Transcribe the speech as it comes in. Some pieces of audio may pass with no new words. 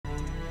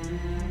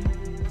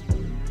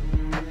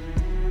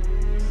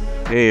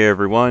Hey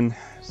everyone,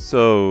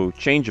 so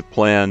change of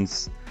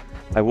plans.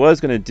 I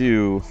was gonna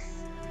do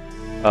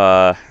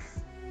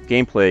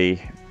gameplay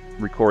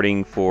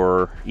recording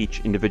for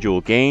each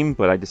individual game,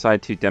 but I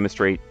decided to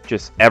demonstrate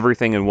just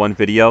everything in one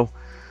video.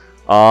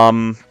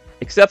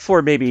 Except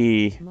for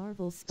maybe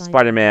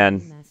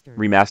Spider-Man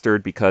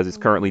Remastered because it's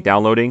currently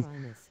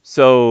downloading.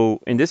 So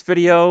in this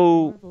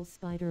video,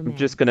 I'm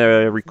just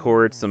gonna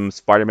record some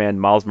Spider-Man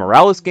Miles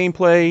Morales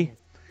gameplay,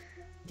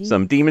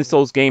 some Demon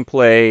Souls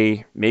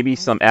gameplay, maybe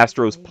some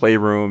Astro's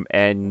Playroom,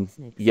 and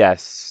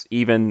yes,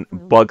 even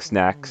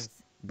Bugsnax.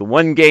 The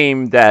one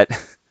game that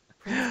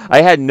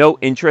I had no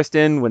interest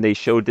in when they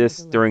showed this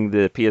during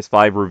the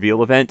PS5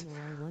 reveal event,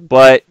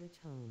 but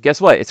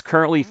guess what? It's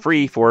currently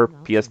free for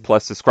PS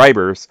Plus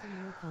subscribers.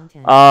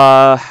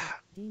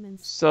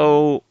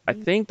 So I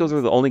think those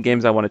are the only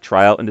games I want to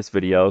try out in this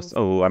video.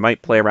 So I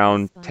might play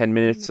around 10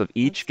 minutes of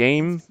each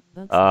game.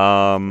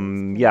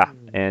 Yeah,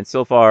 and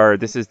so far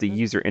this is the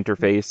user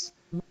interface.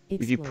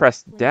 If you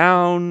press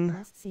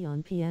down,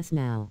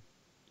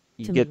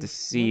 you get to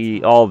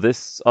see all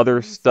this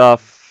other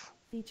stuff.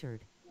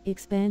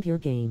 Expand your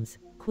games.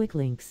 Quick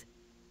links.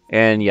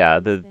 And yeah,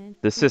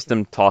 the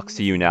system talks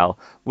to you now,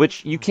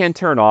 which you can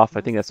turn off.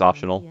 I think that's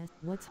optional.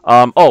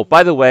 Oh,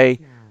 by the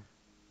way,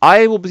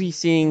 I will be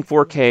seeing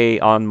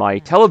 4K on my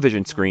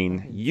television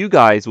screen. You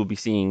guys will be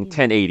seeing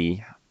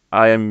 1080.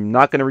 I am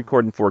not going to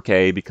record in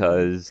 4K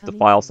because the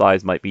file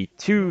size might be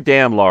too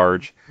damn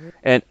large.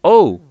 And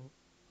oh,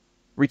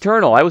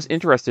 Returnal, I was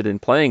interested in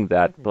playing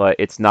that, but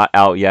it's not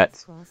out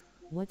yet.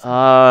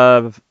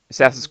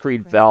 Assassin's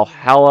Creed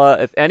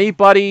Valhalla. If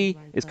anybody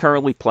is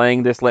currently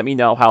playing this, let me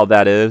know how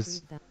that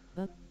is.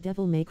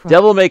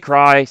 Devil May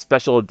Cry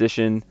Special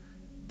Edition.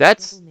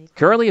 That's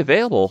currently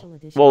available.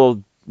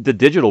 Well, the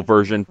digital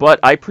version, but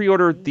I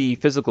pre-ordered the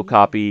physical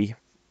copy.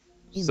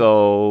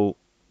 So,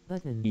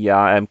 yeah,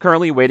 I'm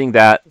currently waiting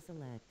that.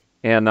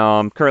 And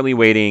currently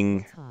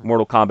waiting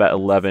Mortal Kombat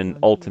 11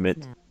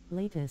 Ultimate.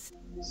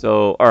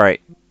 So,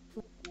 alright.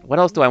 What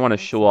else do I want to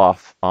show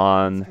off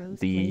on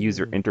the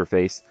user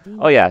interface?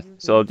 Oh yeah,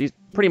 so these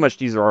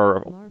are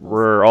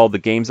where all the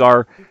games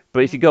are.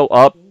 But if you go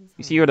up,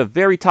 you see here at the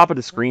very top of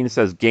the screen it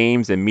says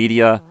Games and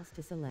Media.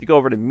 If you go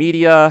over to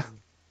Media,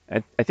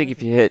 I think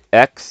if you hit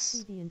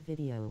X,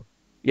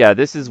 yeah,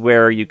 this is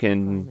where you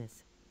can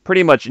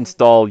pretty much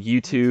install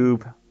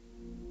YouTube.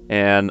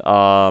 And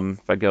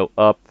if I go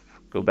up,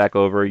 go back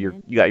over, you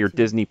got your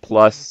Disney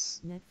Plus,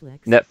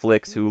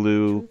 Netflix,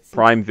 Hulu,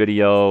 Prime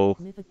Video,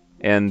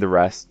 and the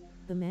rest.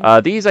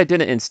 These I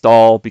didn't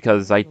install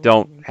because I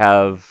don't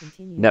have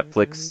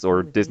Netflix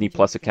or Disney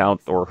Plus account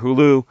or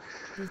Hulu.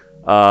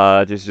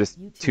 There's just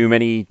too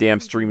many damn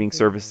streaming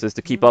services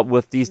to keep up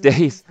with these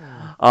days.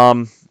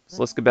 So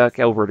let's go back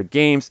over to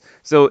games.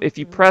 So if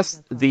you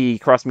press the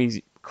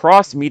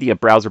cross-media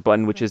browser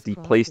button, which is the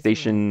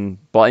PlayStation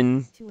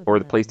button or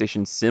the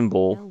PlayStation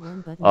symbol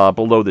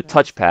below the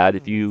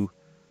touchpad,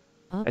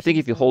 I think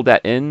if you hold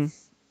that in,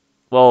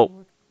 well,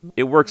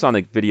 it works on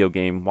a video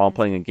game while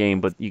playing a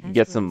game, but you can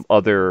get some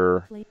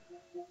other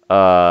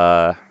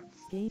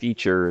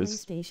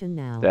features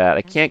that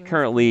I can't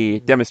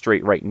currently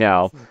demonstrate right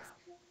now.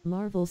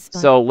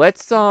 So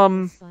let's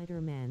I'll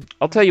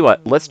tell you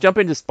what, let's jump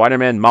into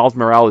Spider-Man Miles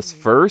Morales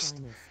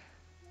first.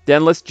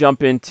 Then let's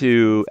jump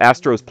into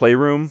Astro's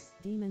Playroom.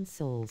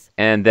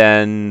 And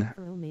then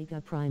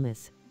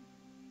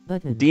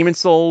Demon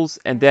Souls,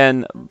 and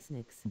then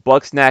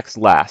Bugsnax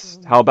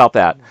last. How about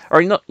that?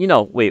 Or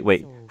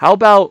wait. How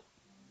about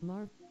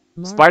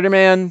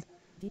Spider-Man,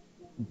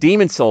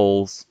 Demon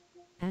Souls,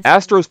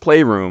 Astro's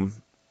Playroom,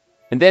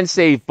 and then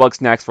save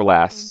Bugsnax for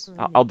last?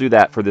 I'll do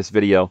that for this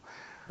video.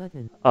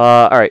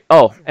 Alright.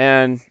 Oh,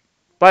 and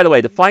by the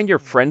way, to find your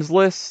friends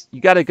list, you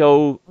gotta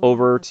go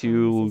over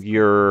to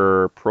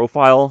your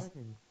profile.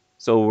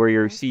 So where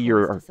you see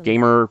your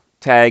gamer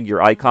tag,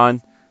 your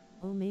icon,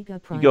 you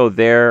go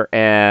there,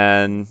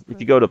 and if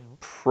you go to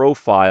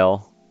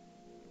profile,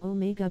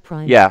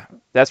 yeah,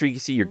 that's where you can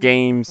see your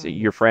games,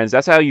 your friends.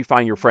 That's how you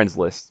find your friends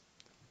list.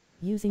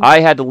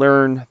 I had to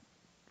learn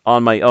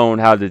on my own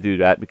how to do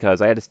that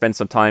because I had to spend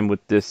some time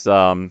with this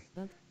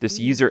this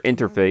user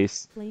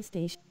interface.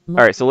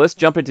 Alright, so let's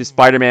jump into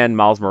Spider-Man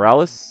Miles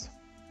Morales.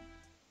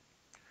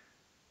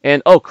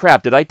 And oh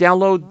crap, did I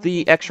download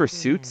the extra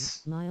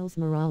suits?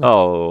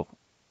 Oh,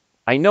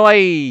 I know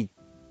I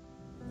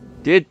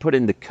did put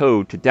in the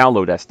code to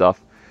download that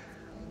stuff.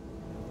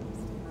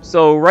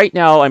 So right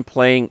now I'm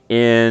playing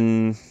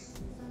in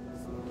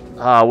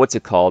what's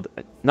it called?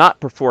 Not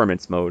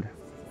performance mode.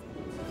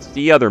 It's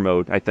the other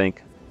mode, I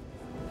think.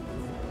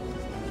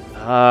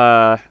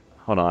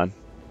 Hold on.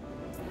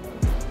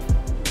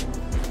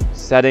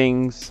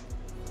 Settings.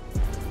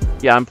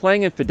 Yeah, I'm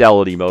playing in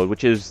fidelity mode,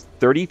 which is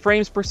 30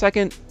 frames per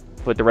second,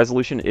 but the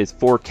resolution is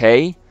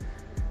 4K.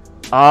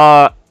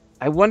 I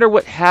wonder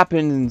what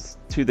happens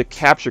to the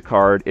capture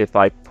card if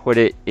I put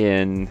it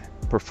in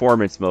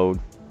performance mode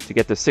to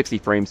get to 60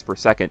 frames per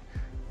second.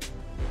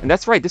 And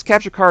that's right, this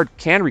capture card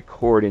can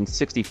record in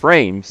 60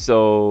 frames,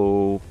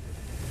 so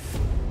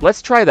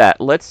let's try that.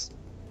 Let's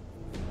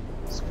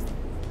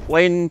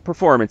play in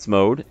performance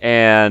mode,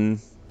 and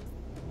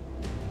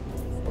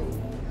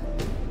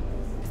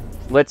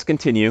let's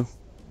continue.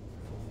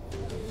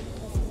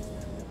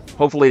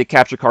 Hopefully the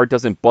capture card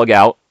doesn't bug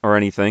out or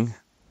anything.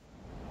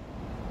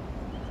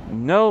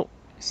 No,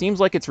 seems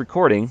like it's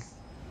recording.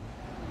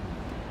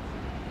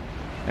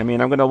 I mean,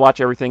 I'm going to watch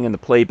everything in the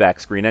playback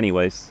screen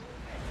anyways.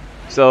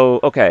 So,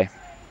 okay.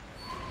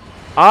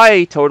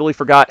 I totally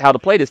forgot how to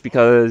play this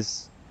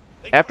because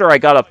after I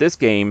got up this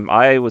game,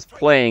 I was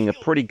playing a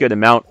pretty good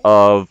amount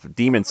of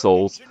Demon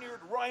Souls,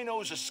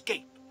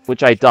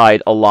 which I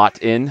died a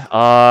lot in.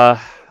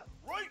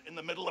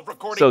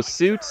 So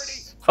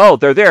suits... Oh,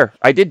 they're there.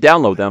 I did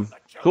download them.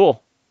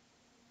 Cool.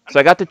 So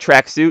I got the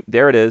tracksuit.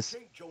 There it is.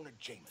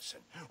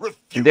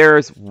 And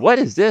there's... What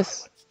is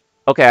this?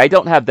 Okay, I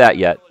don't have that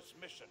yet.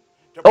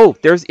 Oh,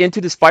 there's Into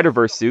the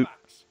Spider-Verse suit.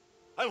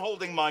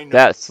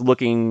 That's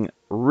looking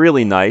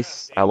really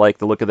nice. I like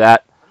the look of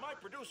that.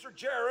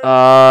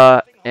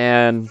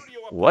 And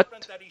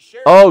what?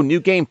 Oh, New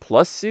Game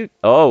Plus suit?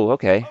 Oh,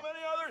 okay.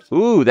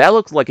 Ooh, that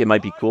looks like it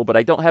might be cool, but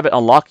I don't have it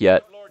unlocked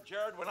yet.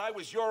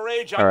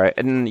 Alright,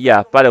 and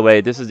yeah, by the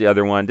way, this is the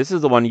other one. This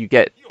is the one you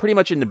get pretty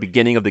much in the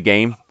beginning of the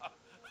game.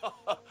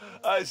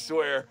 I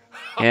swear.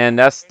 And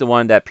that's the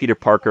one that Peter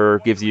Parker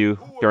gives you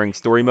during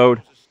story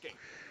mode.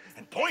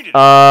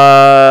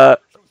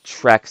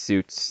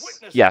 Tracksuits.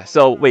 Yeah,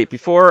 so wait,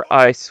 before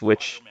I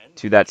switch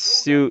to that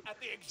suit,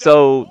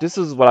 so this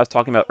is what I was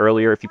talking about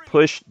earlier. If you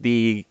push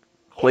the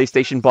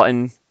PlayStation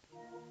button,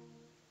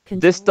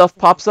 this stuff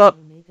pops up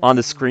on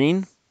the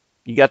screen.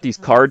 You got these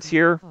cards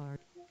here.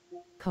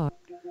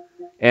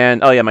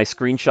 And, oh yeah, my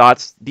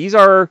screenshots. These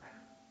are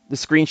the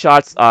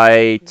screenshots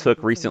I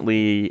took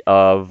recently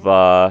of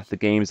the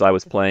games I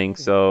was playing.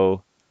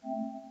 So,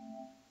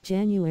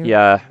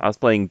 yeah, I was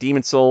playing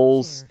Demon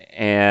Souls,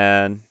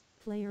 and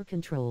Player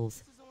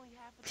controls.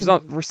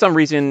 For some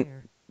reason,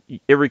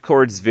 it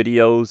records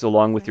videos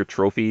along with your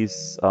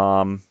trophies.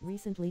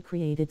 Recently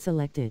created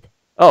selected.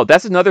 Oh,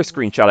 that's another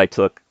screenshot I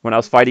took when I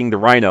was fighting the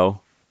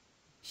Rhino.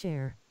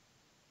 Share.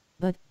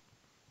 But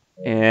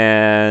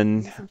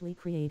and recently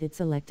created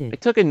selected. I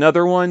took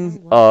another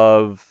one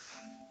of...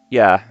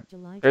 Yeah,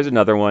 there's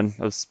another one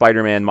of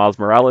Spider-Man Miles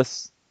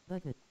Morales.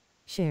 Button.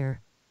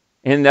 Share.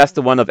 And that's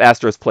the one of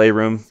Astro's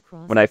Playroom,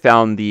 when I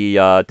found the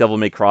Devil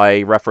May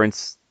Cry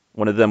reference.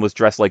 One of them was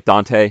dressed like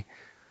Dante.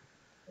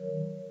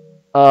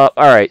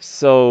 Alright,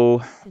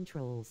 so...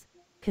 Controls.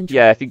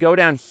 Yeah, if you go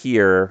down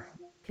here,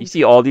 you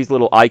see all these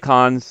little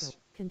icons.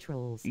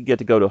 You get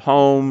to go to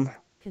Home.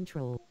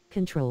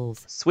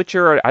 Controls.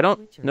 Switcher, I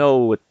don't know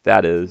what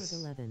that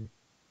is.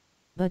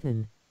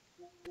 Button.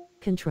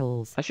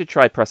 Controls. I should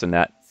try pressing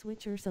that.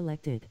 Switcher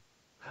selected.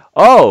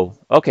 Oh,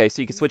 okay,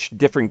 so you can switch to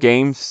different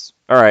games.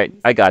 Alright,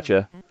 I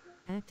gotcha.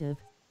 Active.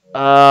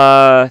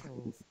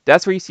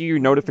 That's where you see your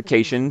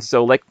notifications.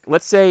 So, like,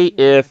 let's say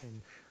if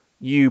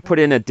you put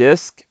in a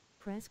disk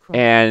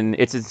and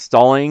it's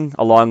installing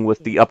along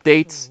with the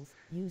updates,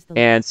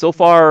 and so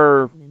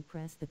far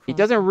it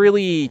doesn't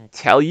really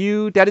tell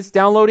you that it's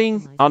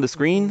downloading on the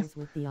screen.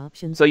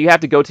 So you have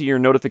to go to your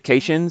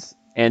notifications,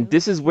 and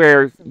this is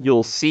where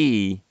you'll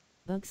see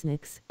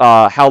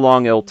how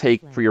long it'll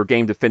take for your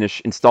game to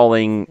finish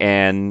installing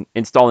and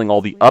installing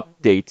all the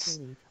updates,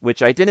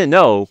 which I didn't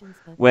know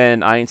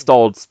when I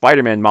installed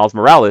Spider-Man Miles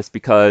Morales,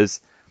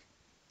 because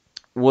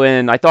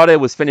when I thought it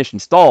was finished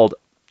installed,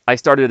 I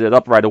started it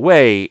up right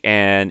away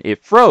and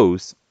it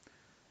froze.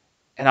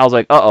 And I was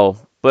like, uh-oh.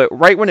 But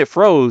right when it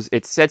froze,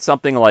 it said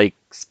something like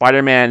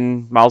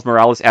Spider-Man Miles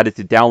Morales added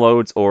to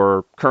downloads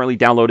or currently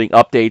downloading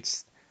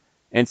updates.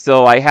 And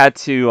so I had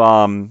to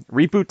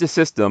reboot the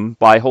system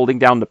by holding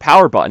down the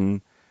power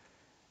button.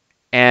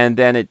 And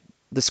then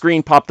the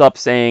screen popped up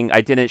saying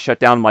I didn't shut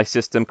down my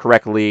system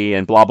correctly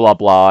and blah, blah,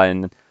 blah.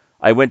 And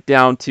I went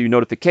down to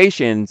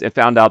notifications and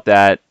found out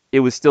that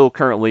it was still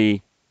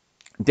currently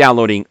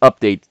downloading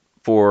update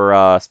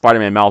for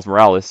Spider-Man Miles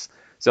Morales.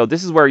 So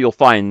this is where you'll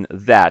find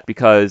that,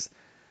 because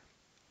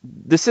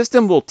the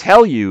system will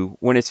tell you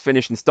when it's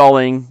finished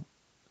installing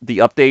the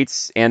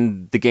updates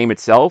and the game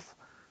itself,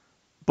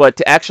 but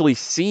to actually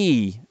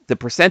see the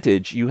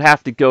percentage, you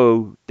have to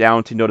go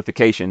down to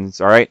notifications,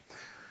 alright?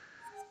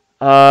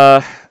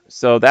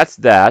 So that's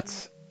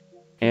that.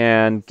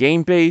 And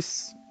game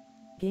base.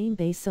 Game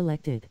base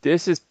selected.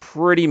 This is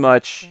pretty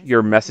much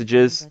your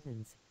messages.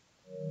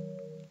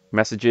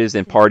 Messages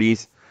and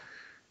parties.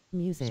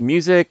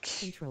 Music.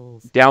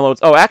 Downloads.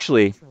 Oh,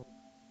 actually.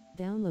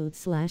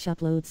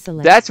 Download/upload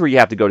select. That's where you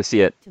have to go to see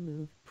it.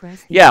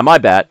 Yeah, my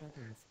bad.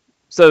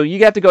 So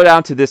you have to go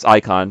down to this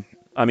icon.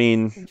 I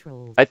mean,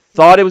 I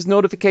thought it was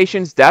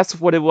notifications. That's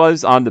what it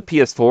was on the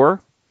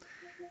PS4.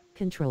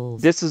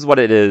 This is what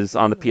it is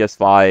on the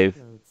PS5.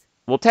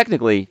 Well,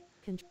 technically,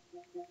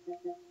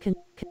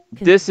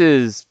 this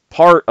is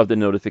part of the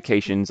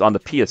notifications on the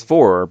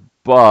PS4,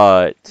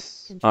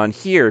 but on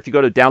here, if you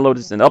go to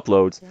downloads and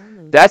uploads,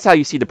 that's how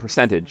you see the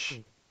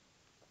percentage,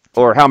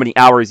 or how many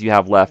hours you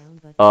have left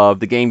of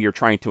the game you're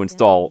trying to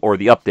install, or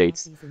the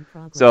updates.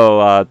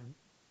 So,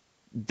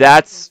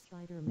 that's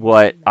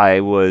what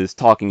I was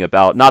talking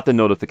about, not the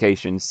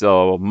notifications,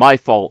 so my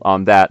fault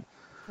on that.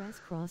 Press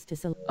cross to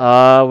select.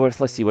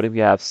 Let's see, what do we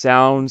have?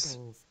 Sounds,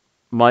 Controls.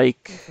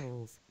 mic,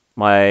 Controls.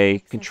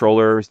 my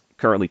controller is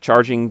currently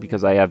charging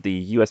because I have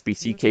the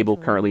USB-C cable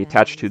currently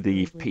attached to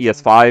the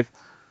PS5,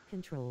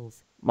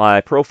 Controls.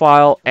 my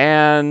profile,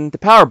 and the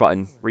power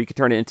button, where you can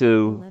turn it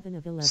into 11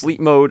 of 11. sleep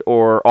mode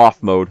or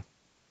off mode.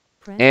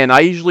 Press And I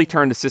usually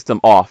turn the system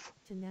off.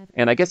 to navigate.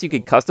 And I guess you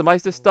can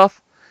customize this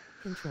stuff.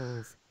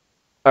 Controls.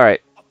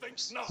 Alright, I think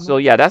not. so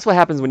yeah, that's what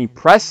happens when you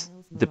press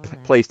the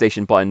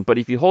PlayStation button, but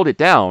if you hold it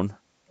down,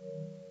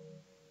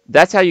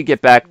 that's how you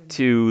get back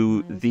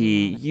to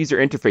the user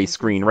interface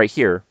screen right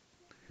here.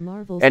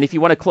 Marvel's And if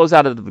you want to close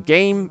out of the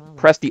game,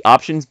 press the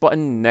options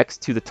button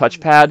next to the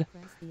touchpad,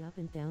 press the up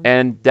and down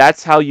and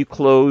that's how you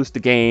close the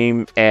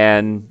game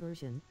and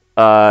version.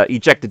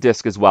 eject the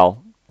disc as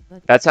well.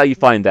 That's how you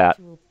find that.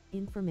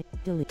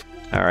 Delete.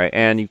 Alright,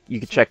 and you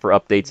can check for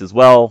updates as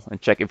well,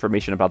 and check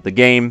information about the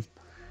game.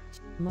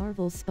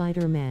 Marvel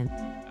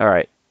Spider-Man.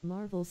 Alright.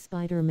 Marvel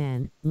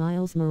Spider-Man.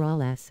 Miles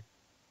Morales.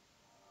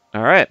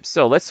 Alright,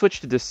 so let's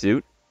switch to this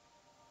suit.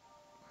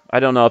 I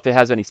don't know if it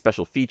has any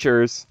special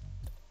features.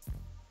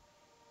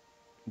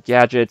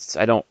 Gadgets,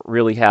 I don't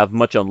really have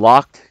much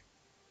unlocked.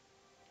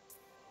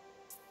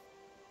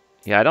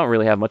 Yeah, I don't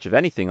really have much of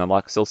anything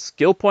unlocked. So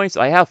skill points,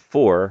 I have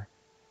 4.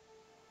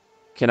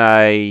 Can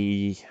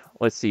I...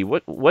 Let's see,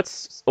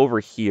 what's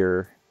over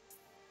here?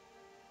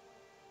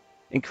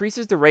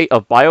 Increases the rate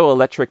of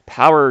bioelectric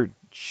power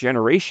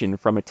generation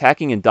from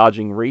attacking and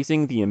dodging,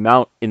 raising the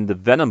amount in the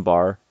Venom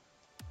bar.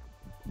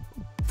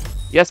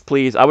 Yes,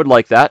 please, I would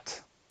like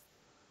that.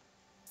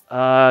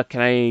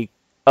 Can I...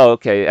 Oh,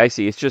 okay, I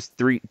see. It's just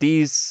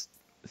these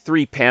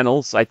 3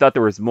 panels. I thought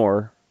there was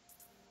more.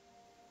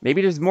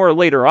 Maybe there's more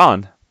later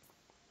on.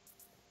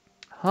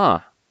 Huh.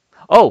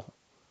 Oh!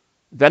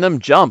 Venom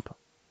Jump.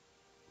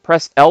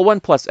 Press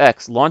L1 plus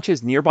X.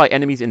 Launches nearby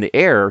enemies in the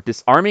air,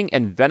 disarming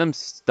and Venom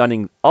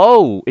stunning.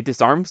 Oh! It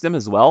disarms them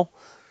as well?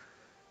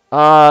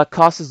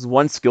 Costs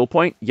 1 skill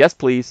point. Yes,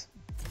 please.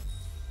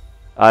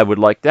 I would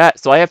like that.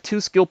 So I have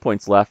 2 skill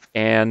points left,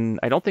 and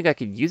I don't think I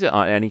could use it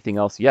on anything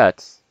else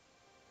yet.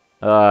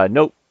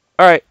 Nope.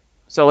 Alright,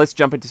 so let's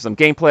jump into some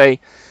gameplay.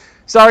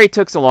 Sorry it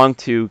took so long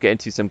to get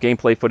into some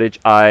gameplay footage.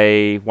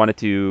 I wanted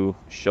to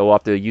show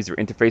off the user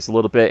interface a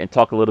little bit and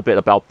talk a little bit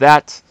about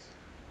that,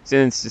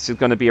 since this is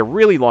going to be a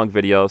really long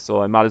video,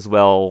 so I might as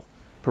well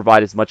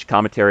provide as much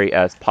commentary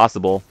as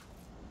possible.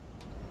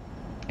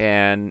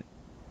 And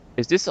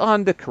is this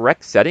on the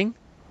correct setting?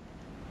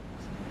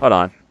 Hold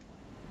on.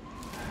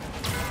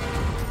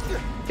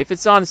 If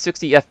it's on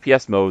 60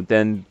 FPS mode,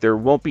 then there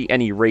won't be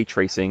any ray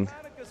tracing.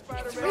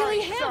 It's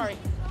really him. Sorry.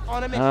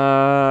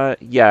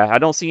 Yeah, I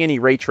don't see any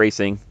ray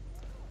tracing.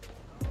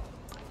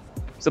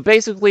 So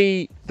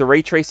basically, the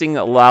ray tracing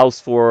allows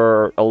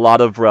for a lot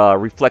of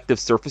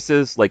reflective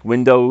surfaces, like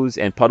windows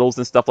and puddles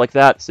and stuff like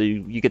that. So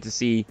you get to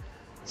see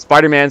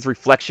Spider-Man's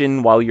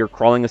reflection while you're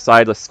crawling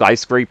aside a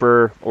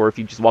skyscraper, or if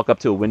you just walk up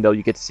to a window,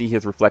 you get to see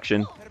his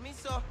reflection.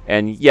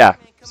 And yeah,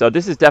 so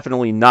this is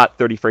definitely not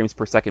 30 frames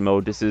per second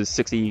mode. This is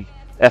 60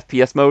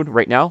 FPS mode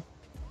right now.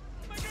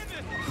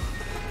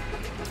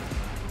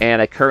 And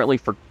I currently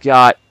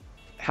forgot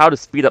how to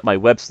speed up my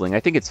web sling. I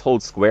think it's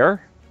hold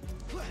square.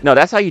 No,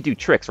 that's how you do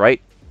tricks, right?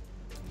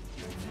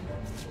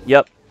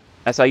 Yep,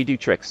 that's how you do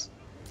tricks.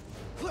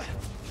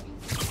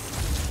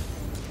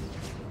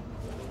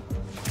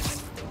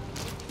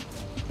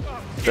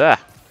 Ah.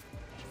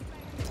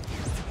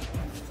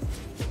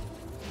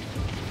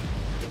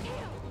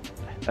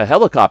 A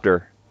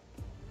helicopter.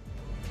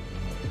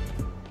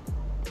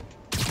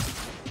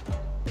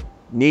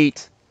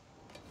 Neat.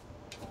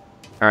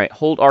 Alright,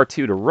 hold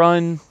R2 to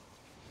run.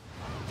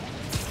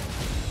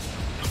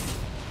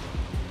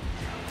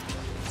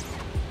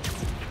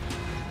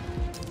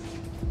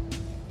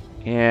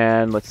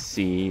 And let's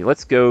see.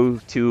 Let's go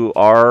to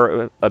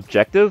our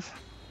objective.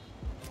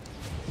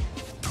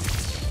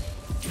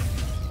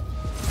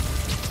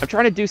 I'm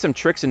trying to do some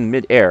tricks in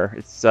mid-air.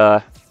 It's,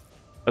 okay,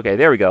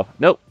 there we go.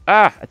 Nope.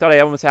 Ah, I thought I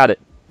almost had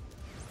it.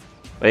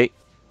 Wait.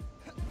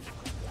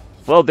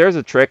 Well, there's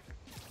a trick.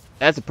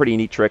 That's a pretty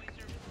neat trick.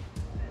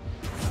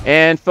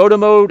 And photo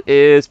mode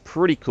is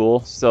pretty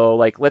cool. So,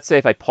 like, let's say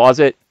if I pause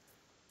it,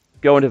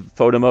 go into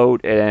photo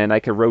mode, and I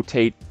can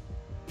rotate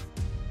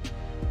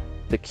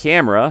the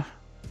camera.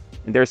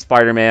 And there's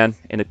Spider-Man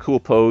in a cool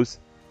pose.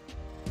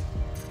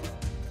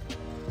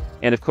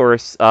 And, of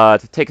course,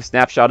 to take a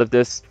snapshot of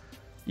this,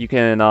 you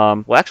can,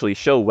 well, actually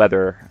show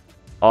weather.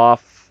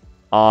 Off,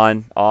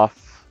 on,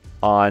 off,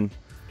 on.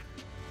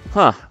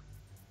 Huh.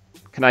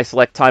 Can I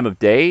select time of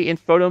day in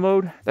photo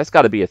mode? That's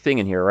got to be a thing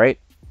in here, right?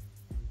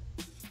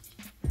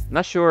 I'm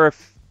not sure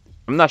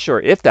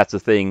if that's a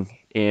thing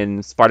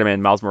in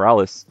Spider-Man Miles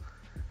Morales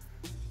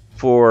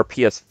for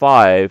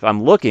PS5.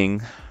 I'm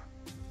looking.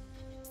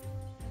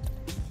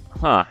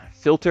 Huh.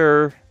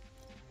 Filter.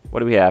 What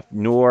do we have?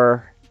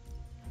 Noir.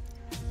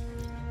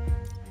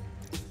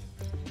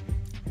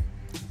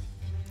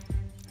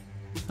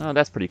 Oh,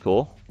 that's pretty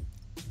cool.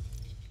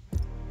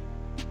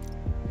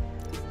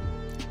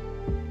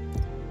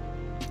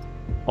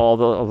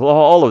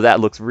 All of that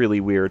looks really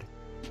weird.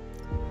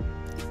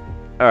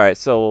 All right,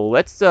 so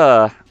let's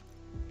that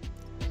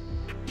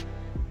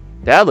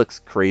looks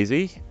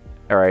crazy.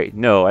 All right,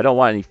 no, I don't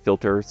want any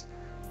filters.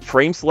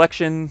 Frame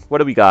selection. What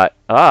do we got?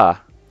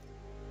 Ah.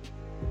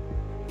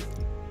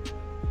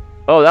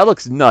 Oh, that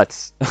looks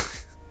nuts.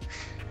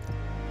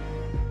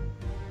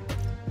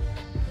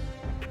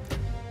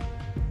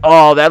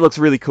 Oh, that looks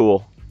really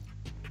cool.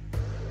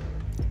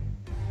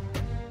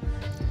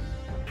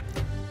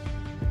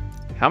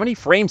 How many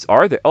frames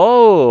are there?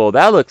 Oh,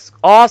 that looks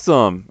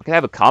awesome. I can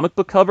have a comic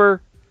book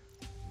cover.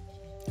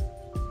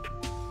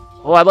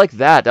 Oh, I like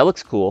that. That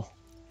looks cool.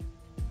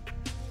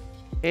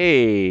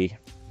 Hey,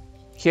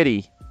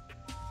 kitty.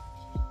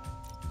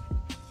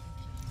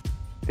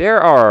 There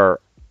are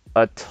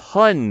a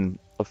ton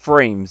of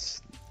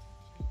frames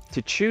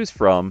to choose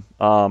from.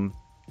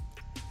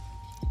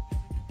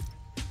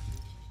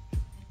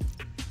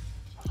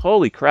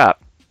 Holy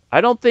crap.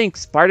 I don't think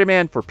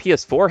Spider-Man for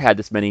PS4 had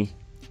this many.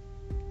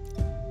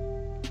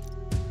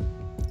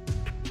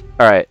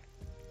 Alright.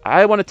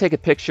 I want to take a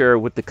picture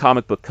with the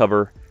comic book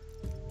cover.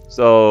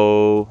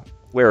 So,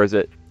 where is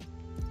it?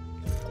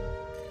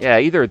 Yeah,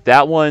 either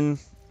that one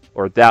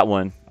or that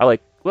one. I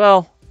like,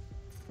 well...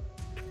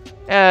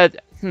 Let's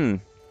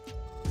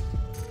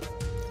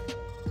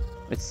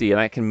see, and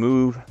I can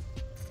move.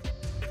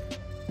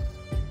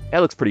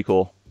 That looks pretty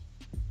cool.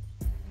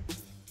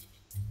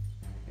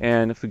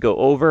 And if we go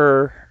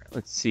over,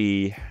 let's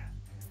see,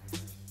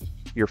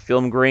 your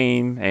film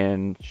grain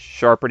and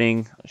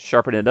sharpen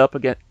it up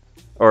again,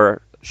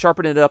 or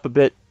sharpen it up a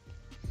bit.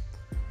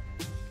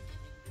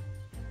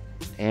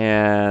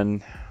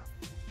 And,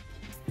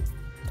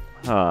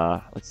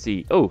 let's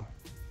see, oh,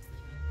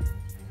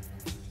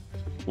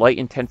 light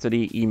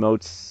intensity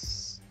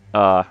emotes.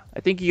 I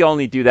think you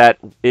only do that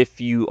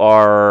if you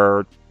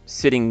are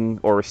sitting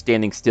or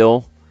standing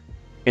still,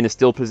 in a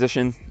still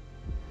position.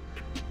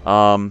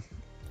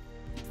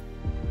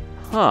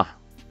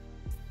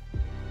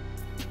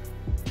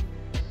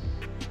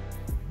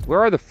 Where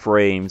are the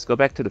frames? Go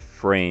back to the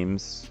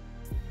frames.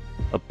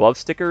 Above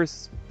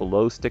stickers?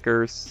 Below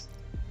stickers?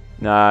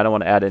 Nah, I don't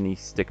want to add any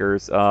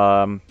stickers.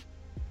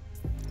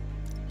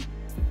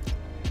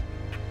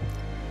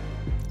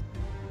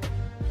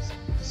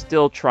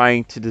 Still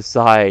trying to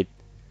decide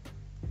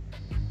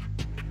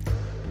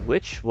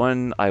which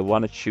one I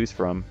want to choose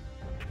from.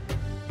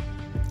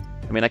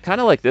 I mean, I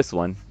kind of like this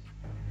one.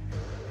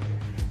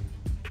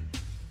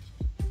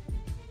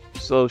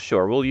 So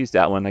sure, we'll use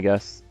that one, I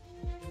guess.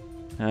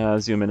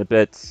 Zoom in a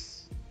bit.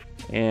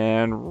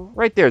 And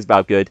right there is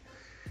about good.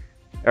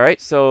 Alright,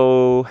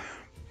 so...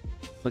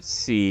 let's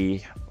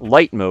see.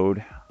 Light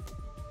mode.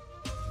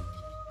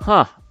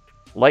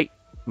 Light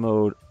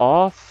mode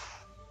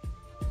off.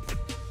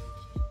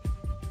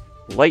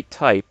 Light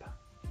type.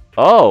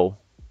 Oh!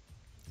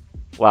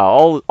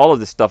 Wow, all of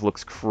this stuff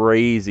looks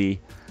crazy.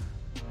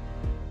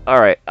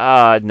 Alright,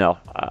 no.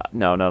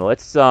 No.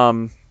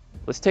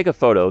 Let's take a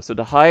photo. So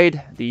to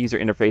hide the user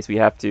interface, we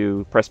have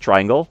to press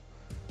triangle.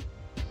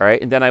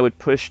 Alright, and then I would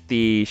push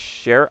the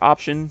share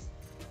option,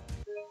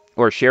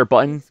 or share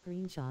button.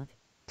 Screenshot.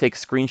 Take a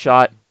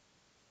screenshot.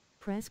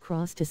 Press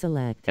cross to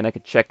select. And I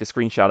could check the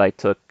screenshot I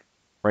took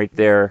right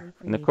there.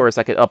 And of course,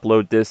 I could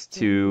upload this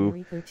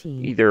to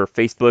either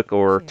Facebook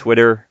or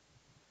Twitter.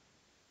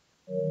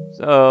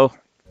 So,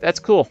 that's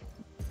cool.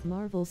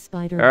 Marvel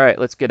Spider. Alright,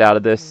 let's get out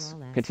of this.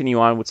 Continue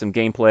on with some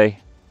gameplay.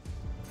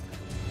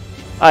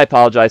 I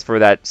apologize for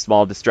that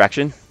small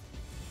distraction.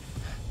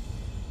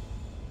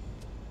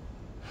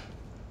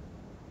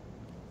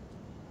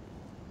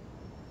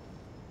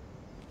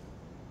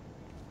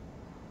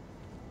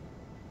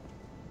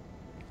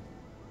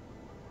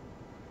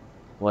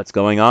 What's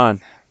going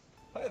on?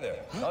 Hi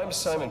there, I'm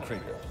Simon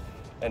Krieger,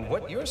 and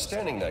what you're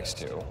standing next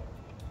to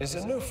is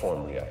a new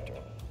form reactor.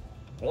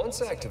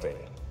 Once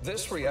activated,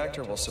 this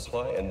reactor will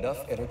supply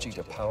enough energy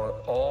to power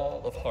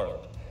all of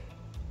Harlem.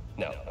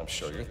 Now, I'm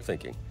sure you're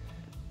thinking,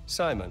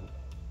 Simon,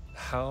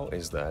 how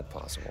is that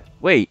possible?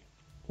 Wait,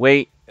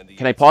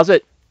 can I pause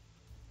it?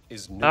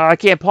 I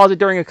can't pause it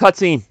during a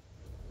cutscene.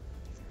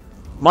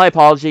 My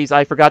apologies,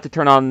 I forgot to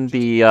turn on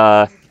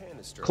the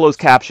closed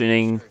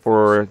captioning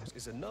for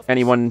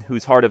anyone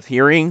who's hard of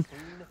hearing.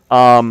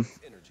 I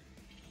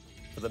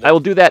will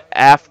do that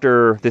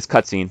after this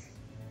cutscene.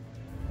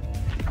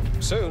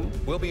 Soon,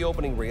 we'll be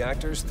opening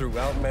reactors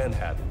throughout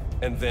Manhattan,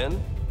 and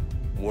then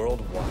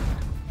worldwide.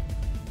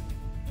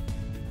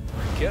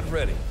 Get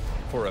ready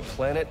for a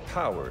planet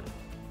powered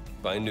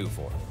by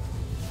Nuform.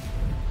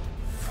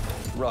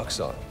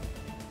 Roxxon,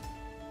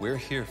 we're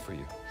here for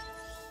you.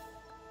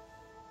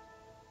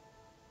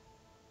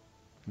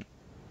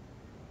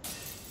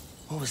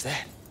 What was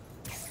that?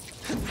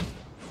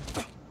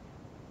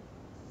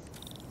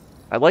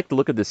 I like the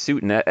look of the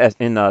suit in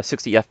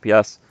 60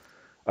 FPS.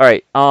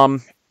 Alright,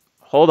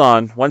 hold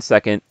on 1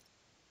 second.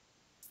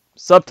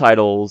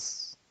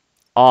 Subtitles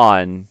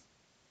on.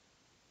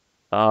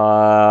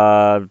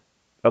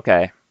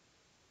 Okay.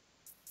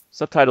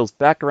 Subtitles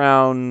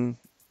background.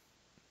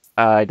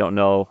 I don't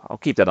know. I'll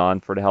keep that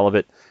on for the hell of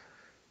it.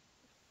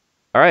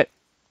 All right.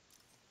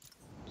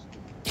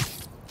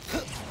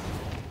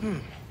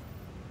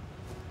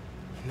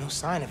 No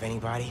sign of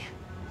anybody.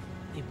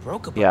 They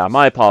broke a bunch Yeah, of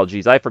my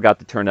apologies. I forgot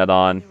to turn that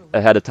on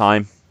ahead of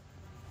time.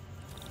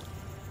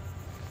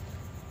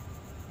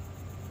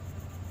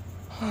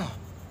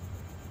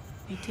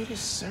 They did a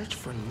search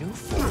for new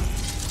form.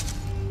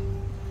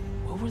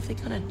 What were they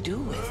gonna do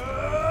with it?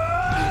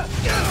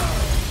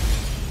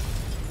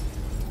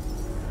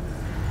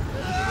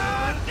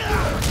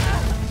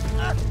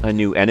 A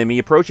new enemy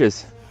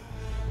approaches.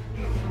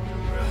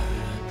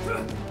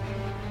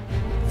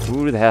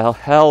 Who the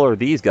hell are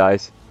these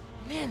guys?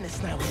 Man,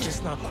 this night would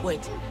just not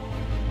quit.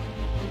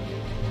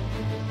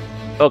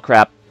 Oh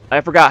crap.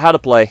 I forgot how to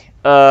play.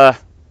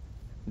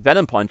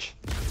 Venom Punch.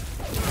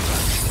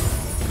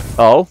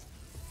 Oh.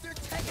 Their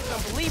tech is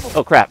unbelievable.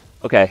 Oh crap.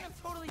 Okay. I'm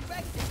totally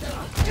vexed.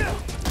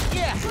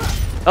 Yeah,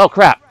 Oh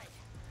crap.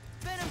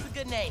 Venom's a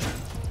good name.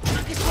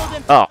 Control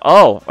them.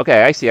 Oh,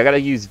 okay, I see. I gotta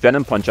use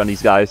Venom Punch on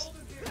these guys.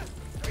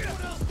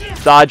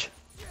 Dodge.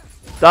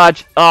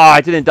 Dodge. Oh,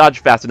 I didn't dodge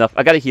fast enough.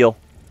 I gotta heal.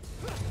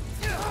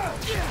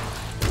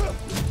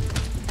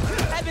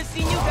 Haven't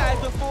seen you guys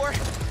before.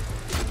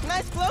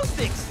 Nice glow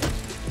sticks.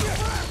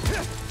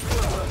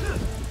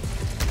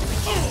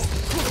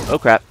 Oh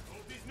crap.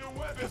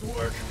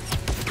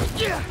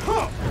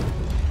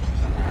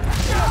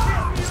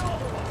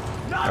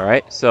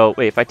 Alright, so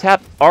wait, if I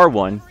tap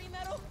R1,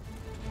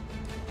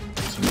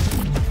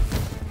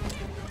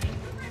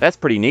 that's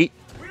pretty neat.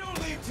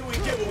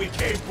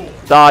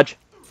 Dodge.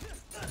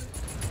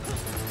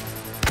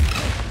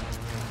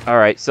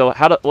 Alright, so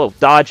how to... Whoa,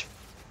 dodge.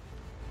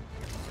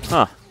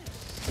 Huh.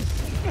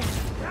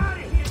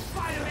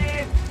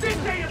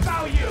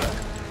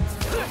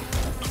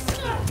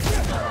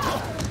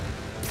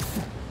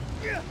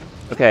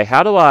 Okay,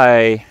 how do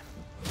I...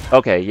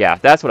 Okay, yeah,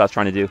 that's what I was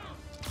trying to do.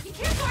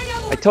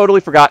 I totally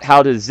forgot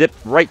how to zip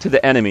right to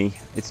the enemy.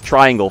 It's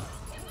triangle.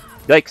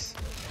 Yikes.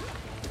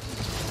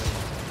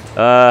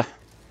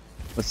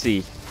 Let's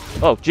see.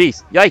 Oh,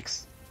 jeez.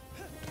 Yikes.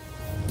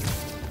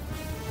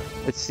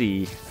 Let's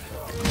see.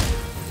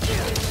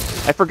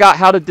 I forgot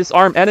how to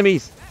disarm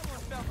enemies.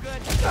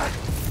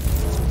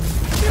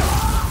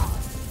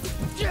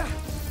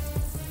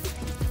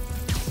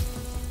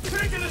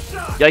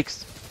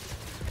 Yikes.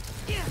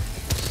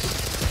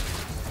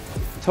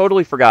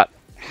 Totally forgot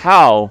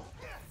how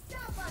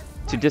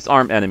to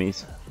disarm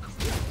enemies.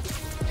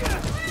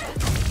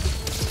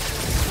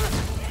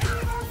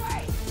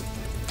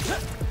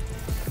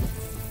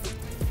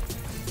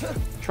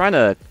 Trying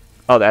to...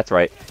 Oh, that's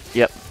right.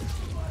 Yep.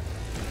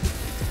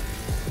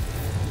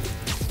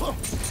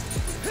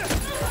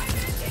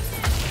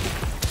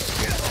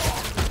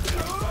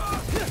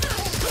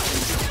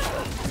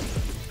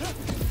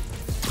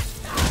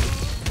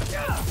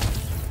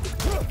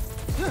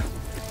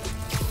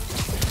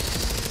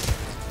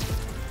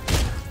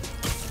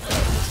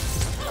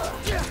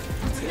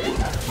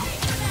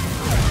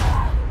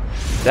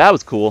 That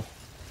was cool.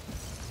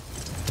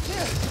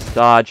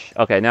 Dodge.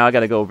 Okay, now I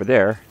gotta go over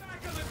there.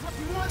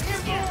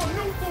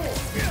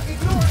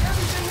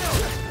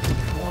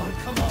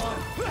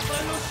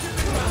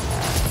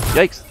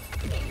 Yikes.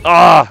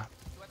 Ah!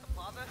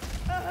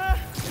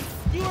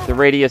 The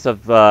radius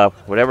of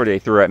whatever they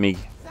threw at me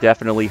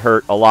definitely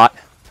hurt a lot.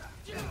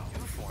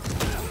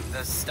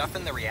 The stuff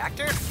in the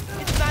reactor?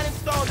 It's not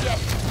installed yet.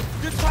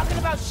 You're talking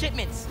about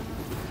shipments.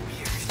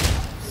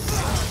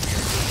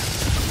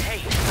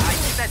 Hey, I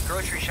did that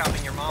grocery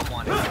shopping your mom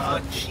wanted,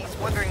 but she's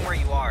wondering where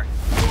you are.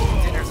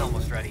 Dinner's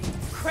almost ready.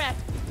 Crap.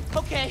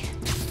 Okay.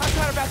 I'll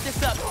try to wrap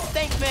this up.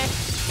 Thanks, man.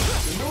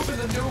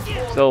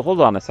 So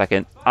hold on a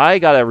second. I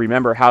gotta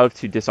remember how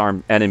to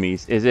disarm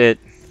enemies. Is it...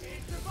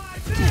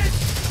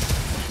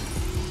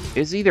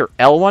 Is either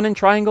L1 in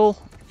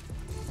triangle?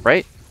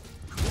 Right?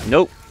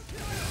 Nope.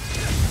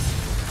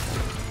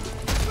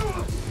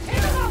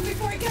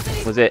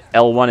 Was it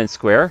L1 in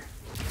square?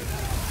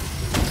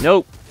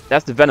 Nope.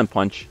 That's the Venom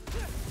Punch.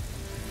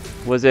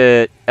 Was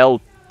it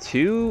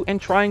L2 in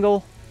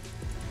triangle?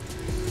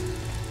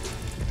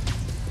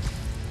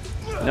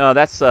 No,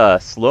 that's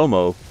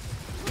slow-mo.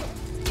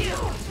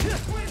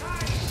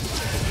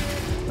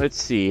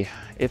 Let's see.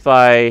 If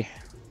I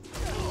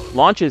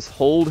launch is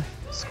hold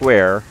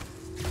square.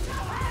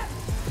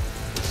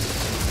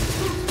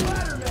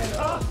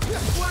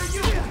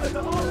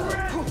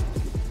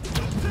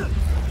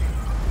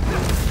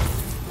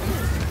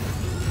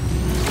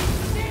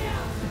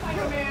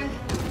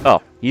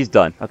 Oh, he's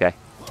done. Okay.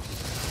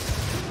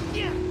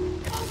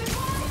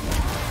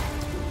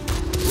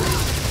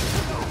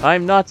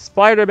 I'm not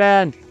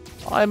Spider-Man.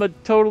 I'm a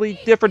totally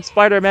different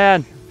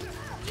Spider-Man.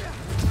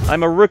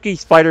 I'm a rookie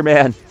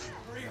Spider-Man.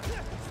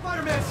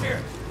 Spider-Man's here.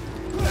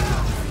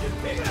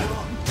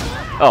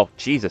 Oh,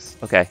 Jesus.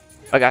 Okay.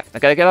 I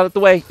gotta get out of the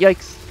way.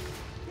 Yikes.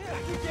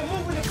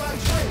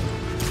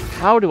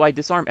 How do I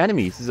disarm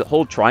enemies? Is it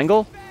hold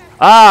triangle?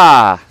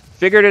 Ah!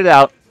 Figured it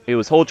out. It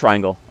was hold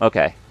triangle.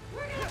 Okay.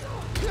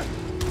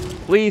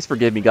 Please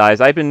forgive me, guys.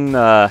 I've been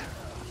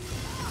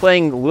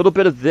playing a little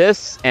bit of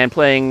this and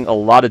playing a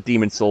lot of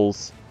Demon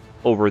Souls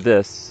over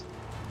this.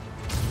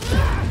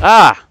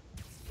 Ah!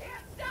 Can't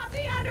stop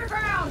the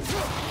underground!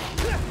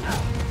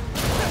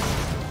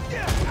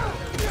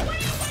 What are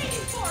you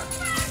waiting for?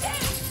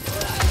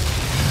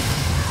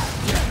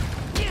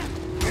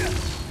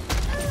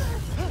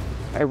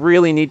 I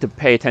really need to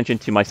pay attention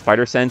to my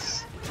spider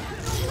sense.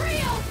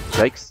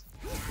 Yikes.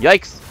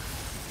 Yikes!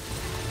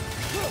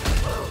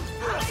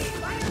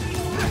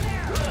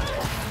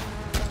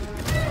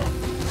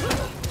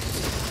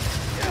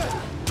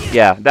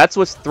 Yeah, that's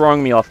what's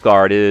throwing me off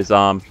guard, is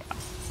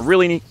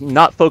really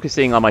not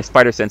focusing on my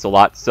spider sense a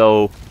lot,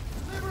 so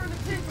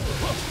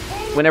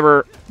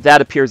whenever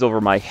that appears over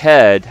my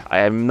head, I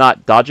am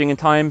not dodging in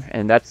time,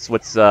 and that's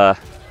what's that's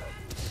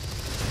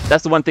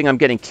the one thing I'm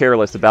getting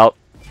careless about.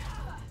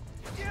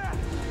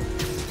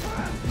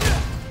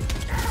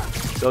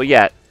 So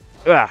yeah,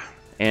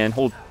 and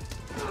hold.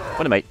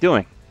 What am I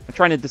doing? I'm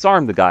trying to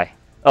disarm the guy.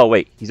 Oh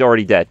wait, he's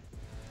already dead.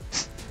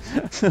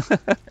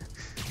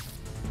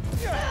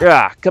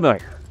 Come here.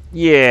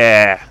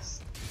 Yeah,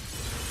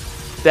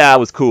 that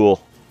was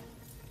cool.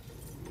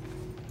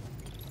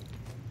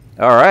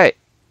 All right,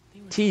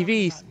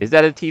 TVs. Is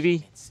that a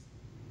TV?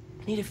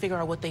 I need to figure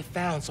out what they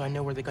found so I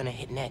know where they're gonna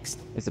hit next.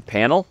 It's a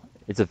panel.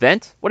 It's a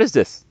vent. What is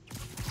this?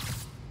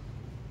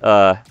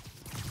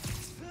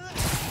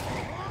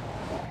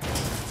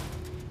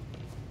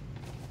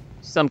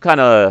 Some kind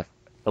of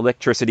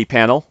electricity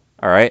panel.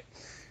 Alright.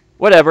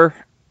 Whatever.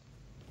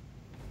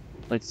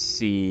 Let's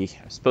see.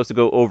 I'm supposed to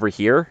go over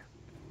here.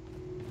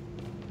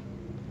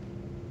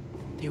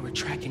 They were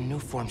tracking new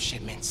form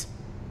shipments.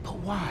 But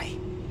why?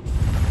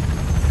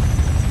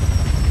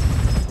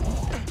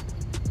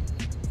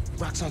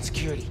 Rock's on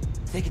security.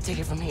 They can take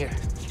it from here.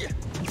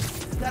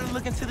 Gotta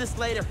look into this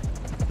later.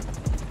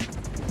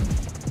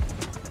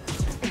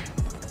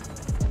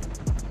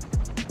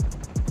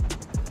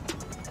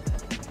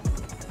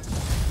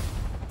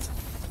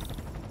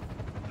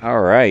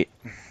 Alright.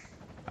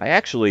 I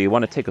actually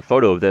want to take a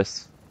photo of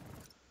this.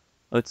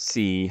 Let's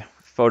see.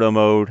 Photo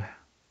mode.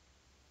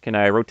 Can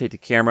I rotate the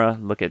camera?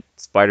 Look at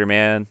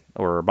Spider-Man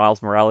or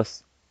Miles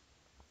Morales?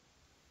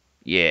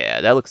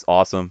 Yeah, that looks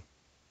awesome.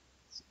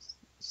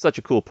 Such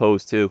a cool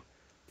pose, too.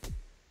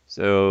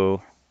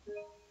 So,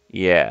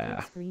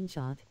 yeah.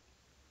 Screenshot.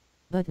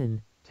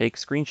 Button. Take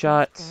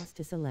screenshot. Cross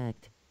to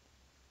select.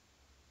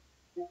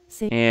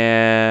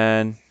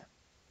 And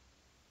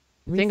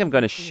I think I'm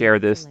going to share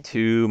this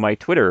to my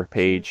Twitter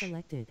page.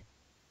 Selected.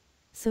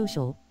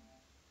 Social.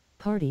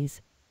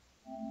 Parties.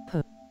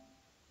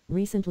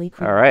 Recently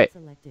All right.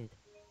 selected.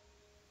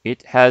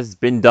 It has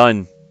been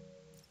done.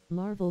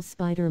 Marvel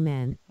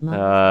Spider-Man.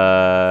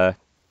 Sounding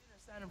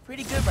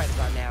pretty good right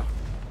about now.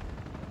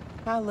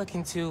 I'll look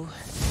into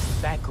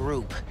that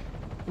group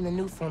and the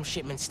new form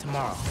shipments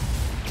tomorrow.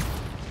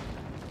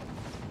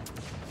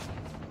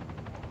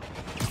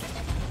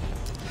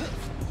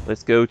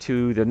 Let's go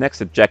to the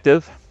next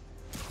objective.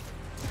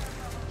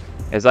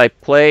 As I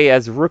play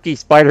as rookie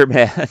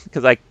Spider-Man,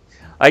 because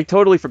I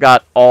totally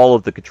forgot all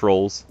of the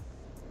controls.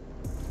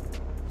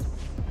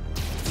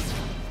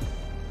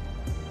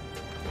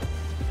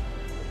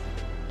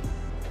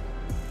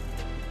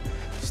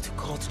 It's too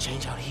cold to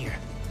change out here.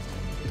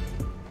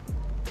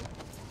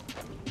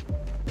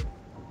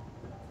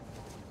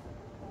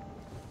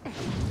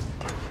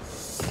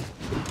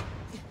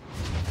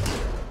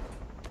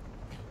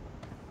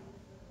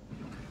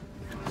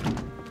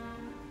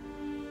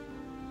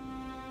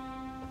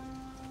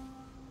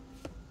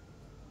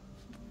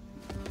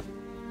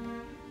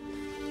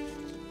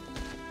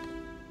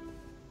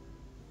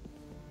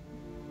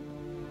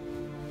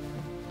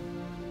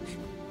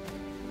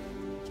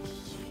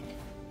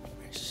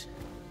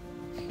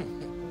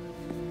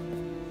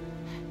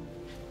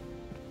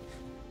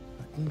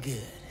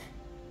 Good.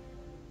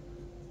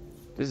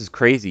 This is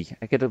crazy.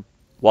 I get to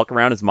walk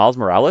around as Miles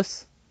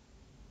Morales?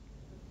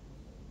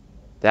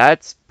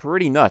 That's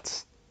pretty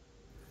nuts.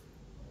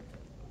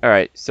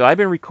 Alright, so I've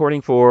been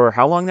recording for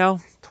how long now?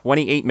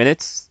 28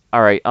 minutes?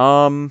 Alright,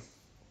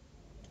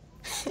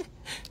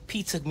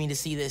 Pete took me to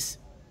see this.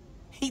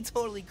 He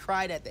totally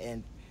cried at the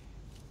end.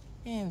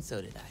 And so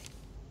did I.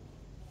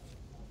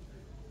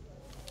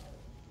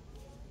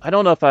 I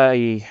don't know if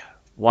I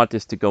want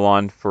this to go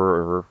on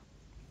for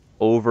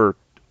over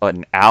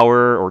an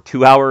hour or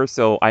 2 hours,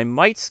 so I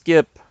might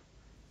skip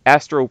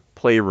Astro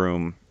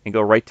Playroom and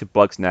go right to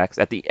Bugsnax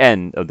at the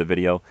end of the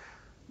video.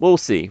 We'll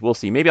see. We'll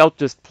see. Maybe I'll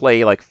just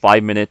play like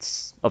 5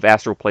 minutes of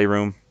Astro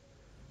Playroom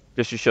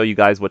just to show you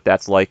guys what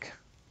that's like.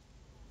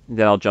 And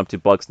then I'll jump to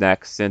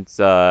Bugsnax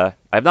since I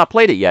have not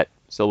played it yet,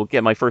 so we'll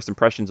get my first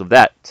impressions of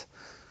that.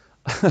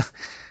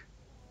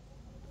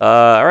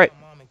 Alright.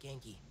 Mom and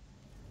Genki.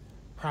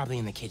 Probably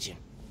in the kitchen.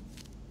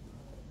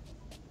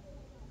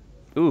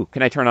 Ooh,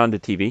 can I turn on the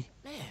TV?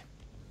 Man,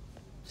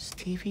 this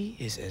TV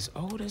is as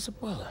old as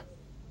Abuela.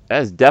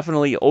 That is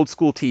definitely old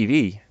school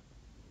TV.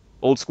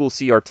 Old school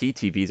CRT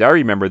TVs. I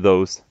remember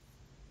those.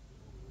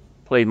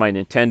 Played my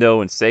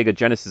Nintendo and Sega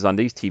Genesis on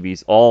these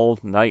TVs all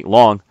night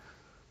long.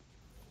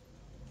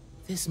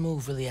 This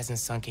move really hasn't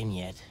sunk in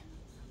yet.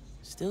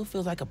 Still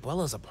feels like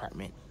Abuela's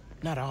apartment,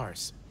 not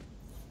ours.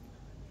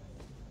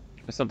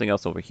 There's something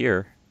else over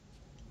here.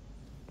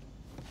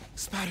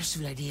 Spider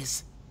suit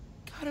ideas.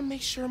 Gotta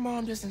make sure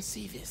Mom doesn't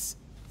see this.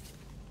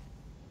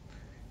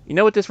 You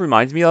know what this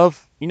reminds me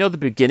of? You know the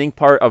beginning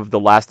part of The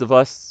Last of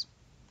Us?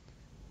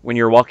 When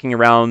you're walking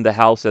around the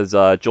house as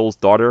Joel's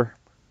daughter,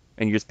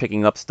 and you're just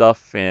picking up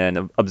stuff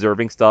and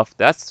observing stuff?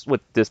 That's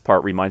what this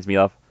part reminds me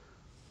of.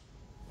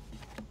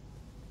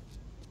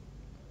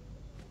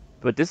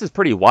 But this is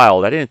pretty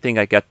wild. I didn't think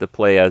I got to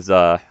play as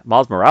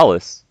Miles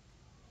Morales.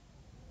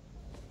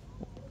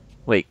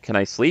 Wait, can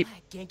I sleep?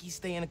 Genki's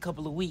stay in a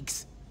couple of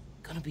weeks.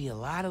 Gonna be a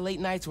lot of late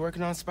nights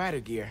working on spider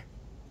gear.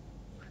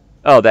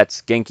 Oh,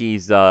 that's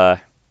Genki's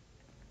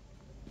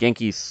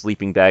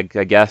sleeping bag,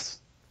 I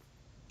guess.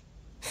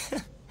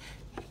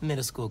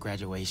 Middle school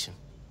graduation.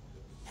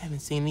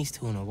 Haven't seen these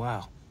two in a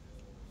while.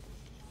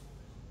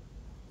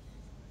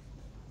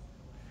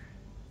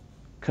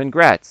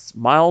 Congrats,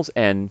 Miles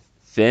and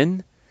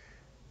Finn.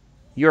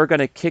 You're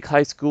gonna kick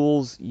high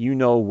school's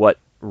you-know-what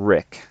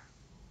Rick.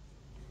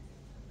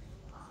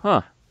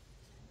 Huh.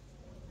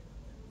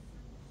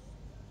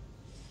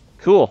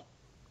 Cool.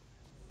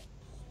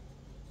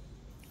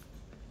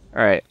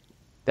 Alright.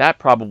 That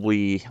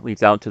probably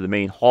leads out to the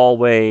main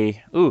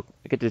hallway. Ooh,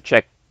 I get to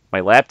check my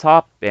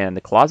laptop and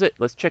the closet.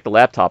 Let's check the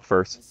laptop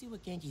first. Let's see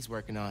what Genki's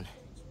working on.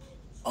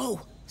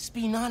 Oh,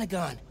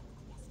 Speenonagon.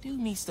 Dude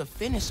needs to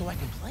finish so I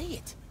can play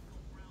it.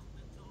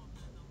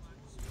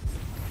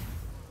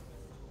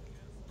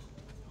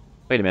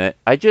 Wait a minute.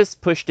 I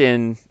just pushed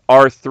in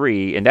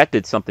R3 and that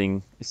did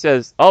something. It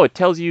says, oh, it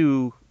tells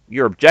you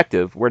your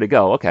objective, where to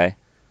go. Okay.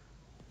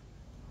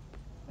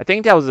 I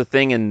think that was a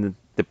thing in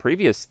the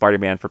previous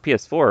Spider-Man for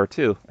PS4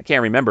 too. I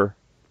can't remember.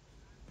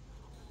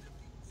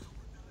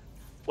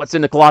 What's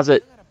in the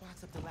closet? I gotta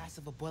box up the last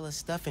of Abuela's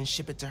stuff and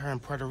ship it to her in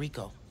Puerto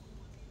Rico.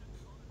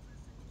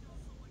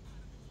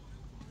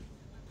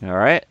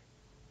 Alright.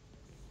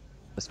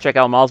 Let's check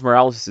out Miles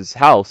Morales'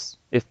 house,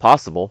 if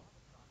possible.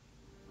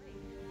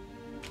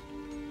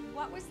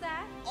 What was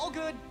that? All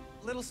good.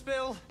 Little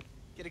spill.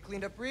 Get it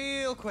cleaned up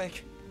real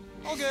quick.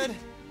 All good.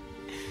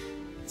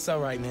 It's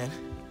alright, man.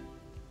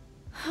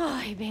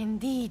 Ay,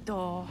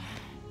 bendito.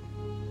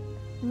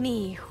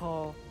 Mi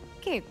hijo.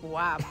 Qué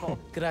guapo.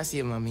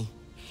 Gracias, mami.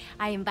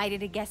 I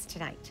invited a guest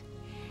tonight.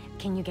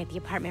 Can you get the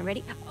apartment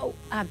ready? Oh,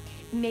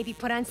 maybe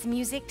put on some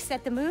music to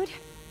set the mood?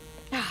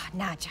 Ah,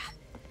 Naja.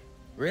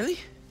 Really?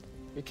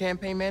 Your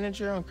campaign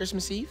manager on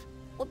Christmas Eve?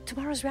 Well,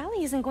 tomorrow's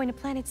rally isn't going to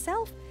plan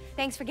itself.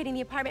 Thanks for getting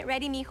the apartment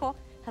ready, mijo.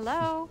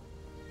 Hello?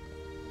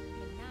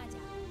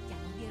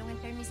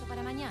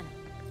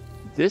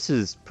 This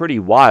is pretty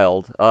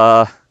wild.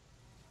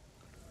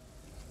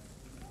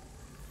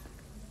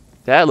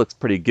 That looks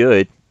pretty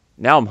good.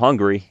 Now I'm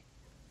hungry.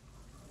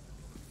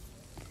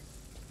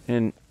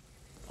 And,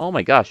 oh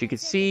my gosh, you can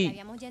see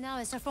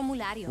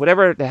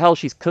whatever the hell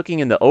she's cooking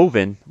in the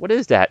oven. What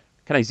is that?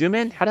 Can I zoom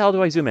in? How the hell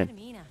do I zoom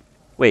in?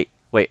 Wait,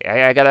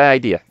 I got an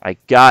idea. I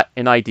got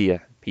an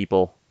idea,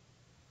 people.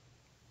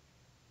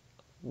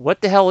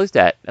 What the hell is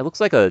that? It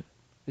looks like a...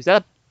 Is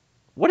that a...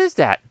 What is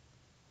that?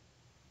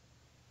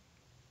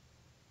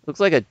 Looks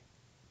like a...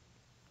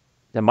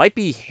 That might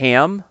be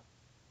ham.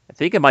 I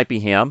think it might be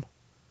ham.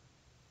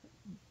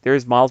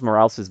 There's Miles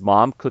Morales'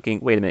 mom cooking...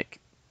 Wait a minute.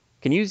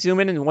 Can you zoom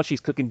in on what she's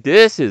cooking?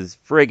 This is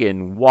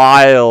friggin'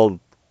 wild.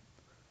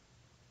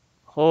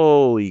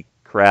 Holy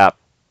crap.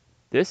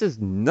 This is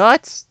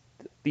nuts.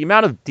 The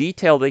amount of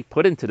detail they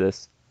put into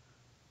this.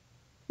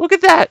 Look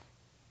at that.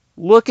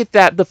 Look at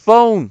that. The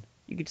phone.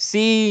 You can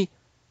see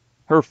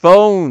her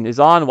phone is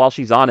on while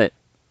she's on it.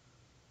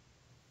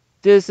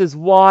 This is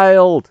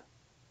wild.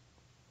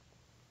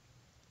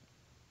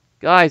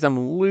 Guys,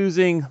 I'm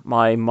losing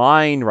my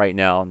mind right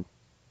now.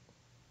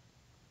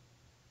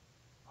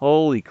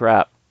 Holy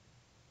crap.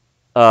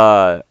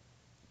 How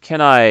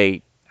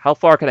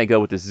far can I go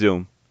with this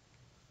zoom?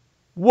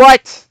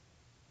 What?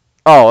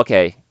 Oh,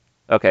 okay.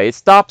 Okay, it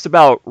stops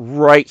about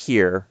right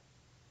here.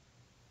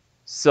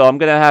 So I'm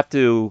going to have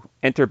to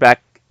enter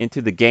back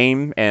into the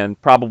game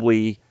and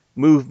probably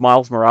move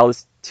Miles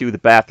Morales to the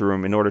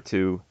bathroom in order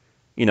to,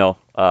 you know,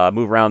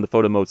 move around the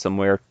photo mode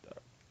somewhere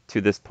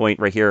to this point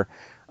right here.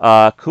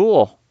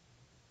 Cool.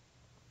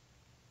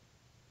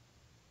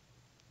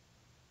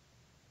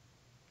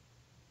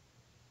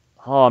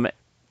 Oh, man.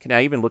 Can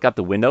I even look out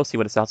the window, see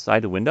what is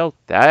outside the window?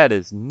 That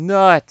is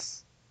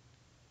nuts.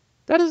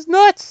 That is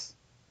nuts.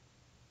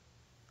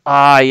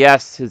 Ah,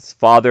 yes, his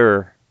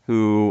father,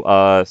 who,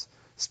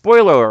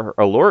 spoiler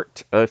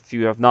alert, if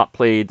you have not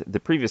played the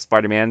previous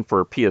Spider-Man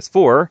for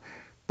PS4,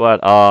 but,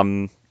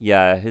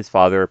 yeah, his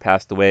father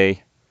passed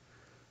away.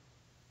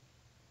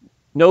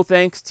 No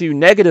thanks to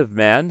Negative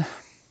Man,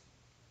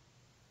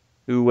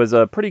 who was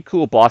a pretty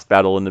cool boss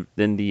battle in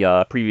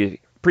the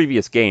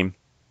previous game.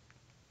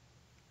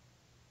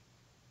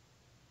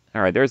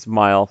 Alright, there's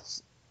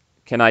Miles.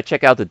 Can I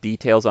check out the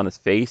details on his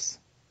face?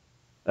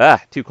 Ah,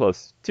 too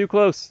close. Too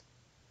close.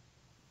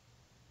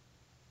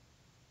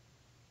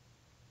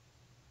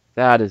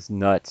 That is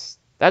nuts.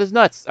 That is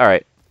nuts.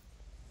 Alright.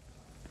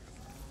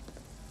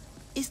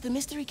 Is the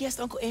mystery guest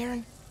Uncle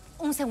Aaron?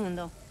 Un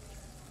segundo.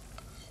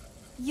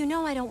 You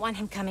know I don't want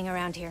him coming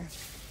around here.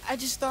 I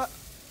just thought...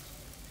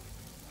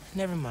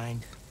 Never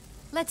mind.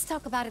 Let's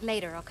talk about it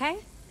later, okay?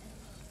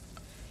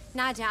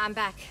 Nadia, I'm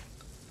back.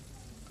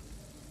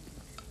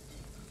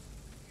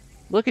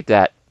 Look at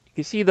that. You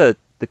can see the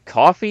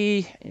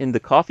coffee in the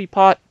coffee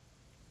pot.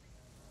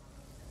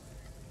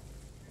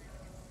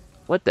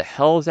 What the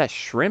hell is that,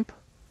 shrimp?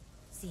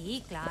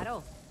 Sí,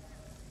 claro.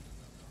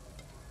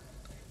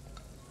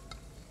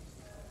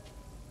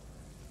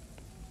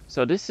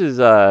 So this is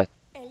Él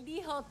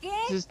dijo que...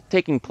 this is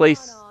taking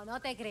place No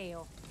te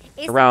creo.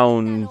 Ese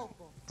around está loco.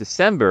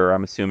 December,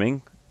 I'm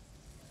assuming.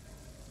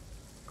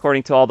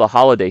 According to all the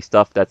holiday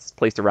stuff that's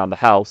placed around the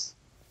house.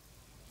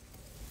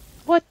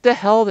 What the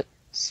hell?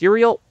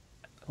 Cereal?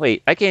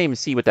 Wait, I can't even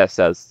see what that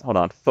says. Hold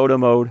on. Photo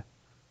mode.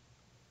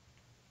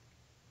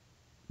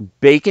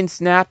 Bacon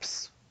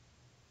snaps?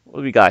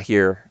 What do we got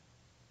here?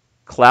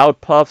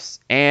 Cloud puffs,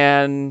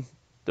 and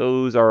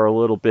those are a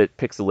little bit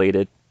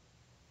pixelated.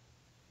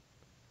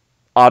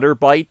 Otter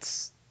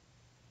bites?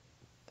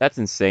 That's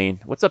insane.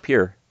 What's up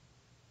here?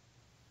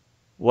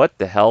 What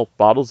the hell?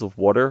 Bottles of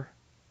water?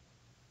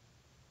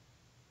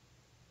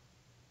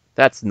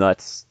 That's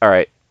nuts.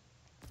 Alright.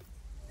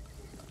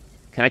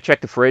 Can I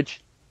check the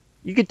fridge?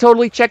 You can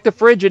totally check the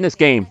fridge in this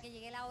game. Que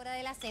llegue la hora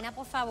de la cena,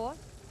 por favor.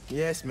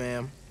 Yes,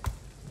 ma'am.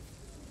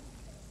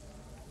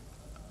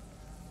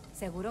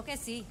 Seguro que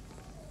sí.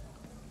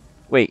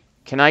 Wait,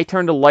 can I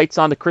turn the lights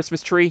on the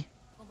Christmas tree?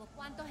 ¿Como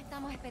cuántos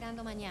estamos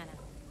esperando mañana?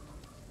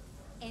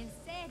 ¿En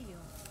serio?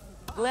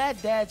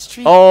 Glad Dad's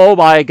treat. Oh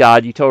my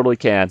god, you totally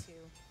can.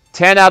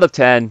 10 out of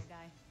 10.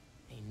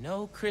 Ain't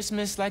no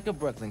Christmas like a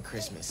Brooklyn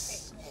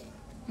Christmas.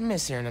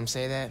 Miss hearing him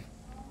say that.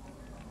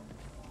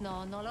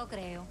 No, no lo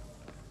creo.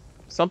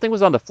 Something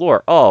was on the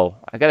floor. Oh,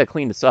 I gotta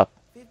clean this up.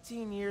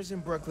 15 years in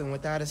Brooklyn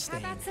without a How stain.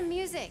 about some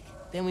music?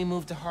 Then we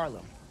moved to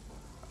Harlem.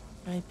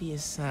 Might be a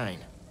sign.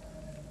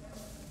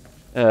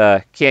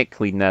 Can't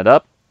clean that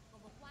up.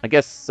 I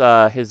guess,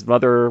 his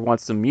mother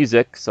wants some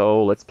music,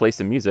 so let's play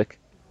some music.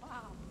 Wow.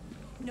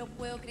 No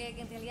puedo creer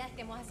que en realidad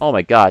estemos haciendo... Oh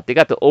my god, they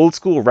got the old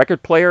school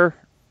record player.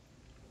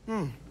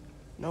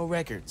 No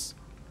records.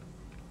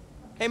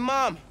 Hey,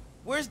 Mom,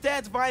 where's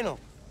Dad's vinyl?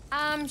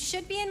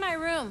 Should be in my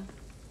room.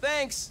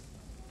 Thanks.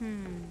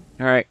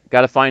 Alright,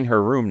 gotta find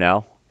her room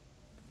now.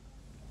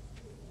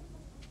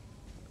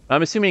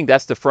 I'm assuming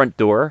that's the front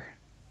door.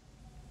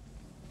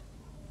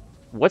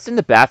 What's in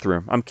the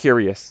bathroom? I'm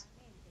curious.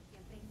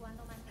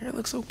 Hair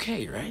looks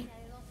okay, right?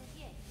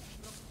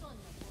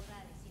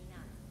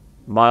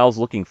 Miles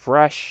looking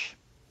fresh.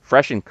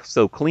 Fresh and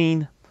so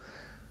clean.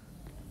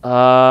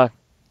 I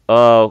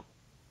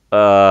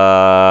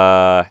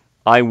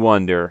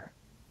wonder.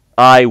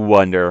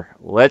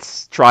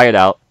 Let's try it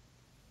out.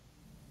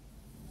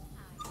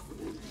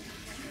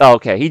 Oh,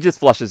 okay, he just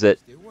flushes it.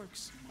 It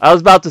works. I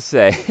was about to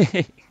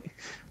say.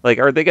 Like,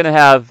 are they gonna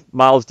have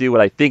Miles do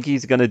what I think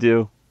he's gonna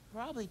do?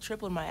 Probably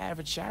tripled my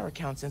average shower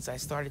count since I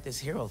started this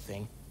hero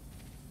thing.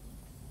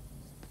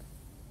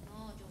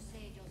 No, yo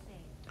sé.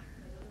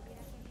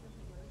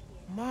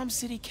 Mom's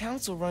city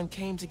council run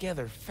came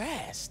together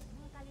fast.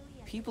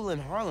 People in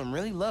Harlem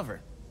really love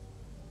her.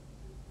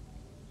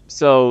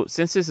 So,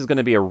 since this is going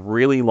to be a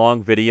really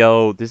long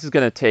video, this is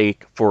going to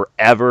take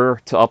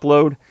forever to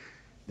upload.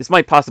 This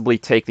might possibly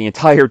take the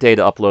entire day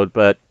to upload,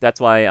 but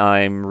that's why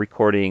I'm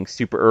recording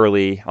super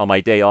early on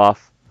my day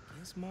off.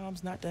 Guess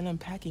Mom's not done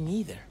unpacking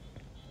either.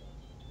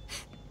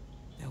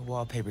 That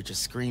wallpaper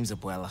just screams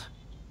Abuela.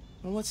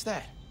 Well, what's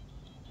that?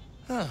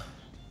 Huh.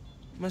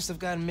 Must have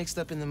gotten mixed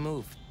up in the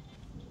move.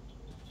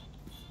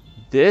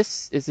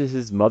 This is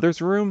his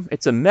mother's room?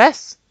 It's a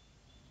mess.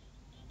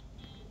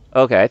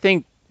 Okay, I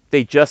think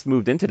they just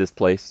moved into this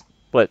place.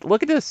 But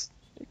look at this.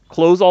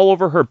 Clothes all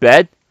over her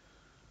bed.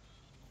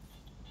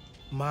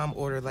 Mom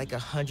ordered like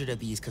 100 of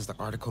these because the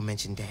article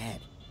mentioned Dad.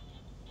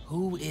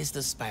 Who is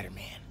the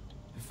Spider-Man?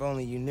 If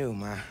only you knew,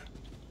 Ma.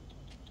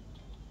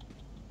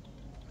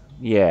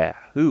 Yeah,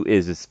 who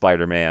is this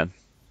Spider-Man?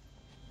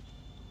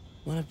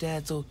 One of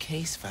Dad's old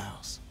case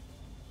files.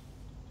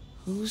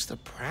 Who's the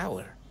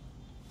Prowler?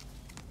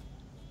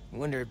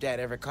 Wonder if Dad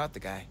ever caught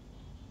the guy.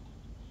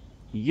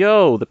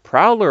 Yo, the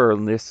Prowler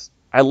in this.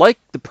 I like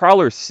the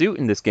Prowler's suit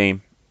in this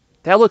game.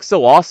 That looks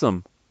so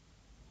awesome.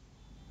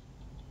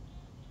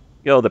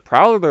 Yo, the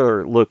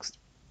Prowler looks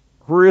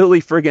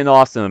really friggin'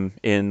 awesome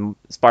in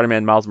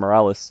Spider-Man Miles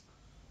Morales.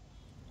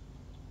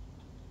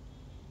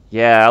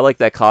 Yeah, I like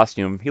that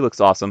costume. He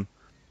looks awesome.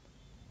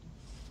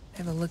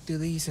 Haven't looked through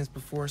these since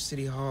before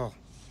City Hall.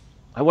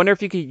 I wonder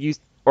if you could use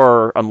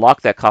or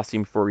unlock that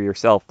costume for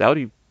yourself.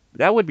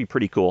 That would be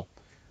pretty cool.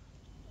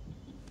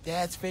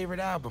 Dad's favorite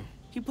album.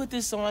 He put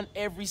this on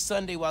every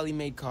Sunday while he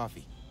made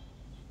coffee.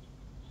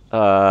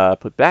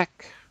 Put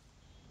back.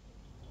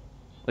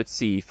 Let's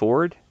see,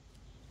 forward.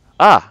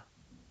 Ah,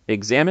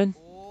 examine.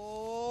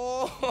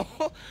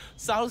 Oh,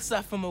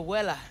 salsa from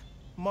Abuela.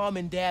 Mom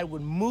and Dad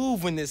would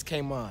move when this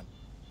came on.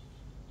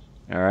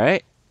 All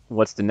right.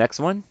 What's the next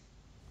one?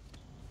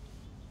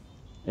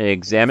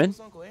 Examine. This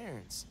was Uncle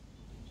Aaron's.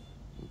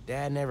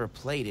 Dad never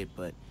played it,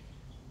 but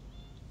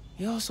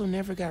he also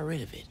never got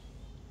rid of it.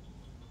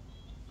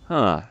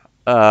 Huh.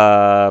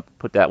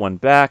 Put that one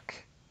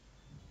back.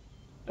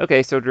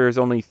 Okay, so there's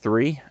only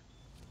 3.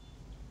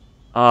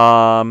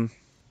 So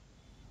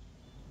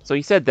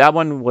he said that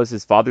one was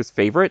his father's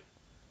favorite.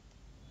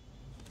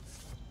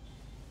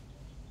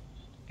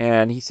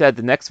 And he said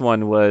the next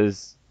one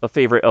was a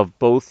favorite of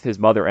both his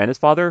mother and his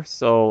father.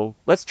 So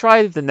let's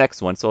try the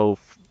next one. So,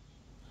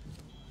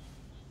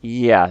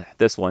 yeah,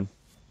 this one.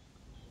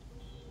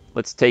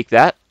 Let's take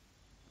that.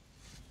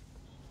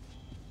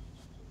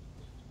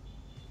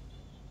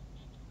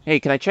 Hey,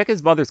 can I check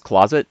his mother's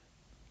closet?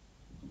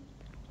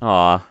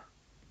 Aw.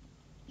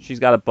 She's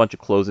got a bunch of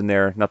clothes in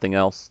there, nothing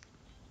else.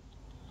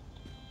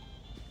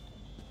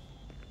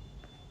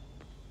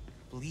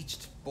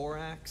 Bleached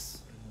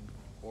borax.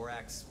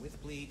 Borax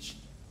with bleach.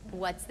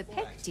 What's the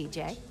pick,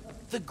 DJ?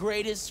 The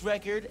greatest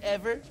record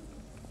ever.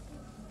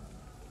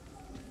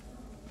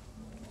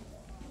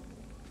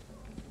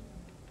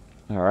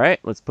 Alright,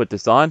 let's put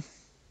this on.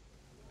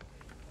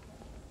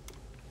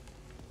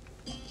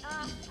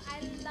 Oh,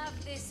 I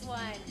love this one.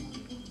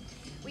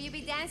 Will you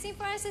be dancing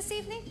for us this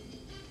evening?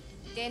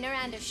 Dinner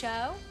and a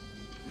show?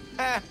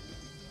 Ha!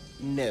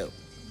 No.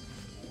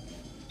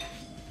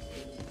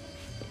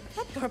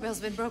 That doorbell's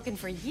been broken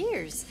for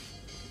years.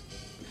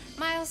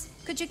 Miles,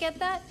 could you get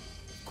that?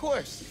 Of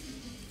course.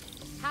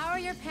 How are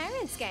your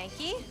parents,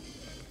 Genki?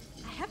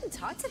 I haven't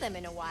talked to them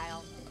in a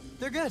while.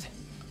 They're good.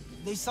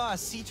 They saw a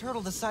sea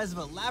turtle the size of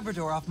a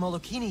Labrador off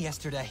Molokini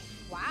yesterday.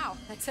 Wow,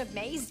 that's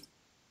amazing.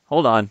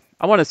 Hold on.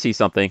 I want to see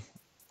something.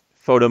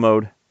 Photo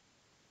mode.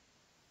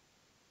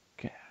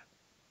 Okay.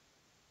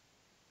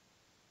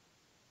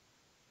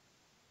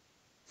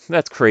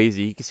 That's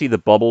crazy. You can see the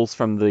bubbles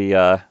from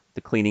the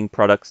cleaning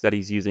products that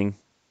he's using.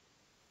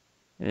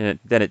 And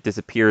then it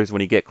disappears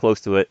when you get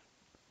close to it.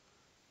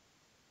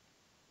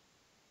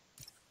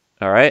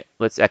 Alright,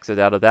 let's exit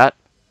out of that.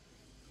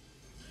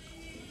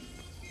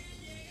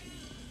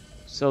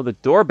 So the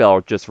doorbell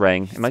just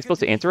rang. Am I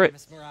supposed to answer it?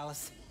 Miss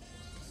Morales.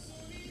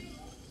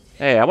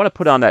 Hey, I want to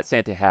put on that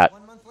Santa hat.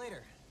 1 month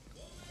later.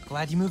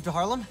 Glad you moved to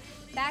Harlem?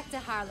 Back to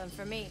Harlem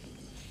for me.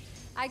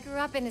 I grew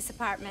up in this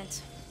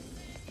apartment.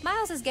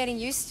 Miles is getting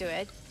used to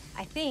it,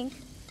 I think.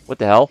 What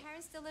the hell?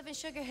 Parents still live in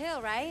Sugar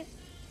Hill, right?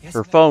 Yes,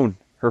 Her ma'am. phone.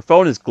 Her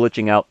phone is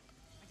glitching out.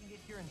 I can get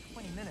here in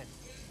 20 minutes.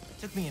 It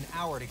took me an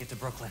hour to get to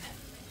Brooklyn.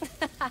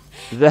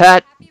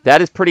 That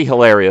is pretty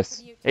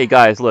hilarious. Hey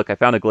guys, look, I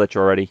found a glitch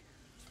already.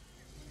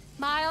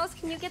 Miles,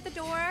 can you get the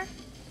door?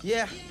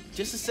 Yeah,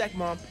 just a sec,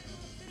 Mom.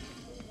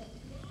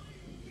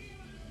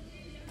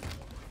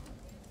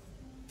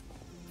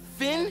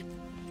 Finn?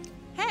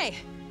 Hey,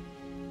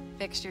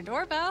 fixed your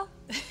doorbell.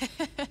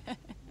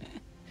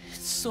 It's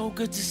so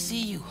good to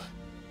see you.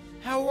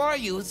 How are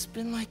you? It's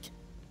been like...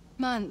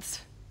 Months.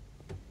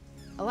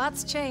 A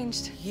lot's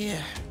changed. Yeah,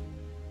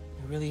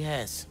 it really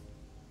has.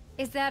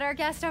 Is that our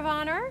guest of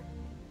honor?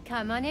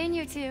 Come on in,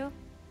 you two.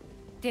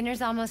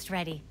 Dinner's almost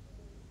ready.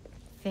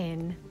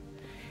 Finn,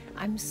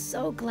 I'm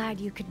so glad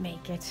you could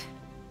make it.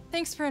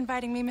 Thanks for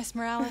inviting me, Miss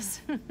Morales.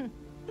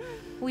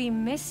 We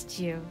missed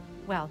you.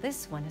 Well,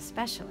 this one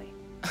especially.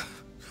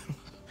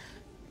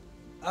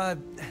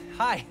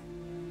 Hi.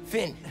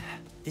 Finn,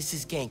 this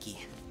is Genki,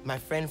 my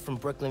friend from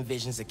Brooklyn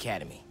Visions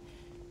Academy.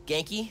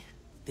 Genki,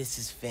 this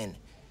is Finn,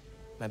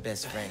 my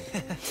best friend.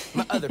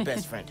 My other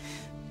best friend.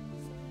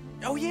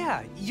 Oh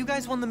yeah, you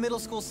guys won the middle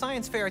school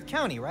science fair at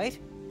County, right?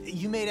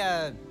 You made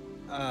a,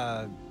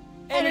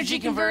 Energy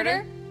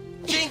converter?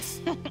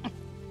 Jinx!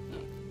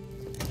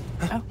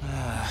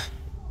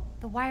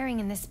 The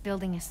wiring in this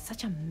building is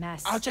such a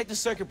mess. I'll check the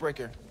circuit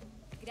breaker.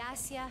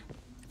 Gracias.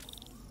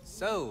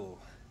 So,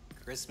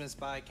 Christmas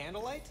by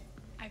candlelight?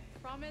 I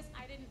promise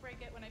I didn't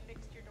break it when I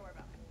fixed your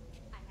doorbell.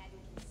 I hadn't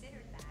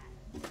considered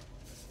that.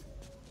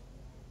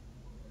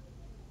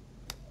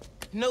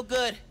 No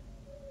good.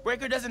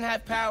 Breaker doesn't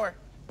have power.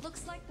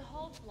 Looks like the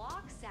whole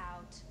block's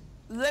out.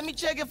 Let me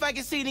check if I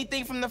can see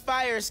anything from the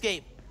fire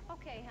escape.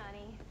 Okay,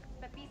 honey,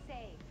 but be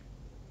safe.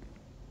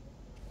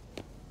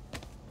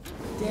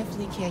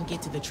 Definitely can't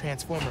get to the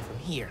transformer from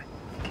here.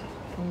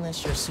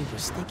 Unless you're super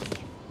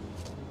sticky.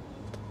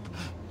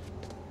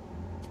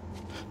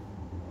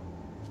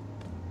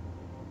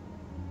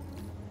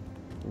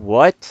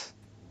 What?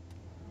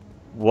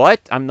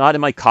 What? I'm not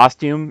in my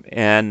costume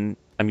and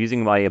I'm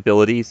using my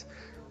abilities.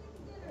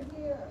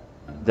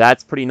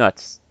 That's pretty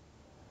nuts.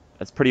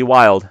 That's pretty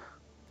wild.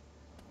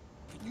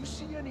 Can you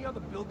see any other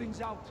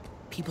buildings out?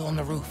 People on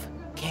the roof.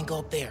 Can't go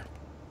up there.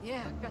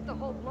 Yeah, got the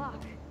whole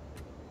block.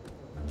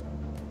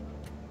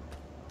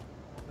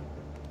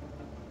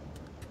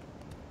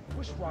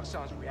 Wish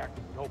Roxxon's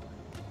reactor would open.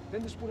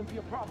 Then this wouldn't be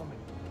a problem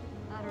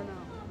anymore. I don't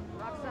know.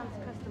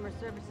 Roxxon's customer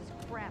service is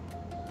crap.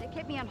 They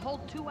kept me on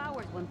hold 2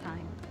 hours one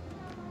time.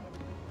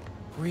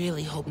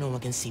 Really hope no one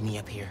can see me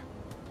up here.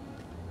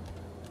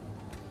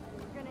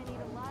 We're gonna need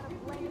a lot of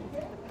flames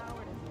if the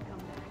power doesn't come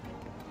back.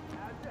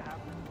 Had to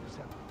happen in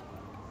December.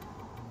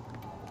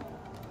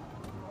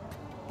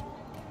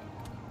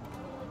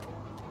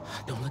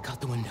 Don't look out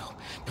the window.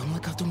 Don't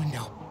look out the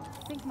window.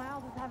 Think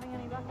Miles is having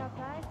any luck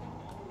outside?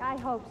 I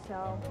hope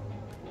so.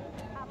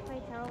 I'll play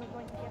tell we're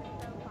going to get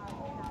a show party.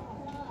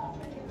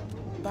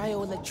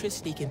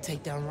 Bioelectricity can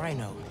take down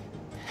Rhino.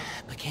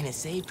 But can it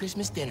save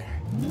Christmas dinner?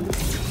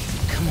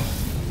 Come on.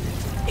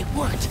 It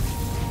worked.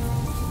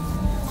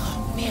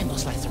 Oh, man,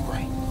 those lights are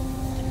bright.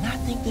 Did not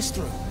think this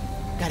through.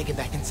 Gotta get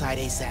back inside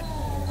ASAP.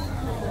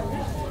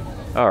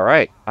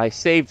 Alright, I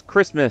saved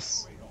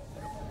Christmas.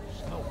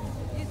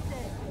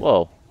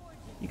 Whoa.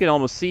 You can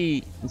almost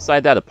see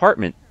inside that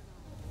apartment.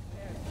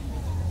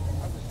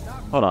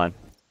 Hold on.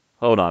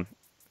 Hold on.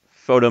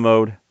 Photo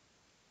mode.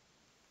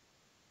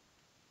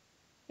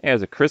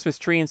 There's a Christmas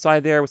tree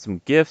inside there with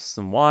some gifts,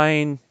 some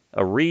wine,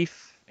 a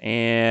wreath,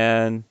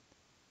 and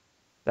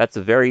that's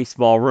a very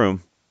small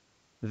room.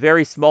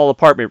 Very small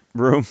apartment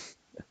room.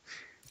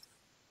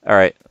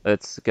 Alright,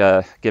 let's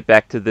get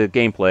back to the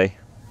gameplay.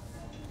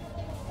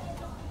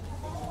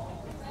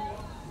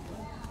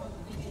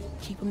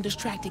 Keep him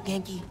distracted,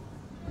 Genki.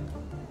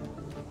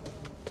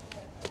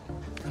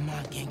 Come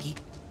on, Genki.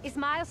 Is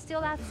Miles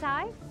still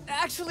outside?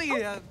 Actually,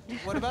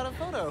 what about a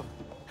photo?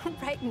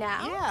 Right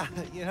now? Yeah,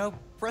 you know,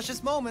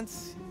 precious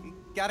moments. You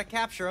gotta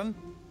capture them.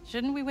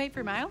 Shouldn't we wait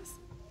for Miles?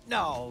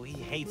 No, he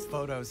hates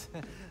photos.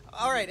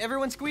 All right,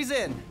 everyone squeeze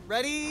in.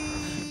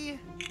 Ready?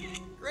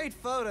 Great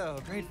photo,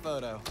 great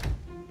photo.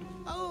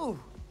 Oh,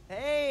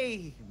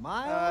 hey,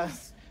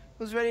 Miles.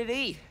 Who's ready to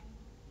eat?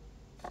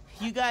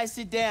 You guys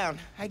sit down.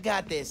 I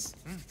got this.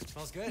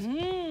 Smells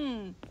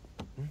good.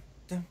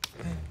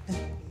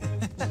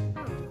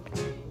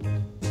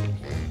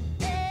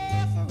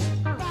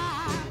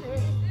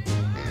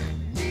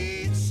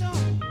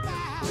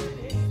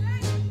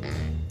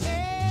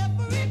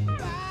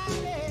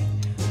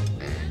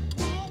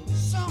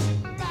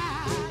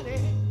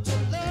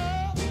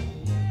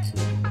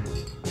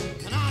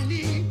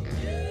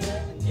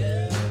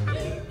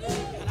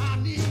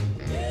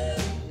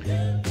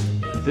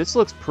 This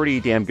looks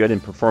pretty damn good in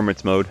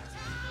performance mode.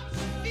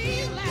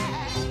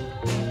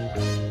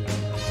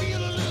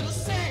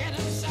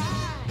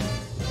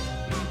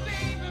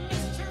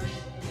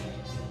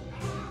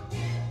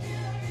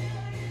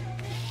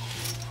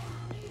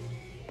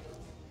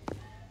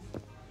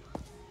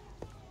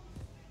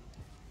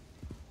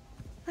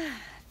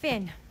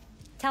 Finn,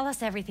 tell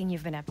us everything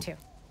you've been up to.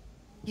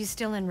 You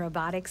still in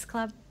robotics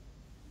club?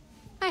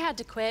 I had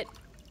to quit,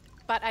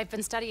 but I've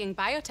been studying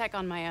biotech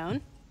on my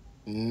own.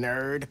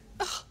 Nerd.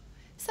 Ugh,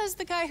 says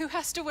the guy who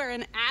has to wear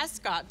an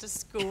ascot to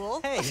school.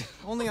 Hey,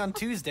 only on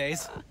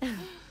Tuesdays.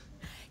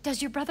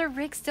 Does your brother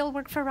Rick still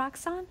work for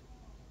Roxxon?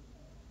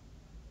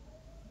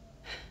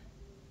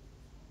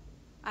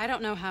 I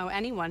don't know how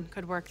anyone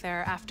could work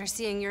there after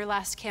seeing your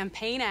last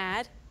campaign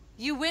ad.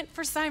 You went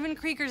for Simon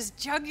Krieger's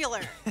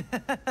jugular.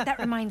 That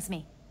reminds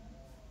me.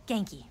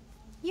 Genki,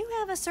 you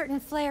have a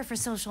certain flair for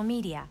social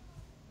media.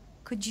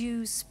 Could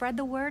you spread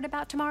the word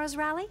about tomorrow's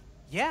rally?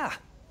 Yeah,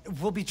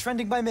 we'll be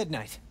trending by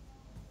midnight.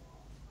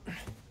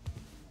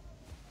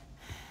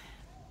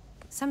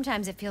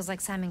 Sometimes it feels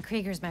like Simon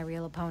Krieger's my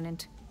real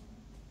opponent.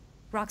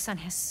 Roxxon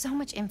has so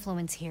much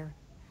influence here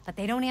that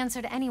they don't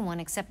answer to anyone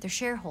except their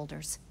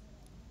shareholders.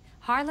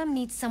 Harlem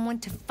needs someone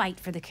to fight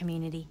for the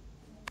community.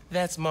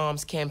 That's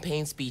Mom's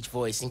campaign speech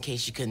voice, in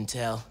case you couldn't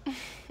tell.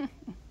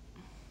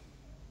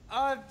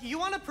 You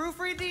want to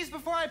proofread these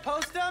before I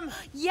post them?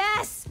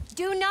 Yes!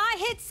 Do not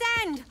hit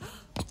send!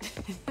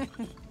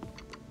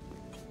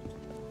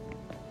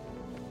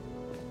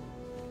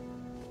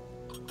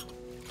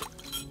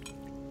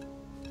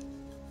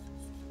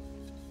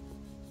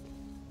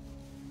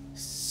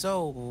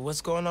 So,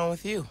 what's going on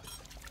with you?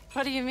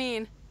 What do you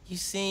mean? You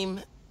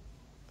seem,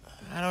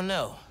 I don't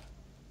know,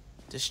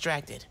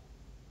 distracted.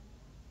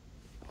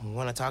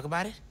 Want to talk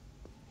about it?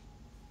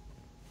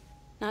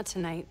 Not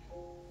tonight.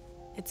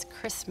 It's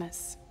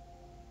Christmas.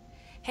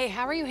 Hey,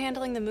 how are you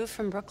handling the move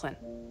from Brooklyn?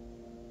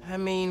 I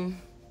mean,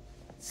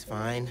 it's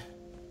fine.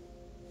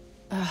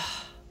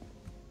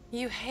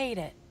 You hate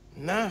it.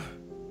 Nah.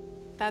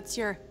 That's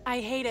your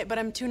I hate it, but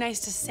I'm too nice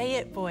to say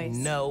it voice.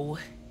 No,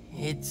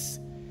 it's...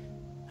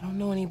 I don't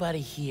know anybody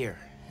here,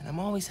 and I'm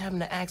always having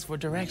to ask for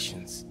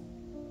directions.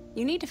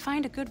 You need to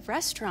find a good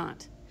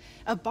restaurant.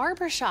 A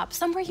barber shop,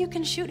 somewhere you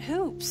can shoot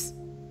hoops.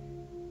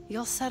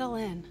 You'll settle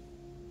in.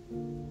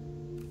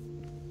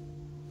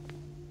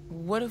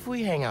 What if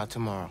we hang out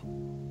tomorrow?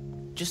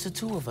 Just the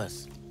two of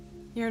us.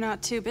 You're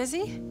not too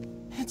busy?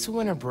 It's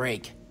winter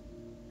break.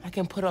 I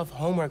can put off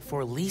homework for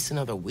at least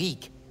another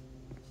week.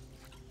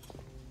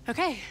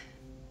 Okay,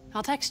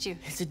 I'll text you.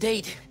 It's a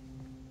date.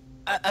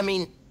 I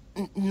mean,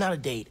 not a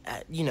date.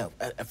 You know,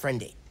 a friend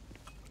date.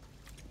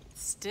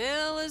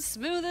 Still as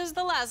smooth as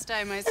the last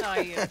time I saw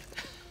you.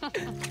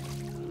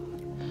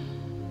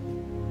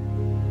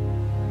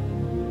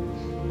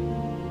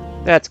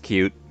 That's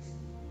cute.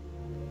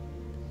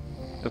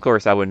 Of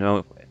course, I would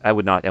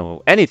not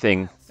know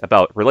anything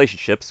about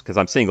relationships because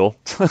I'm single.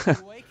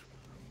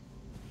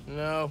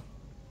 No.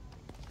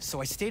 So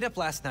I stayed up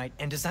last night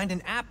and designed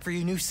an app for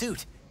your new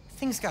suit.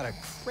 Thing's got a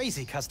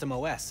crazy custom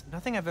OS,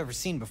 nothing I've ever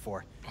seen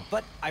before.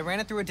 But I ran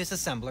it through a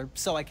disassembler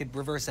so I could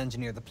reverse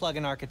engineer the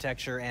plugin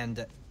architecture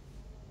and...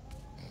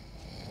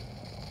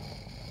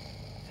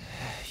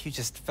 You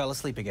just fell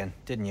asleep again,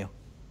 didn't you?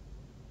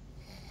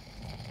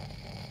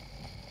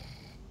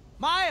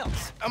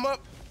 Miles! I'm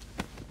up.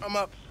 I'm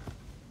up.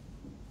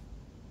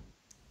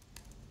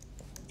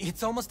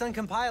 It's almost done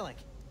compiling.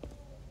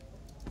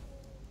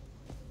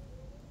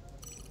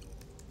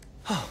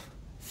 Oh,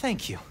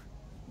 thank you.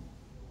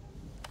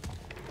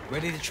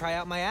 Ready to try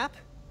out my app?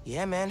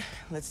 Yeah, man.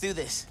 Let's do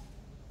this.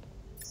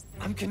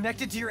 I'm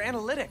connected to your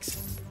analytics.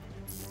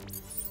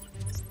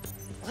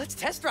 Let's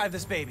test drive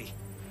this baby.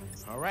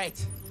 All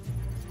right.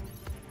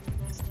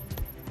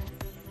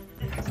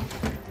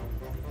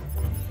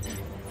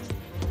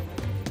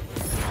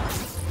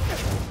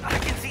 I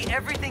can see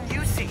everything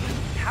you see.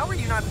 How are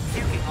you not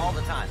puking all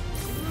the time?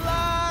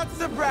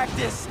 Lots of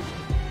practice.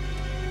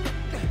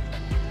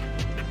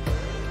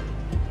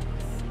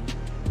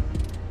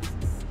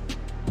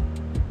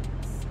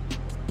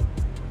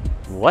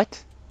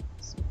 What?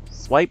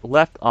 Swipe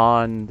left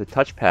on the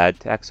touchpad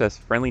to access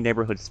Friendly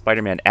Neighborhood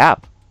Spider-Man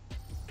app.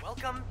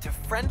 Welcome to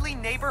Friendly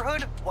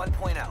Neighborhood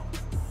 1.0.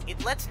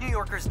 It lets New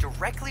Yorkers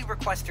directly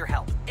request your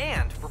help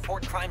and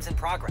report crimes in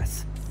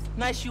progress.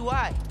 Nice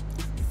UI.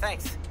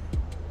 Thanks.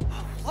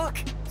 Oh, look,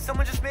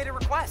 someone just made a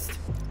request.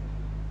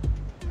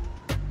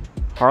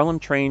 Harlem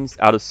trains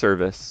out of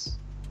service.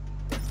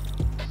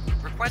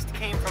 Request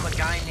came from a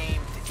guy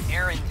named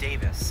Aaron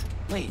Davis.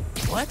 Wait,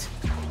 what?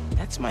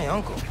 That's my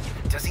uncle.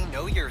 Does he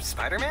know you're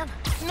Spider-Man?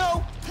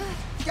 No,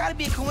 gotta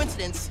be a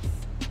coincidence.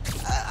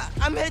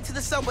 I'm headed to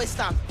the subway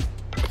stop.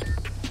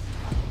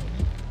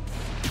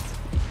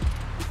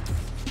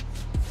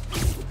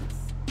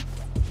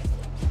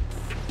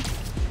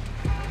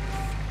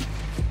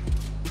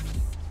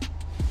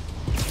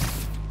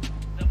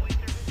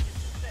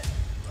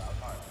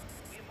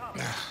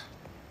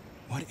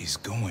 What is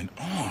going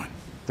on?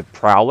 The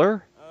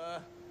Prowler?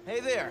 Hey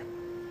there.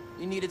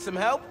 You needed some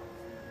help?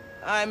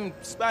 I'm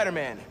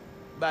Spider-Man,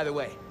 by the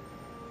way.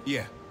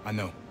 Yeah, I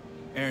know.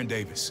 Aaron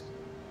Davis.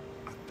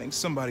 I think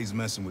somebody's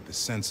messing with the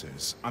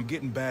sensors. I'm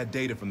getting bad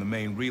data from the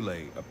main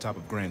relay up top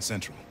of Grand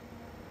Central.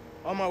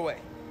 On my way.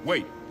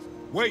 Wait!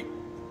 Wait!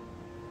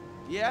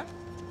 Yeah?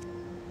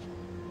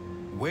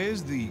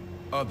 Where's the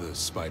other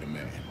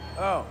Spider-Man?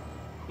 Oh,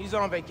 he's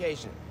on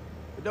vacation.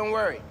 But don't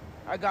worry,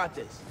 I got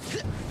this.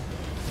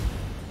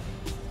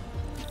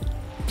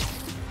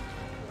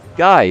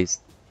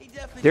 Guys,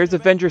 there's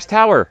Avengers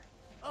Tower.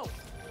 Oh,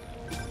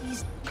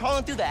 he's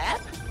calling through the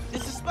app?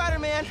 This is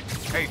Spider-Man.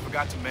 Hey,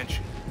 forgot to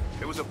mention.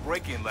 There was a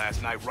break-in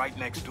last night right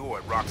next door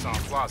at Roxxon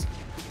Plaza.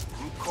 A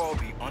group called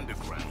the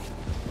Underground.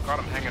 Caught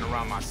them hanging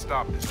around my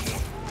stop this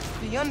morning.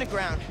 The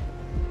Underground.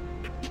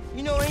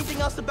 You know anything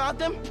else about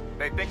them?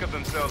 They think of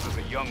themselves as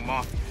a young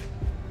mafia.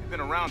 They've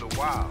been around a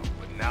while,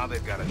 but now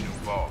they've got a new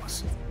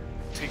boss.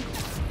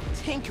 Tinkerer.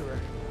 Tinkerer.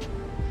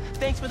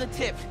 Thanks for the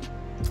tip.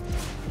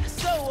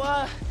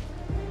 So,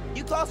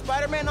 you call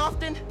Spider-Man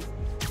often?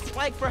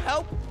 Like, for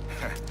help?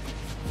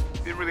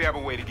 Didn't really have a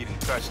way to get in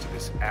touch to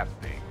this app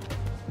thing.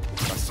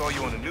 I saw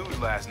you on the news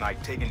last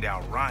night taking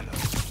down Rhino.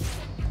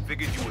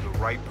 Figured you were the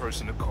right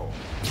person to call.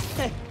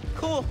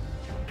 Cool.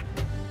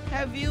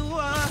 Have you,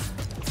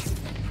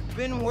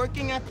 been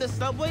working at the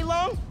subway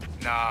long?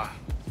 Nah,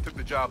 took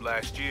the job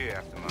last year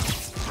after my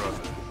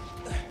brother.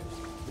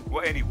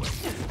 Well, anyway,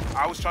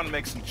 I was trying to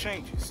make some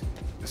changes.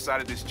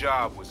 Decided this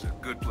job was a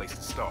good place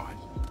to start.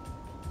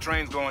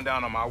 Trains going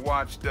down on my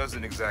watch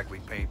doesn't exactly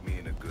paint me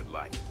in a good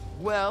light.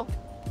 Well,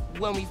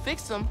 when we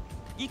fix them,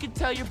 you can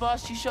tell your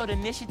boss you showed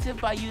initiative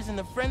by using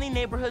the Friendly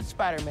Neighborhood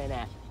Spider-Man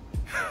app.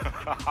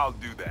 I'll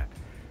do that.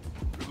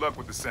 Good luck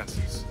with the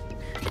sensors.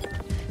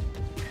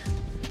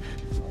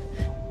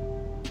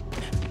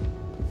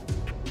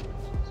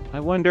 I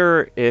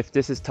wonder if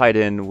this is tied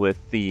in with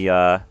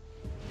the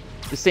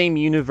same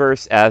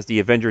universe as the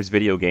Avengers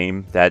video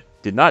game that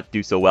did not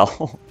do so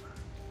well.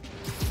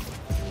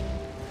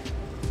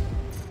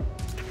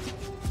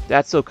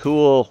 That's so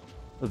cool.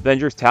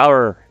 Avengers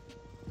Tower.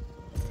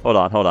 Hold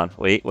on.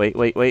 Wait.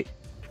 I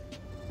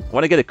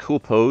want to get a cool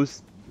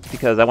pose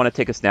because I want to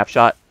take a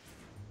snapshot.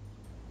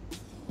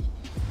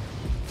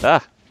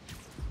 Ah.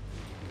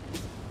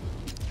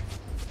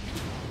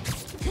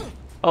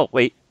 Oh,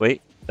 wait.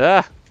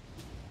 Ah.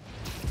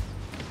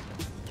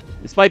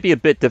 This might be a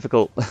bit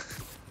difficult.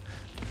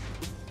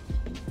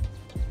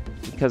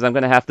 Because I'm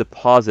going to have to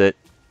pause it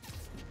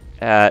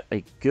at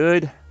a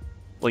good...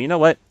 Well, you know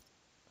what?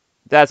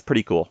 That's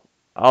pretty cool.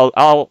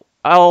 I'll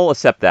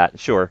accept that,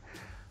 sure.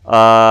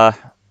 Yeah.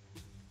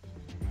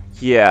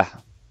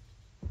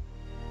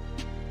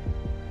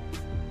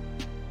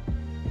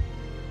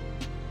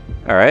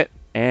 Alright,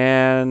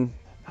 and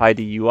hide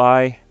the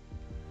UI.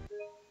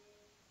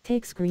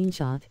 Take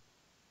screenshot.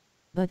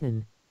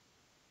 Button.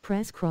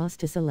 Press cross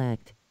to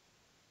select.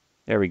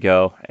 There we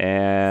go,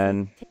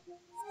 and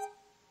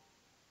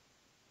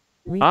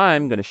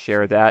I'm going to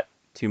share that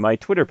to my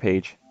Twitter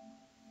page.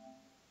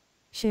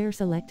 Share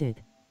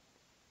selected.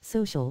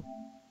 Social.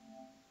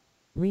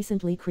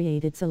 Recently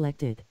created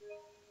selected.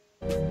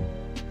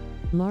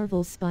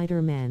 Marvel's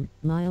Spider-Man,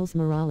 Miles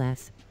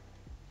Morales.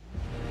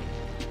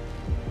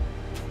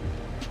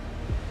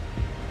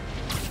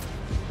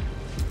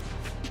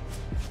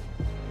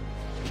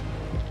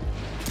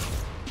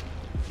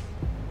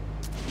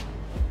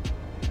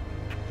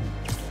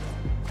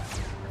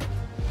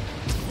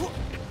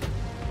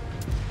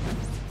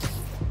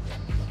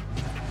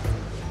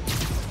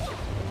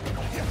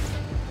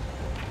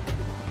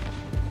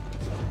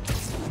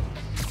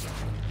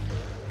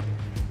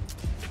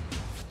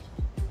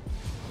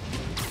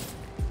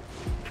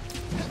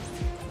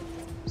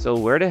 So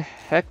where the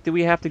heck do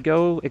we have to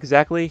go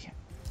exactly?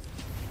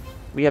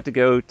 We have to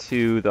go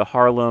to the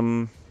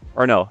Harlem...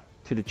 Or no,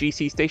 to the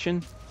GC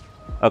station?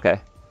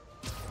 Okay.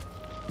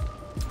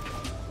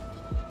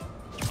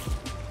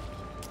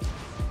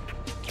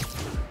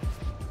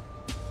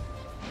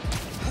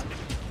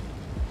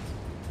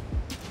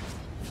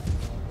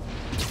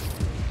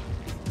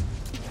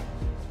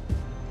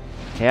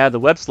 Yeah, the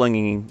web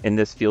slinging in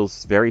this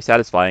feels very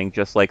satisfying,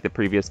 just like the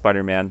previous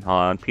Spider-Man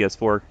on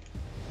PS4.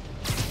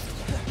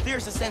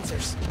 There's the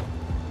sensors.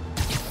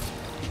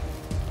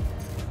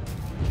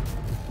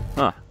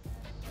 Huh.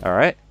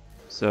 Alright.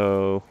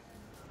 So...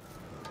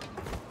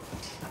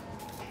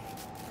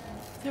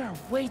 There are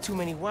way too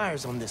many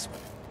wires on this one.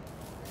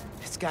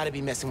 It's gotta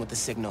be messing with the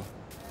signal.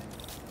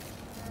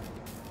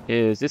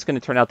 Is this going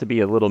to turn out to be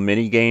a little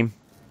mini game?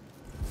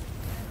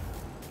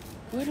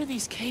 Where do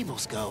these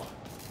cables go?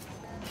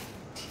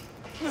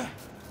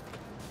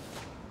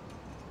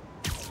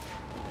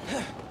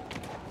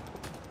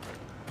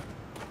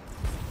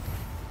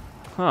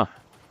 Huh.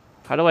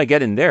 How do I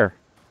get in there?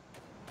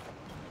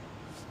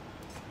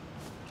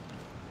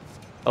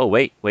 Oh,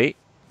 wait.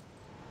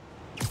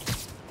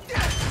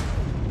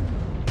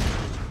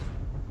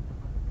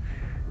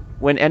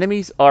 When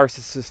enemies are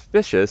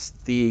suspicious,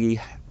 the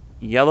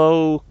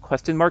yellow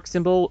question mark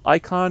symbol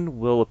icon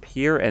will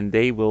appear and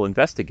they will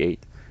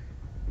investigate.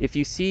 If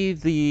you see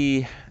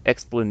the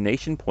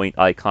explanation point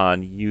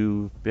icon,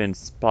 you've been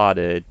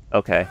spotted.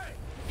 Okay.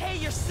 Hey,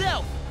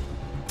 yourself!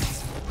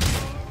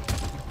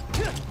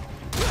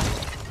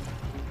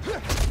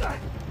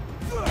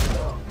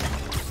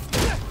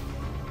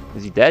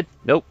 Is he dead?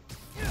 Nope.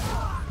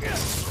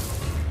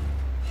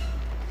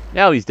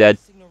 Now he's dead.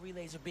 Signal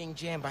relays are being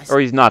jammed by... Or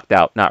he's knocked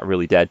out, not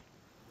really dead.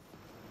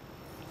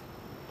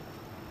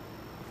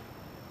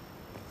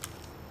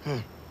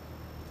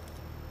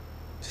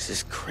 This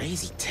is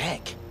crazy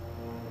tech.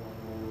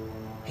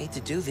 Hate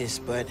to do this,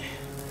 but...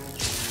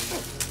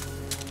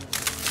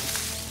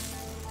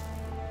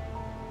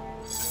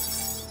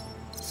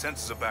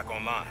 Sensors are back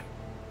online.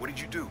 What did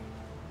you do?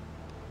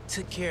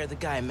 Took care of the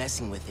guy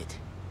messing with it.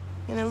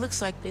 And it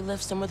looks like they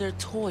left some of their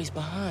toys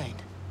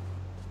behind.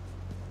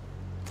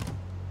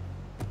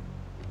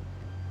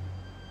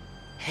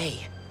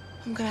 Hey,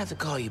 I'm gonna have to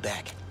call you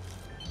back.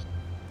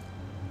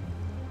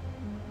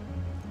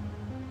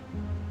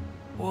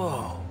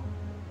 Whoa.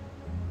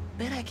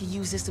 Bet I could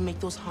use this to make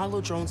those hollow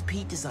drones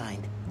Pete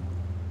designed.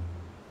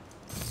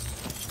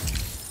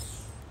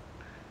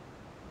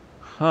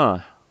 Huh.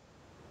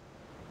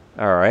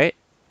 Alright.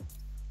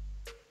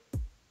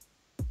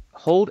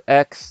 Hold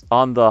X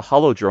on the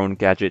holodrone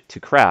gadget to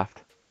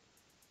craft.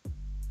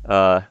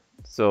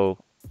 So...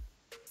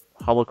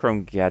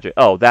 Holochrome gadget.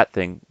 Oh, that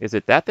thing. Is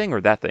it that thing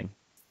or that thing?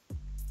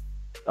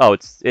 Oh,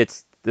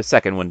 it's the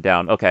second one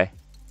down. Okay.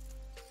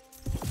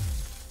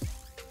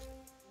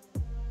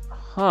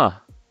 Huh.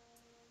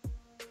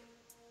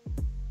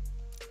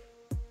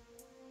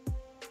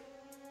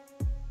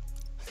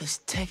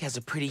 This tech has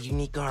a pretty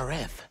unique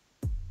RF.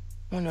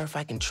 Wonder if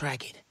I can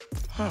track it.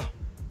 Huh.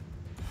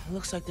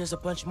 Looks like there's a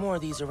bunch more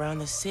of these around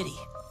the city.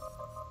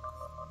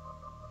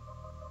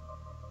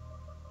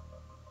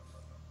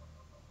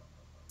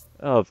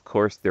 Of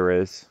course there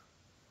is.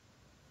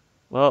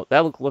 Well,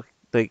 that looked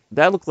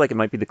like it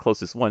might be the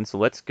closest one, so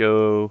let's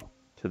go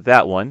to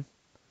that one.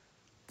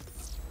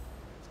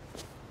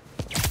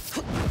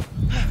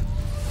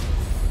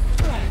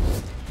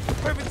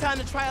 Perfect time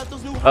to try out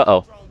those new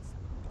Uh-oh.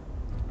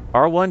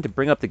 R1 to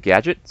bring up the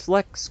gadget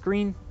select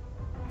screen?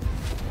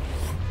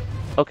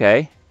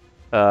 Okay.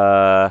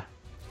 Hollow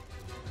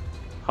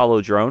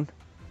drone,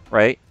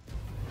 right?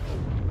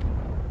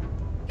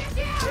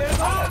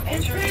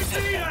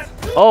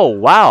 Oh,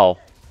 wow.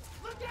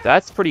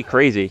 That's pretty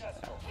crazy.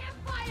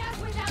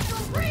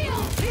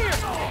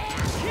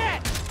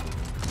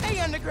 Hey,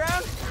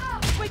 Underground!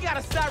 We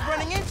gotta stop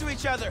running into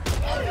each other!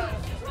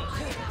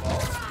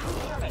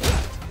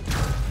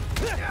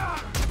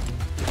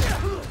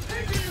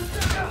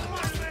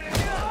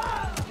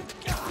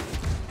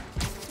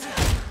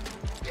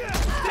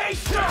 Stay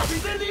sharp!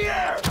 He's in the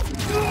air!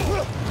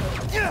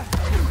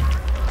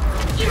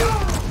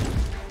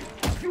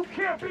 You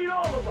can't beat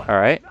all of us!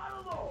 Alright.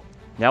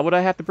 Now what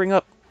I have to bring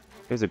up?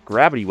 There's a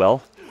gravity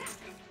well.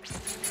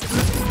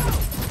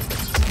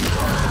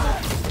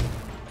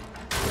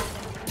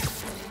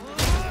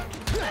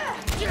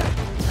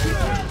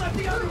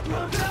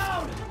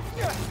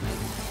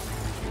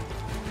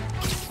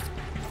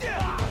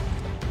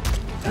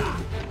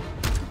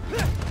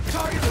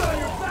 Target's on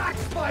your back,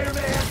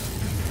 Spider-Man!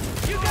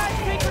 You guys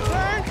take a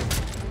turn!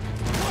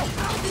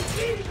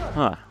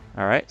 Huh.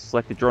 Alright,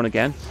 select the drone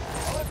again.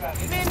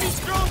 Man, these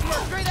drones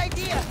were a great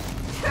idea!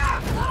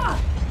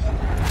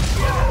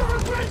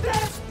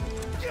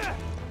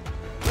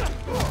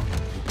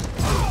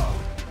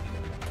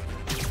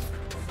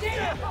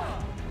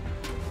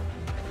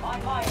 My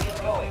mind is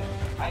going.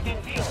 I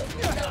can feel it.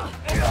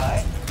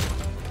 Goodbye.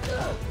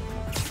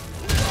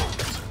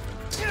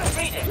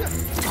 Reading.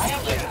 I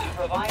am ready to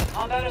provide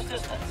combat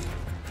assistance.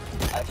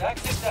 Attack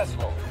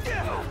successful.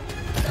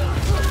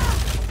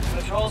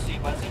 Control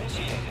sequence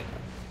initiated.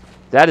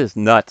 That is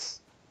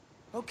nuts.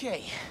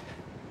 Okay.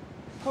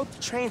 Hope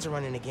the trains are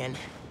running again.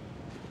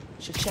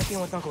 Should check in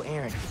with Uncle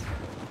Aaron.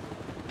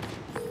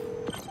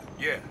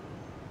 Yeah,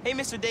 Hey,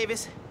 Mr.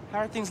 Davis. How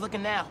are things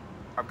looking now?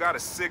 I've got a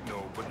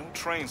signal, but no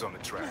trains on the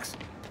tracks.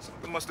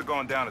 Something must have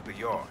gone down at the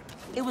yard.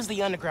 It was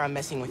the underground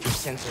messing with your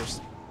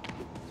sensors.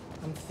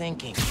 I'm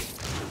thinking.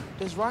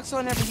 Does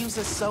Roxxon ever use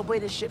a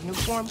subway to ship new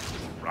form?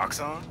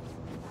 Roxxon?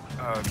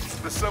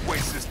 The subway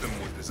system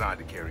was designed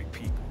to carry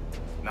people,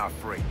 not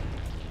freight.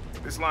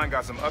 This line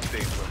got some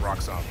updates when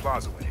Roxxon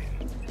Plaza went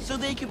in. So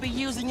they could be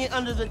using it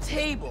under the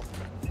table.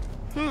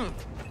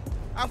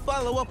 I'll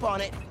follow up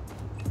on it.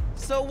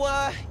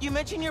 So, you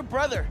mentioned your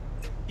brother.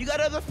 You got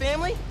other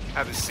family?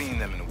 Haven't seen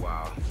them in a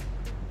while.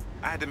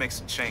 I had to make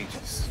some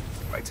changes,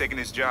 like taking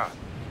this job.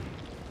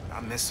 I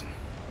miss him,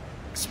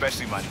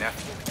 especially my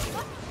nephew.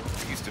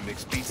 We used to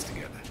mix beats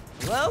together.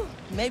 Well,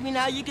 maybe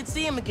now you can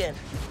see him again.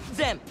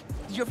 Them,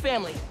 your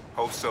family.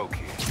 Hope so,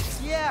 kid.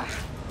 Yeah.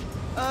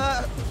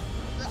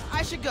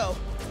 I should go.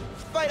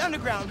 Fight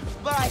underground.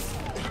 Bye.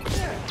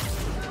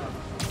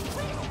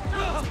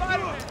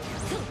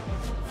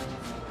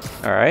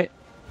 All right.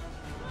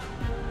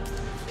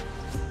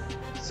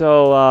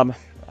 So,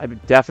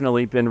 I've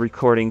definitely been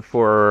recording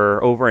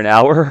for over an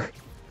hour.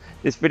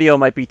 This video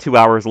might be 2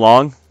 hours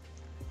long.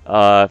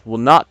 Will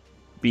not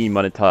be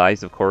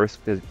monetized, of course,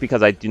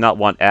 because I do not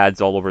want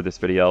ads all over this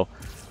video.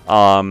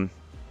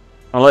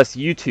 Unless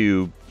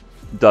YouTube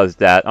does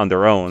that on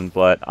their own,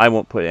 but I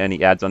won't put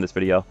any ads on this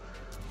video.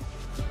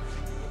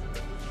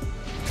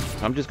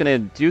 I'm just gonna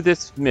do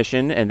this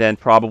mission and then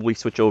probably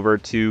switch over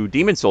to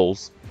Demon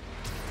Souls.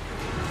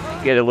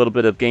 Get a little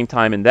bit of game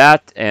time in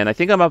that, and I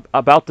think I'm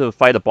about to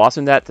fight a boss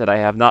in that I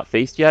have not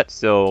faced yet,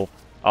 so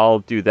I'll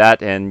do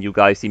that, and you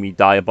guys see me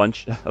die a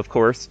bunch, of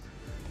course.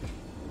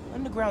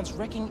 Underground's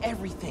wrecking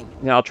everything.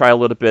 Now I'll try a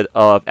little bit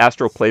of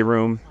Astro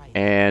Playroom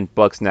and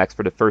Bugsnax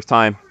for the first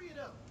time.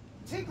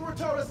 Tinkerer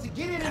told us to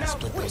get in and out.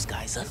 Split those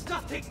guys up.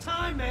 Stuff takes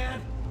time,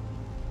 man.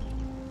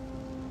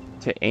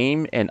 To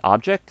aim an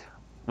object?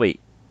 Wait.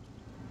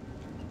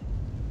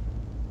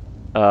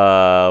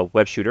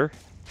 Web shooter.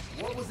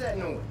 What was that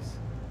noise?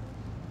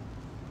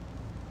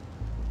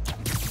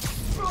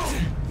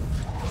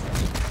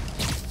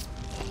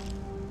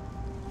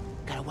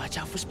 Gotta watch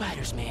out for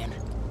spiders, man.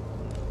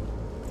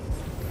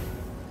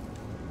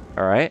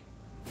 Alright.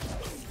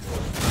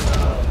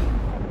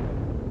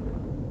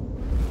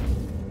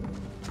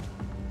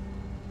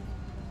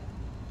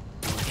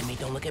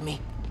 Don't look at me.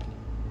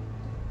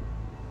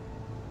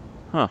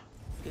 Huh.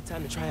 Good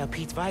time to try out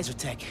Pete's visor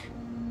tech.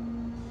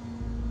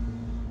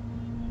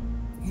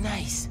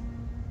 Nice.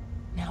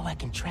 Now I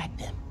can track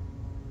them.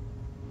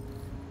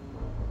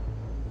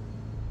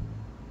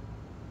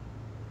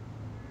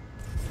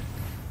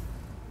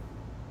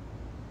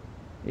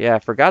 Yeah, I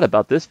forgot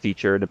about this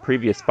feature in the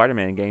previous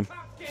Spider-Man game.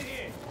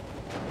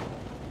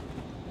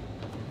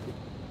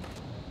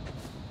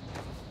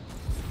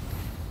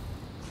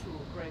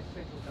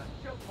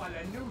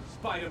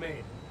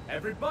 Spider-Man!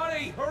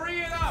 Everybody, hurry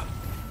it up!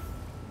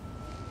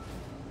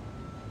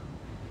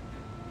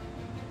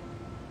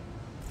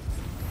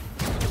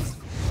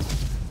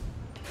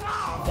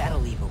 That'll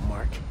leave a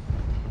mark.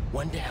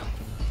 One down.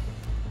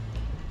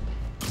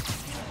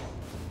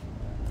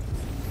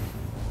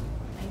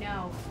 I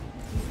know.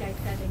 These guys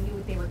said they knew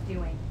what they were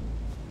doing.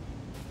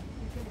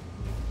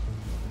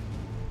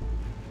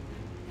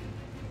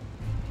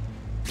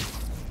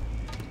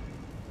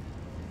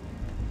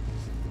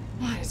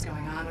 What is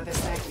going on with this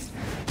thing?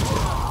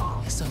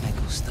 Eso me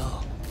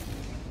gustó.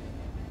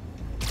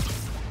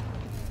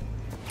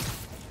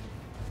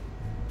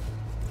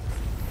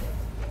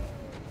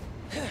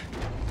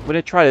 I'm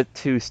gonna try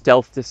to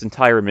stealth this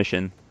entire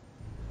mission,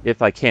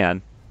 if I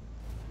can.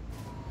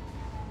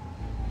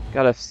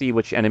 Gotta see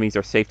which enemies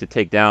are safe to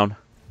take down.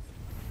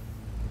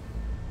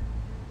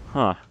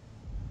 Huh.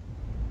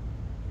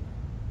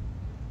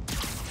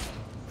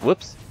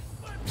 Whoops.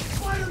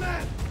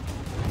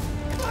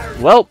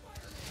 Well,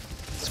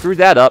 screw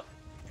that up.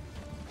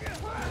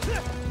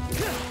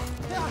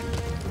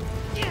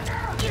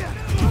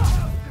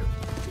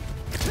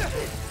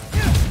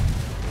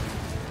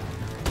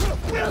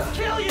 We'll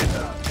kill you!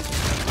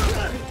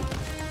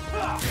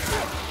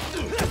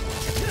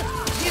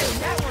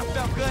 That one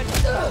felt good.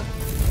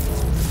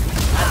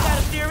 I've got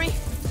a theory.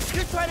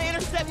 You're trying to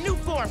intercept new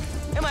form.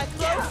 Am I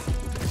close?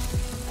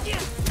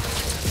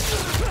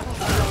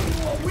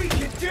 What we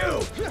can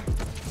do!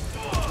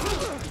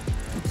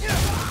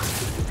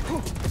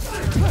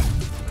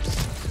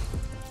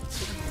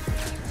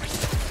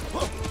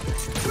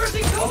 Where's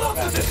he come up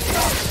with this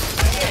stuff?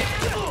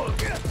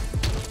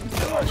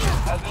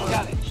 Has been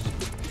damaged.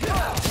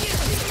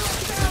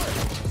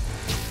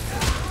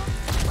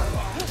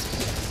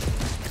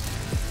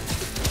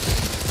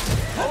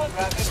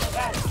 Holographic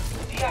battery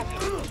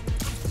deactivated.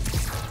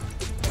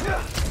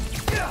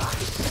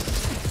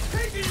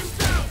 Taking you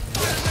down!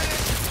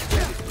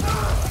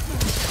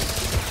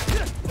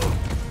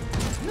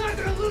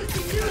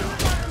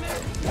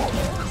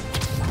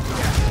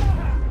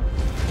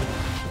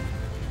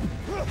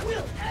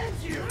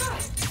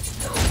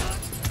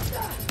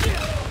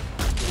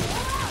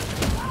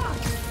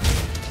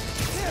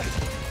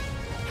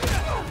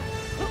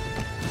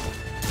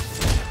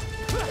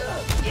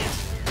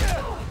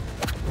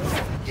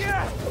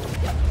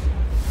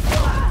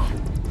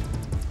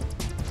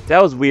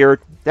 That was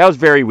weird. That was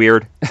very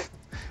weird.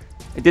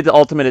 I did the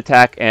ultimate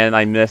attack and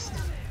I missed.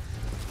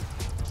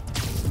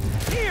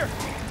 Here!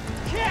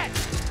 Catch!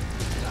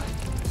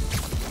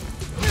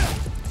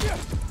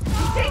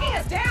 Taking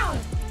us down!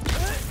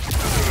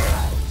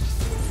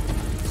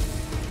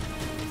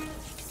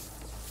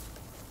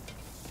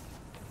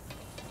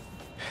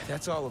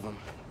 That's all of them.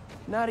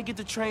 Now to get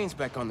the trains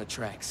back on the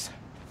tracks.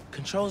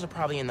 Controls are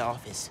probably in the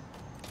office.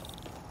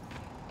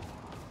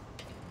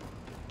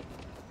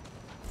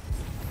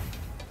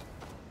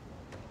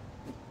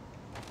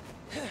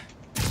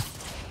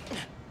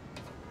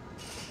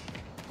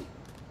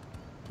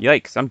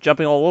 Yikes, I'm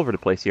jumping all over the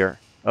place here.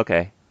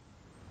 Okay.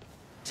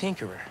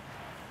 Tinkerer.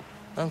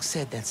 Unc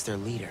said that's their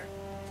leader.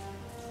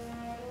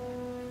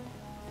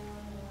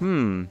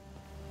 Hmm.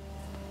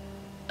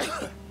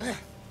 Oh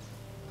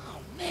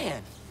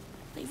man,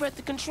 they read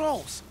the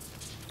controls.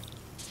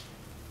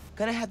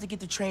 Gonna have to get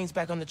the trains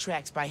back on the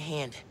tracks by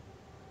hand.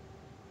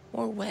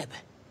 Or web.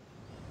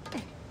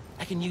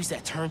 I can use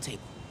that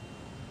turntable.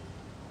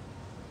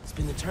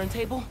 Spin the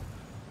turntable,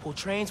 pull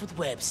trains with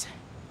webs.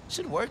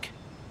 Should work.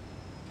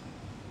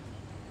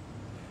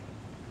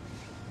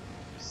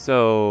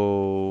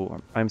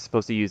 So I'm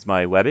supposed to use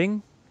my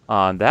webbing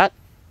on that.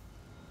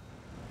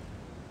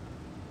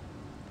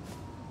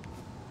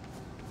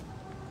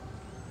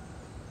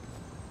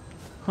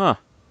 Huh.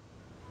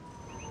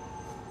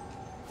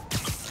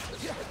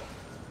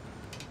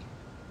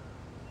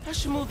 I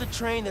should move the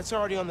train that's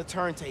already on the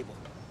turntable.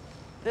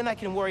 Then I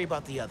can worry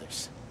about the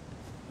others.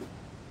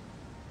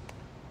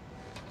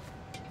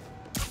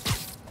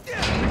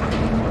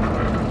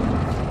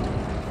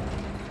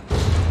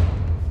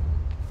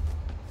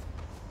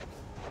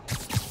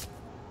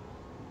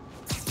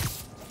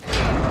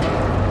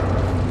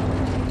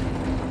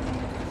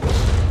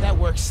 That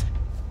works.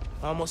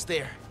 Almost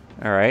there.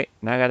 Alright,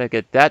 now I gotta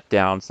get that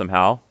down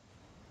somehow.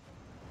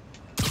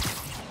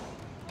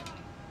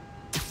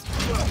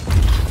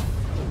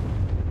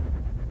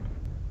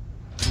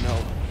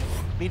 No.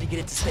 Need to get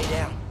it to stay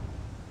down.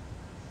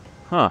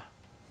 Huh.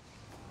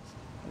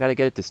 I gotta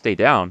get it to stay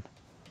down.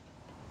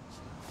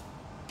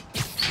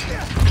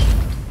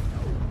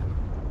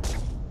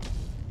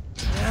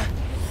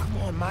 Come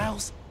on,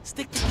 Miles.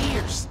 Stick to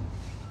gears.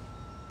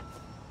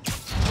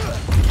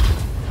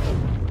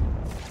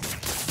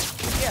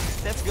 Yeah,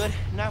 that's good.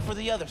 Now for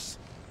the others.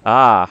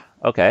 Ah,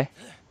 okay.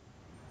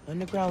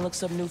 Underground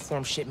looks up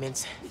Nuform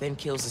shipments, then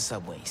kills the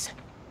subways.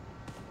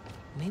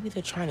 Maybe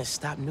they're trying to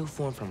stop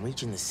Nuform from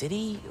reaching the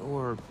city,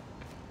 or...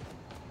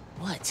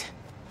 what?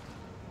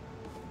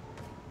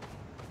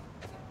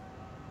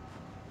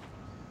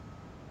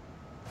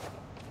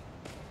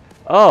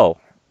 Oh,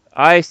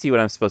 I see what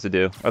I'm supposed to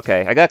do.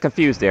 Okay, I got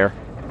confused there.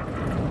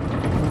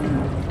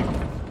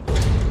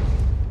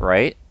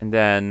 Right, and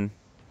then...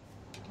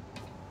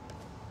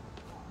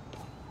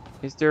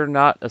 is there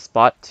not a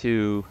spot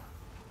to...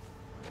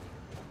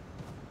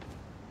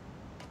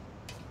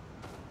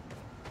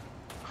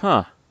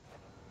 huh.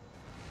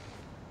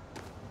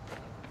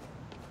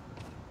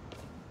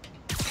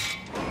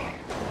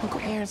 Uncle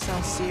Aaron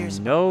sounds serious.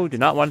 No, do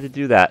not want to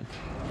do that.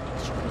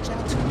 Should reach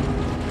out to him.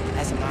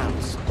 As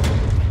Miles.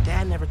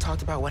 Dad never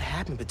talked about what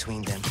happened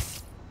between them.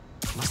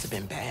 Must have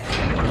been bad.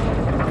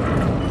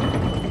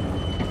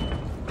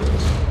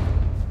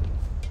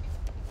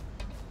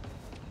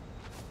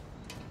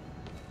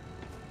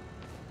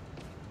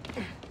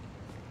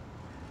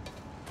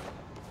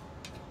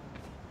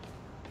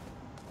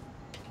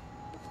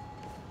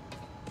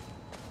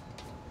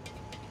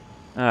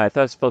 I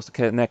thought I was supposed to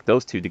connect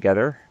those two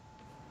together.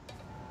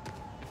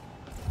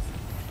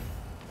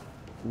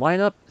 Line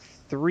up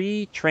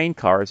 3 train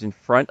cars in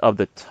front of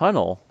the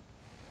tunnel.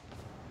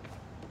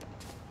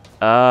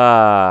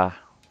 Ah.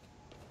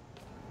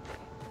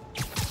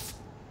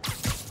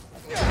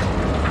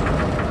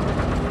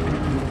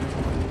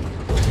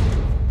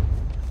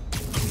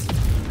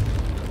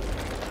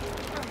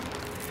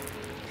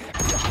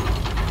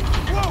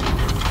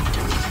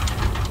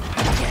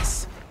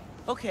 Yes.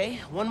 Okay,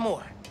 one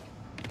more.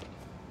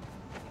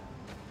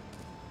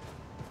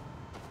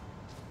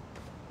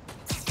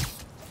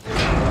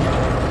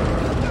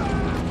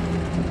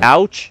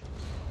 Ouch.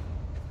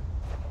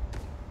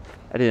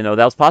 I didn't know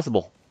that was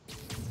possible.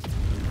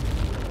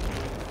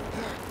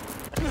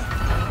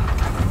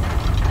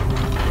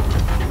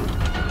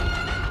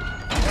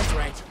 That's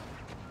right.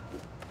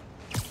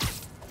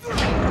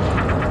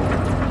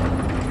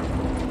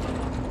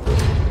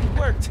 It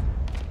worked.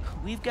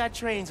 We've got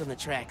trains on the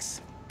tracks.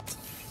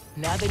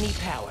 Now they need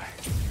power.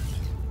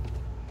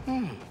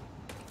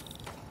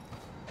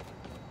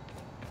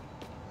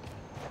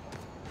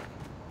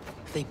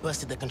 They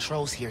busted the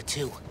controls here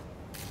too,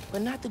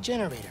 but not the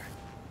generator.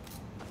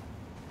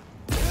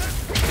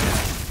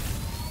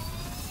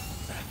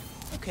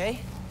 Okay,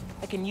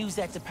 I can use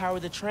that to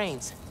power the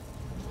trains.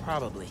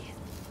 Probably.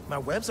 My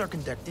webs are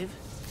conductive.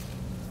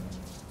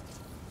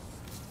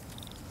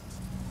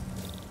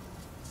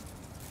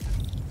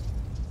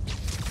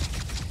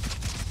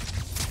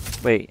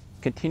 Wait,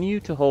 continue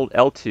to hold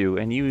L2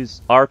 and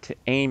use R to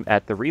aim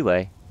at the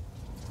relay.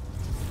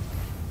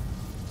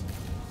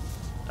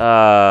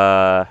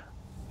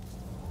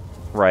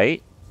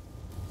 Right.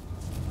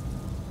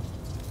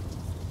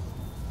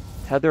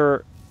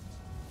 Tether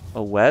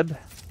a web?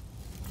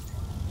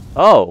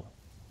 Oh.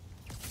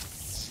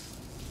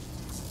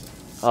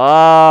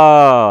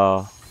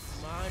 Oh.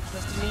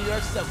 New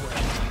York subway.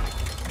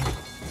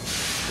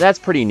 That's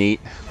pretty neat.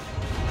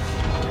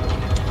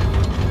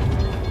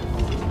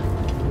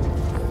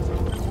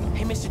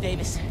 Hey, Mr.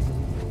 Davis.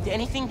 Did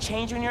anything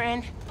change on your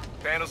end?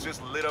 Panels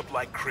just lit up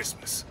like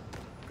Christmas.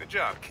 Good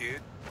job,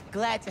 kid.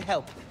 Glad to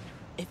help.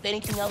 If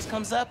anything else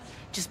comes up,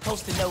 just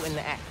post a note in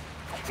the app.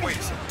 Wait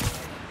a second.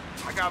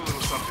 I got a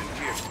little something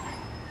here for you.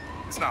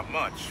 It's not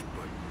much,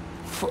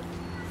 but...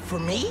 For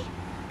me?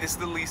 It's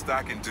the least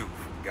I can do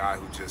for a guy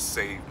who just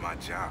saved my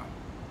job.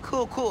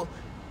 Cool, cool.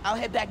 I'll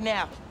head back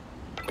now.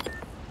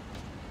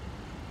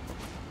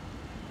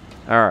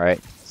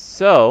 Alright,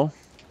 so...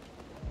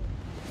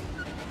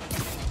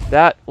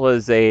 That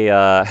was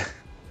a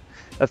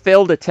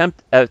failed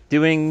attempt at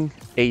doing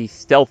a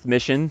stealth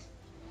mission,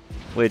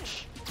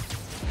 which,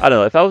 I don't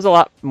know, if I was a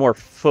lot more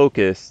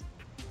focused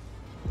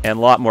and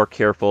a lot more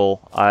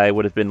careful, I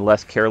would have been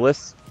less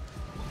careless.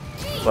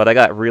 But I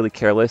got really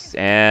careless,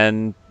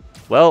 and,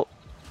 well,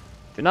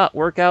 did not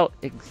work out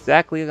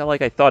exactly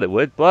like I thought it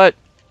would, but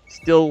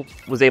still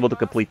was able to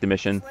complete the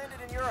mission.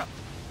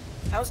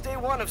 How's day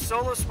one of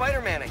solo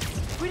Spider-Manning?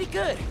 Pretty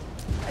good.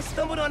 I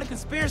stumbled on a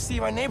conspiracy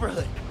in our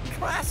neighborhood.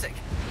 Classic.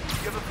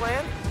 You have a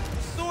plan?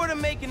 Sort of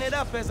making it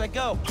up as I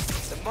go.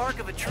 The mark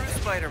of a true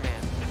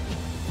Spider-Man.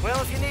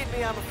 Well, if you need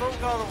me, I'm a phone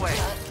call away.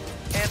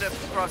 And a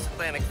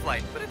cross-Atlantic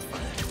flight, but it's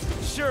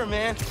fine. Sure,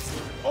 man.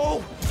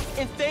 Oh,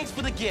 and thanks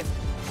for the gift.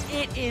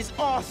 It is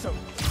awesome.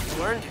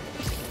 You earned it.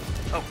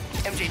 Oh,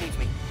 MJ needs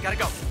me. Gotta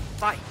go.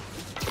 Bye.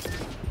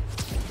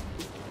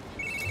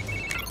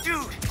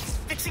 Dude,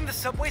 fixing the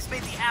subways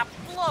made the app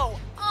blow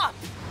up.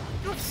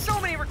 You have so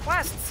many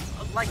requests.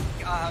 Like,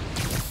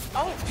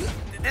 oh,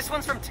 this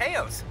one's from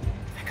Teos.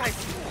 That guy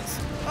rules.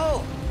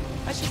 Oh,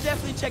 I should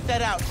definitely check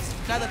that out.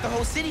 Now that the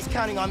whole city's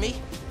counting on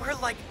me. We're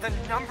like the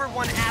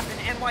 #1 app in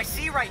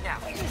NYC right now.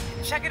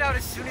 Check it out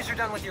as soon as you're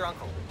done with your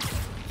uncle.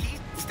 He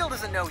still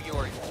doesn't know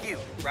you're you,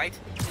 right?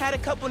 Had a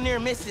couple near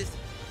misses,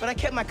 but I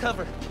kept my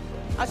cover.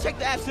 I'll check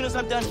the app as soon as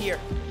I'm done here.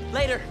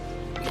 Later.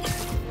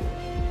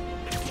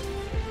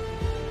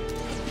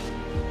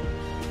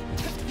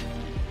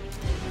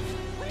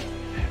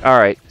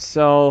 Alright,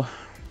 so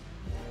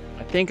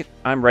I think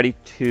I'm ready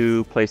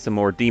to play some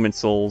more Demon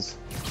Souls.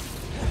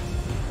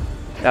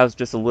 That was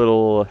just a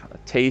little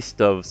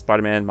taste of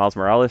Spider-Man Miles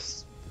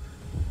Morales.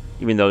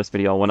 Even though this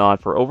video went on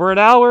for over an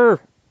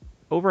hour!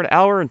 Over an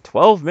hour and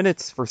 12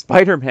 minutes for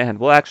Spider-Man!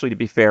 Well, actually, to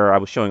be fair, I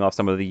was showing off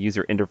some of the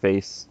user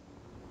interface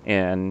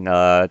and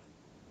got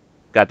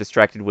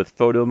distracted with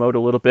photo mode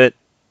a little bit.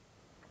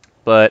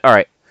 But,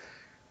 alright.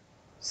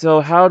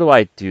 So, how do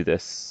I do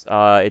this?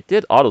 It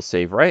did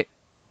autosave, right?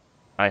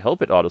 I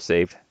hope it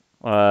autosaved.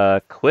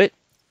 Quit?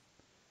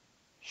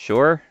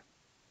 Sure.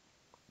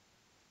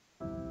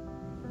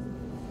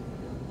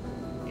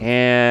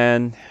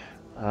 And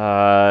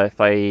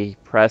if I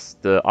press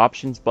the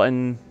options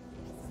button...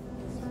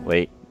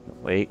 Wait.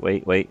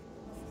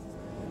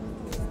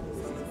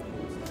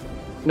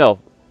 No,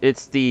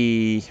 it's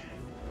the...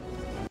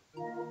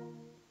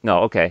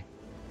 No, okay.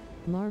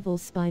 Marvel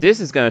Spider. This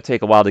is going to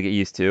take a while to get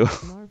used to.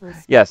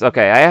 Yes,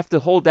 okay, I have to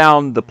hold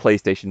down the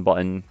PlayStation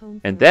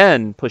button and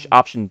then push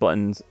option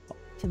buttons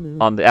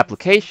on the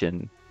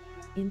application.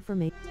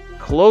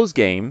 Close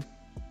game.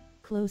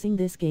 Closing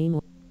this game.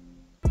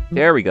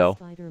 There we go.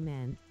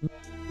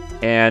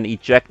 And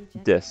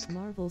eject disk.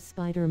 Marvel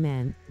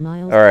Spider-Man,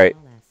 Miles Alright,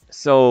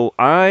 so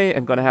I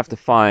am going to have to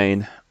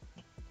find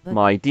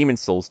my Demon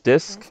Souls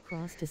disc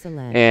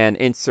and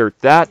insert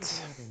that.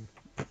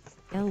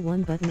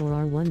 L1 button or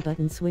R1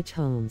 button, switch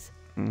homes.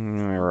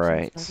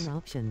 Alright.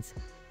 Options.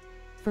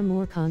 For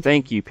more content.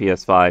 Thank you,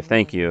 PS5.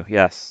 Thank you.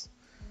 Yes.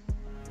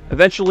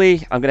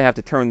 Eventually, I'm going to have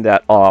to turn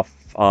that off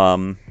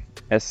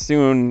as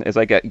soon as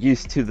I get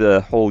used to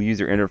the whole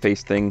user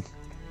interface thing.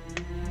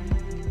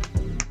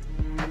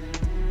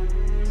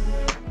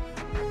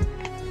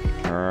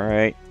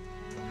 Alright.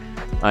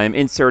 I'm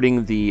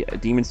inserting the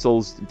Demon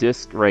Souls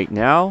disc right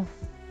now.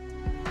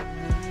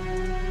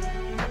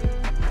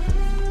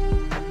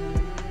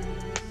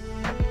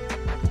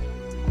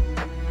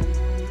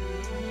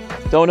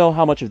 Don't know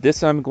how much of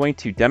this I'm going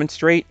to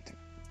demonstrate.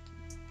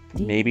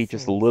 Maybe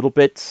just a little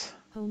bit.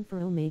 Home for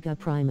Omega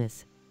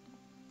Primus.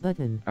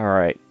 Button.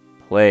 Alright,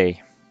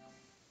 play.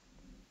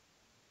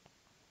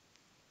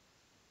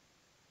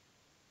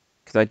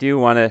 Because I do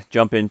want to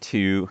jump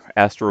into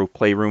Astro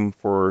Playroom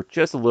for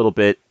just a little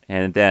bit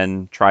and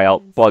then try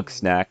out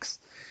Bugsnax.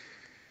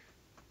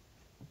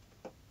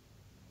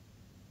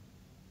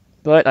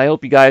 But I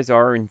hope you guys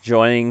are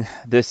enjoying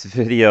this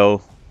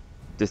video,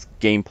 this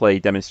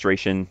gameplay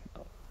demonstration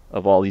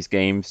of all these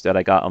games that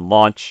I got on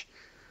launch.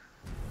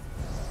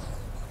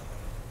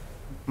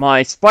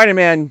 My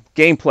Spider-Man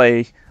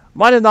gameplay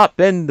might have not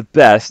been the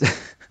best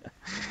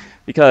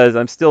because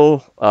I'm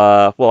still,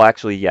 well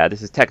actually yeah,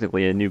 this is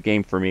technically a new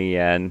game for me,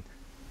 and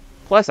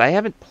plus, I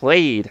haven't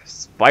played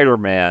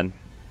Spider-Man,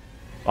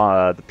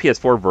 the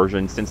PS4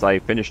 version, since I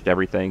finished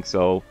everything,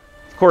 so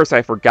of course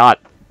I forgot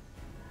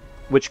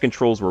which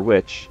controls were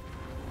which.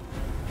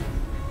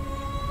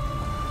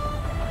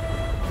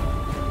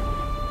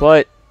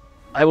 But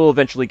I will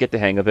eventually get the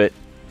hang of it.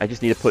 I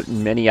just need to put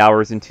many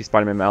hours into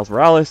Spider-Man Miles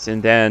Morales,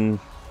 and then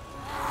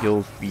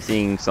you'll be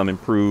seeing some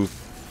improved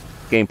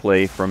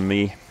gameplay from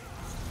me.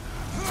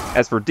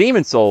 As for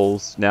Demon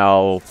Souls,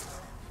 now,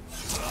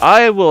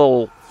 I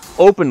will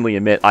openly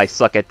admit I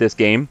suck at this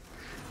game.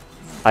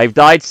 I've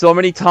died so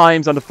many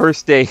times on the first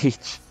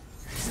stage,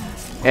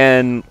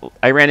 and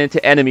I ran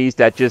into enemies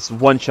that just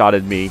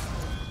one-shotted me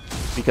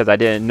because I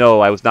didn't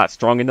know I was not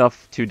strong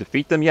enough to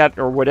defeat them yet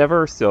or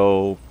whatever,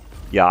 so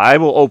yeah, I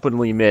will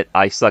openly admit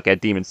I suck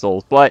at Demon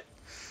Souls, but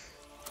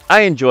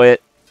I enjoy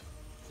it.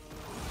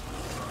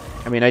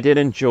 I mean, I did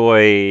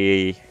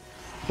enjoy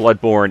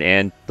Bloodborne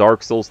and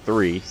Dark Souls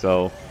 3,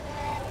 so,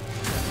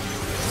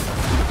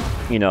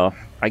 you know,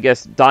 I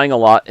guess dying a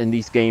lot in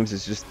these games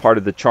is just part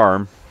of the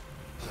charm.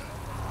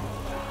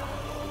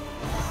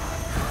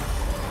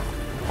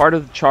 Part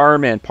of the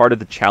charm and part of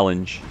the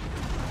challenge.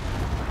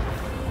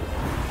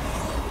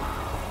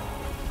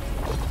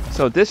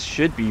 So this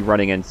should be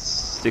running in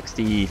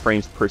 60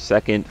 frames per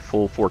second,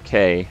 full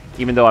 4K,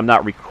 even though I'm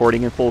not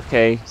recording in full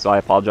K, so I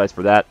apologize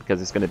for that,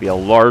 because it's going to be a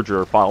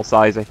larger file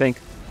size, I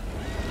think.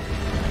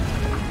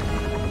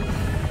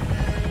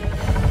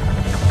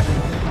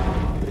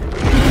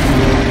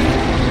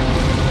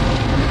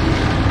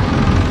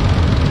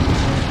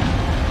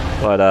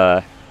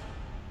 But,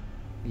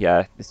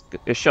 yeah,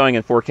 it's showing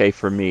in 4K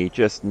for me,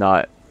 just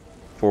not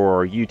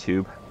for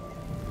YouTube.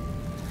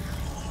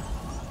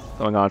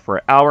 Going on for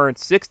an hour and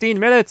 16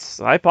 minutes.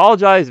 I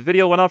apologize. The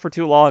video went on for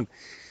too long.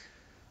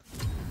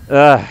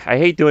 I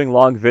hate doing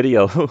long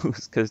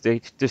videos because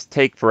they just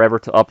take forever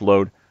to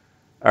upload.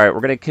 Alright, we're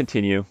going to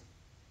continue.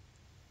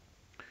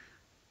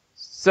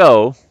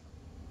 So,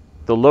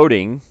 the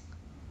loading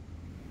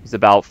is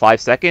about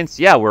 5 seconds.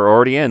 Yeah, we're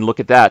already in. Look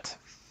at that.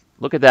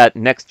 Look at that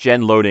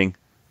next-gen loading.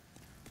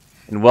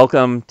 And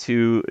welcome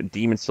to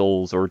Demon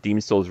Souls, or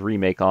Demon Souls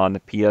Remake on the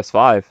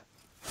PS5.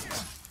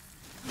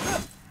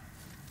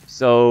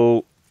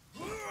 So,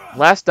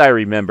 last I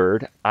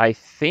remembered, I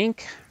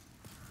think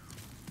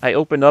I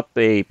opened up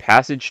a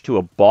passage to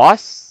a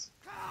boss.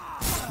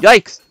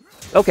 Yikes!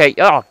 Okay,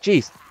 oh,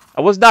 jeez.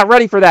 I was not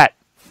ready for that!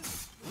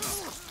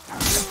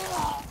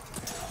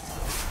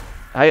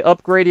 I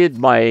upgraded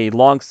my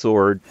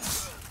longsword,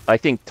 I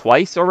think,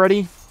 twice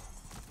already.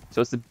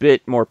 So it's a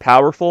bit more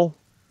powerful.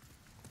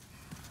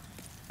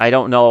 I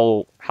don't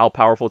know how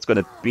powerful it's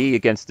going to be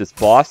against this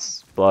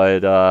boss,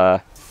 but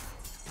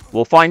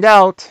we'll find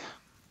out.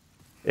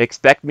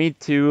 Expect me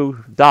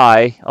to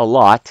die a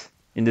lot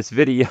in this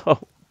video. But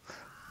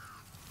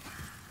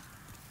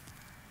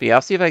yeah,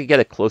 I'll see if I can get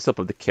a close-up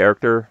of the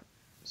character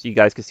so you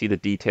guys can see the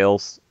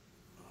details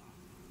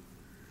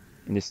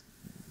in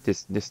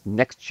this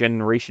next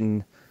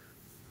generation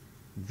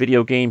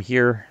video game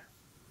here,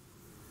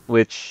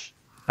 which,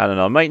 I don't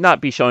know, might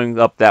not be showing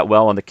up that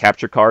well on the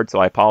capture card, so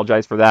I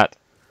apologize for that.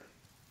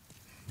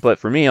 But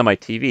for me on my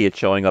TV, it's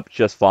showing up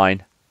just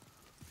fine.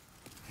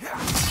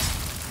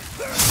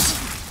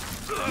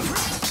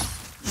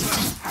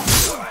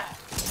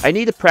 I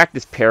need to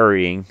practice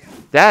parrying.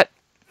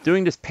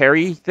 Doing this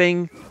parry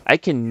thing, I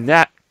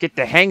cannot get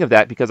the hang of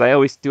that because I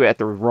always do it at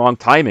the wrong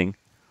timing.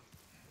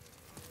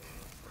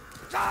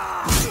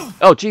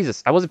 Oh,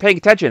 Jesus, I wasn't paying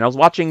attention. I was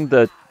watching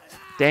the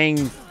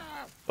dang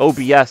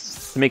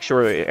OBS to make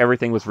sure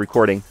everything was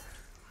recording.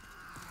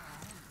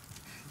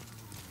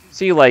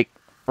 See, like,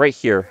 right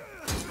here.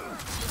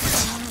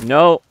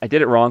 No, I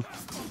did it wrong.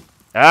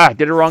 Ah, I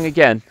did it wrong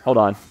again. Hold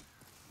on.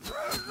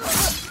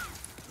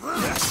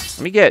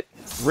 Let me get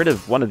rid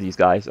of one of these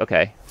guys.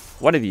 Okay.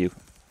 One of you.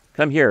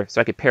 Come here so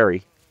I could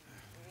parry.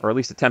 Or at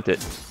least attempt it.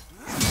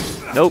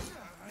 Nope.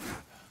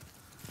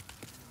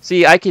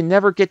 See, I can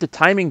never get the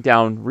timing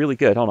down really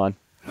good. Hold on.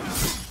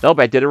 Nope,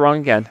 I did it wrong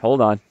again. Hold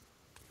on.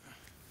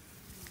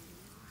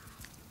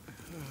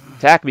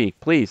 Attack me,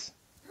 please.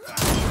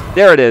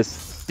 There it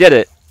is. Did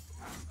it.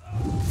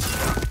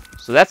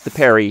 So that's the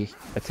parry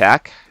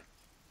attack.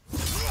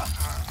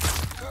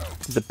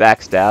 The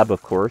backstab,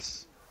 of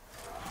course.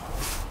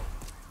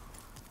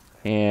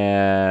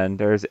 And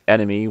there's an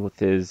enemy with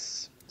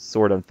his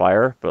sword on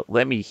fire, but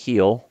let me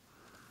heal.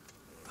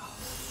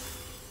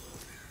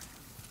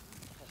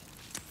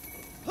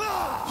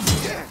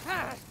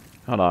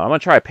 Hold on, I'm gonna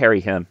try to parry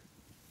him.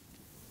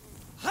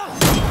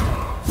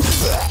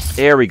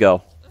 There we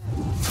go.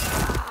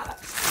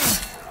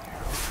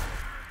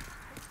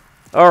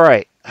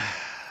 Alright.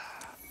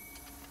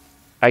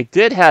 I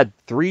did have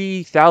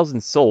 3,000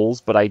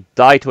 souls, but I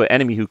died to an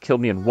enemy who killed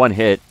me in one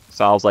hit.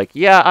 So I was like,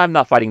 yeah, I'm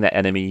not fighting that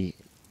enemy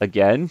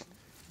again.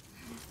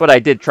 But I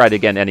did try it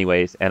again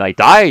anyways, and I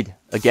died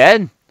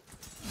again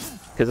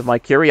because of my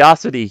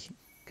curiosity.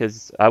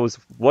 Because I was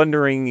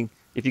wondering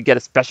if you get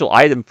a special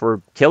item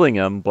for killing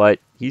him, but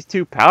he's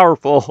too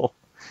powerful.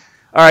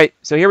 Alright,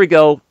 so here we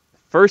go.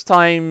 First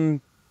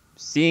time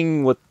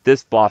seeing what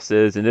this boss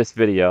is in this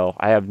video,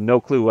 I have no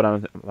clue what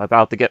I'm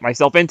about to get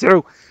myself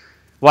into.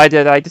 Why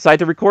did I decide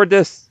to record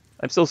this?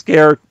 I'm so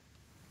scared.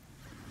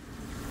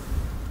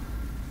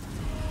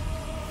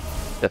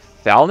 The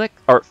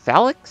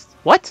Phalanx?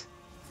 What?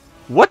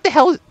 What the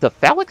hell is the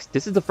Phalanx?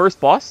 This is the first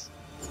boss?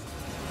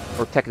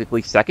 Or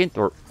technically second?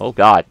 Or oh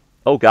god.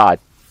 Oh god.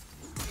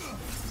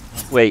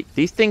 Wait,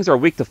 these things are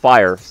weak to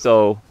fire,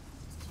 so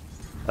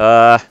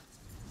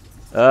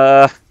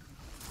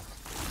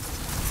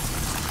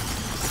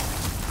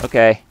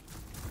okay.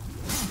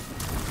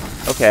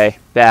 Okay,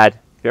 bad.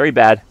 Very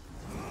bad.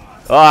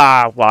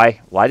 Ah,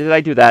 why? Why did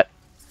I do that?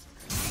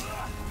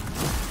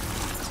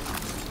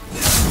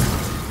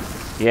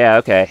 Yeah,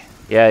 okay.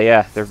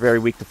 Yeah, they're very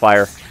weak to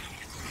fire.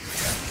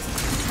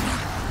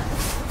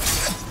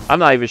 I'm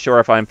not even sure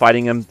if I'm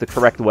fighting them the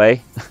correct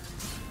way.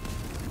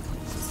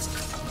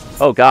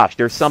 Oh gosh,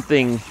 there's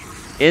something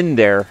in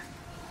there.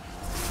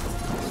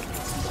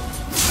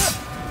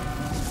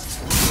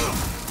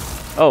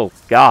 Oh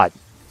god.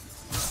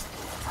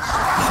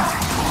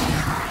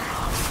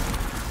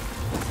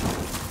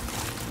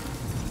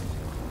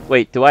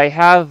 Wait, do I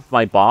have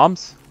my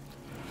bombs?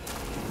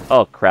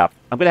 Oh crap.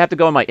 I'm gonna have to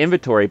go in my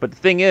inventory, but the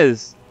thing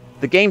is,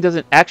 the game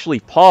doesn't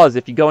actually pause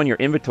if you go in your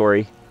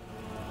inventory.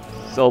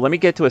 So let me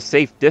get to a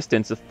safe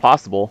distance if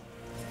possible.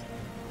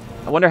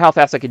 I wonder how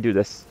fast I can do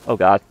this. Oh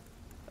god.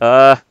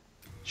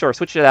 Sure,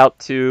 switch it out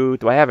to...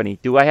 Do I have any?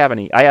 Do I have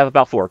any? I have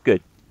about 4.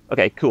 Good.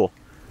 Okay, cool.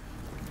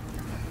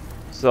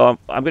 So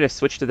I'm going to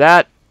switch to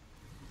that.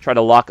 Try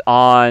to lock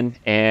on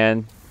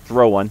and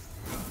throw one.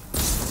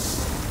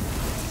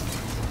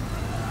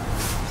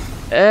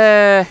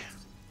 You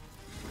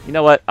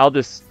know what? I'll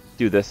just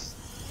do this.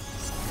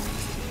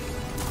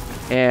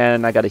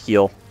 And I gotta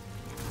heal.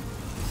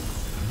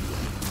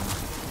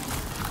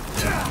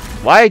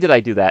 Why did I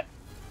do that?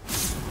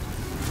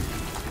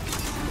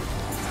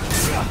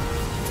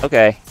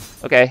 Okay.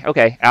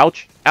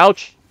 Ouch.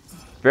 Ouch.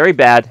 Very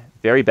bad.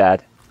 Very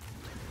bad.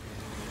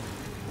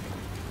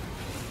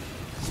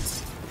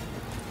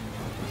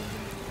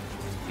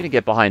 I'm gonna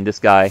get behind this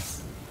guy.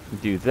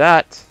 Do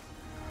that.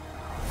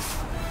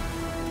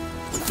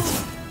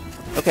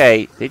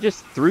 Okay, they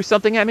just threw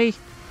something at me?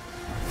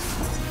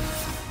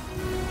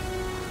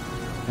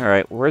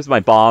 Alright, where's my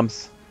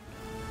bombs?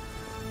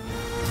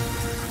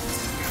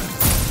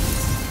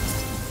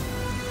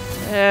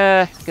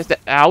 I guess that...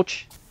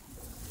 Ouch.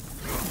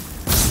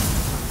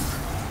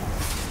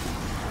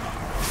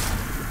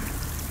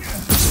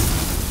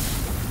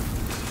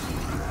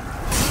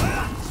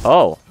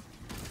 Oh.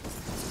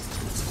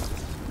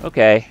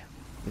 Okay.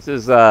 This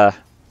is,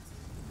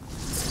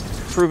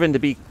 proven to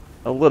be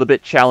a little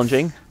bit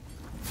challenging.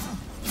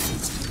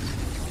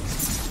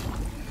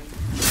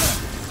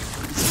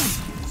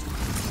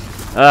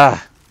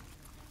 Ah.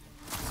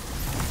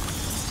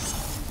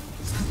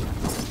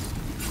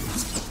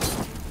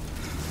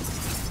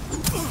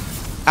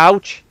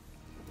 Ouch.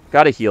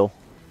 Gotta heal.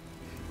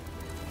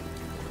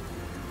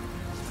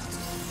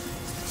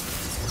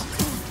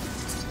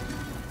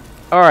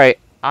 Alright.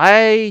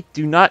 I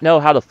do not know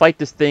how to fight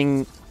this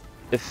thing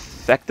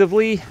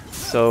effectively,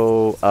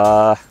 so,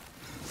 I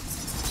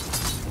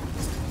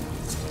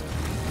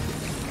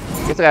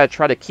guess I gotta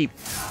try to keep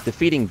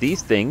defeating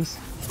these things.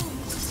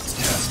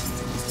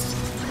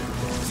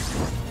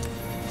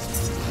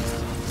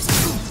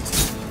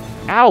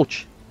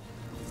 Ouch!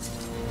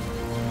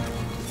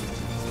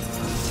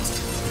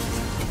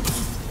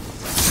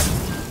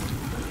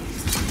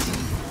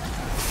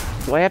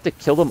 Do I have to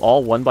kill them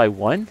all one by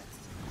one?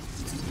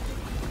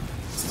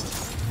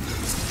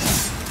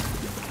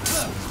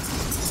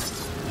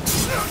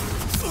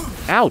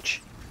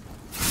 Ouch!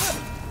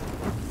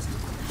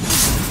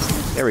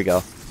 There we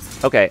go.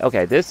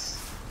 Okay, this...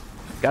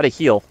 Gotta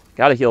heal.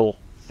 Gotta heal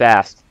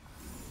fast.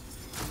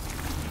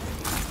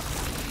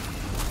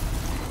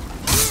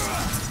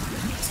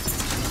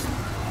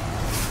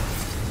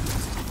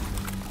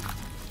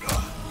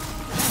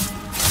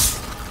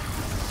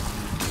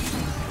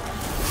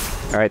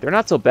 Alright, they're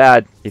not so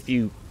bad if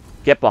you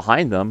get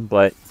behind them,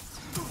 but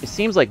it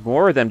seems like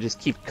more of them just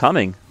keep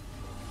coming.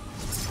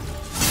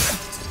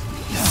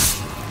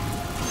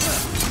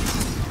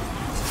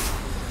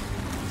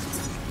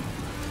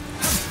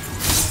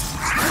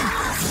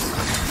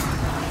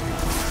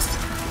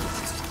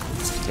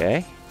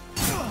 Okay.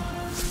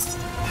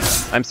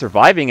 I'm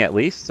surviving at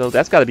least, so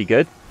that's gotta be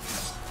good.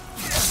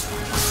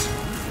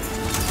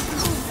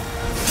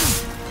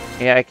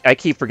 Yeah, I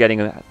keep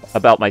forgetting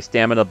about my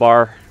stamina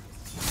bar.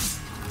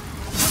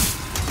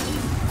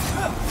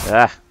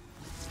 Ah.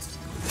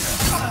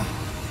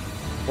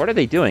 What are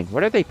they doing?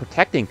 What are they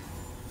protecting?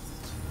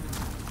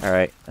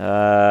 Alright,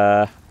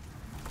 they're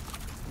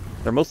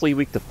mostly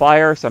weak to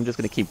fire, so I'm just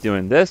gonna keep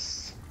doing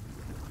this.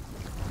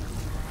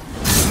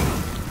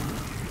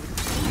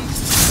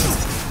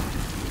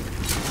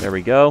 There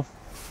we go.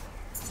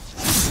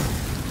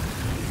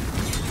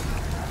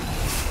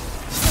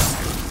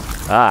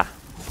 Ah.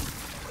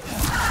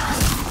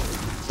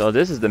 So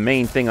this is the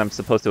main thing I'm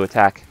supposed to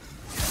attack.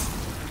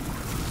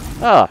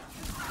 Ah.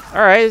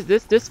 Alright,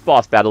 this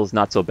boss battle is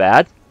not so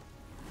bad.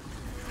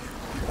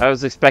 I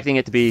was expecting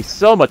it to be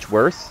so much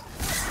worse.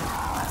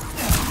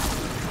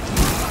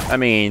 I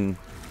mean,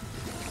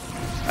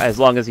 as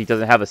long as he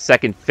doesn't have a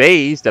second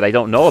phase that I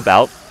don't know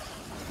about.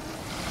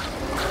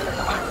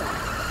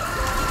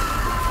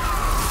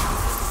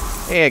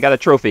 Hey, I got a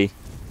trophy.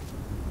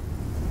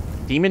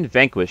 Demon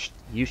vanquished.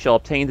 You shall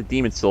obtain the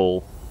demon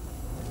soul.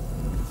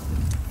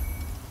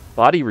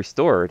 Body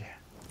restored.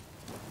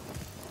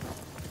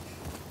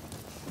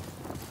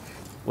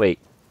 Wait,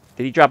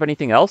 did he drop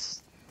anything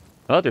else?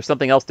 Oh, there's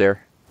something else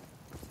there.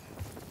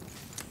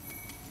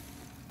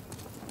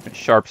 A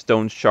sharp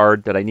stone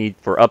shard that I need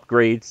for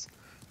upgrades.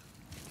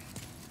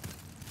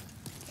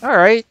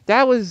 Alright,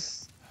 that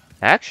was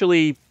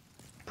actually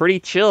pretty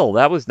chill.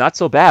 That was not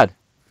so bad.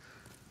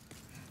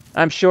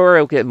 I'm sure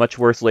it'll get much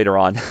worse later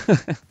on.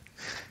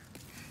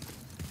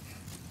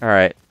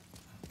 Alright.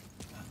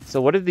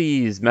 So what do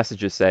these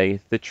messages say?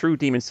 The true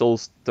demon soul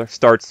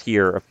starts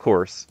here, of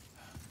course.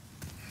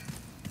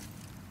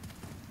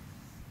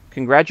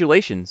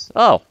 Congratulations.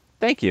 Oh,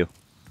 thank you.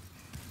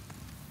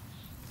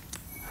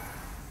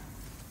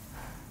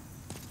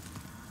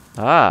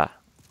 Ah.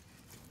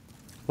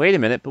 Wait a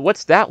minute, but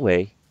what's that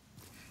way?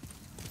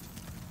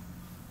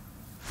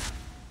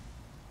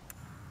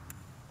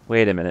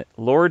 Wait a minute.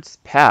 Lord's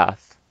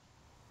Path.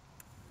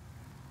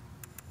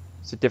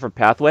 It's a different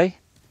pathway?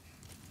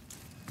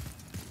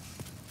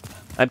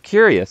 I'm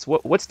curious.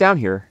 What's down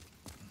here?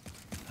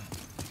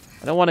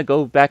 I don't want to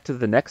go back to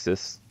the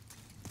Nexus.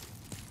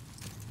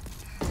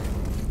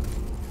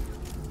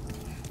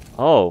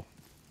 Oh.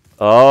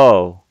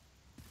 Oh.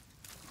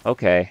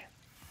 Okay.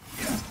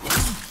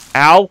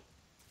 Ow!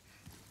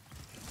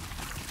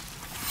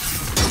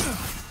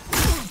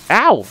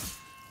 Ow!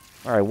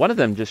 Alright, one of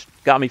them just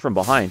got me from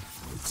behind.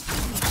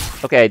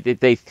 Okay, did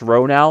they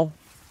throw now?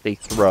 They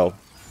throw.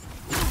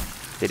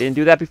 They didn't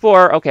do that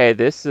before. Okay,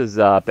 this is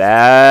a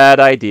bad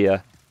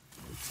idea.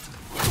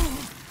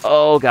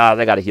 Oh god,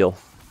 I gotta heal.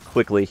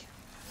 Quickly.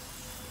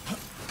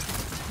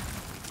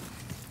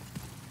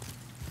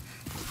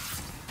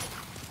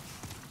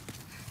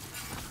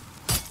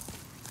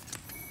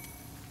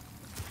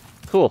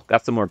 Cool,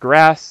 got some more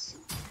grass.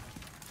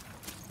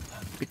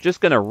 We're just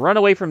gonna run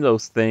away from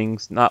those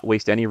things, not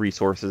waste any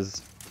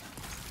resources.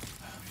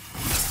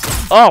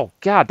 Oh,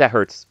 God, that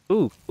hurts.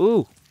 Ooh,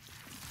 ooh.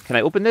 Can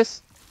I open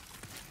this?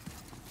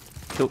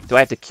 Do I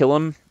have to kill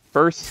him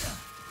first?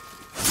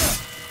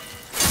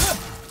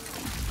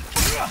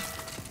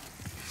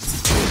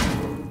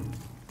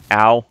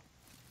 Ow.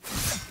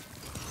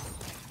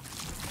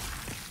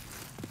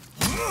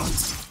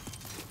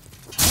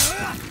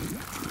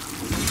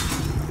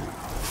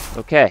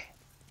 Okay.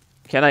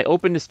 Can I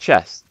open this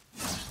chest?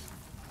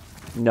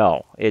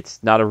 No,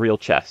 it's not a real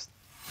chest.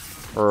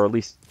 Or at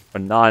least a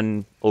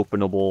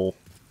non-openable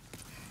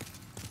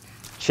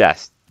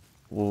chest.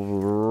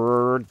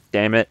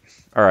 Damn it.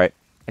 Alright.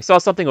 I saw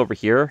something over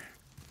here,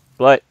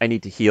 but I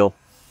need to heal.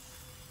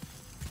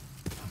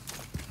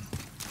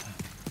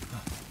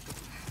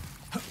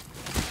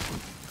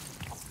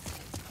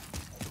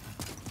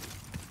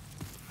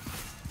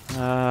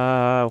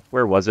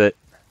 Where was it?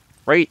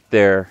 Right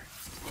there.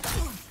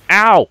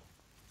 Ow!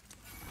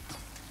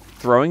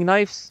 Throwing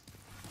knives?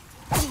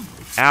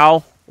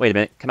 Ow. Wait a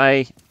minute. Can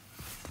I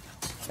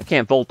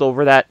can't vault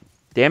over that.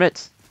 Damn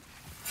it.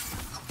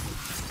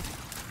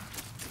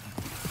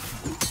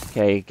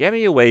 Okay, get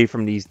me away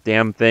from these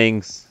damn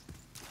things.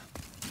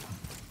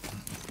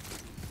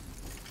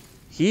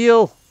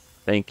 Heal.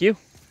 Thank you.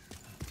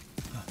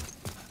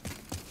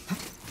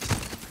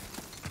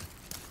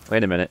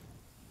 Wait a minute.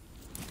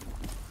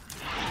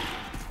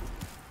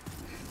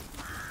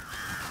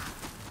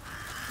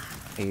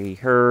 I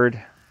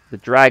heard the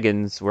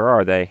dragons. Where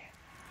are they?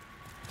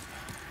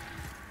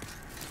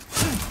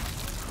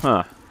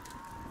 Huh.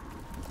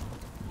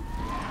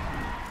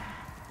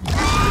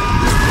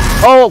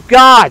 Oh,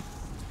 God!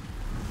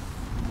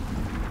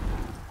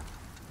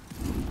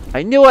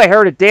 I knew I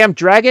heard a damn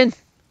dragon!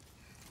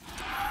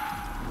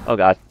 Oh,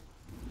 God.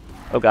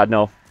 Oh, God,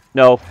 no.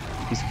 No.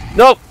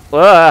 Nope!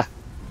 Ah!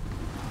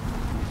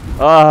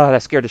 Oh,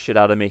 that scared the shit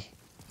out of me.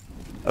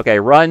 Okay,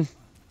 run.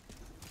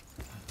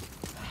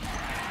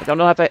 I don't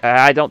know if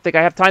I don't think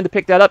I have time to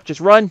pick that up.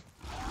 Just run.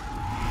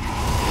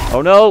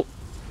 Oh, no.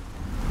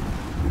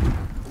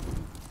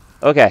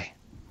 Okay.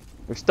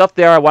 There's stuff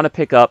there I want to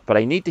pick up, but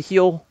I need to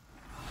heal.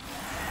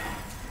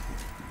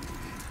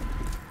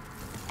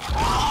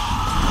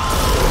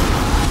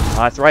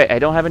 That's right. I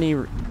don't have any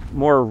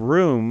more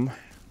room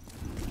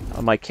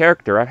on my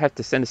character. I have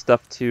to send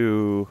stuff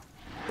to...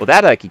 Well,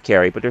 that I could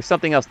carry, but there's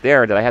something else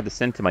there that I have to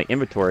send to my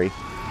inventory.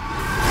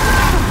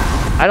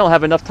 I don't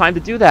have enough time to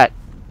do that.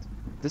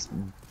 This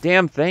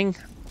damn thing.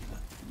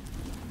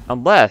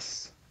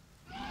 Unless...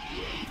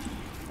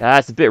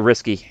 it's a bit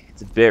risky.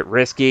 It's a bit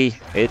risky.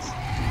 It's...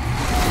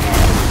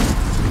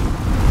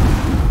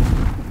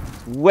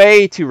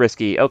 way too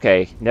risky.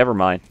 Okay, never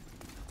mind.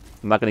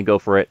 I'm not going to go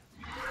for it.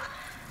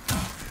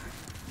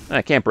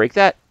 I can't break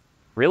that?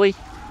 Really?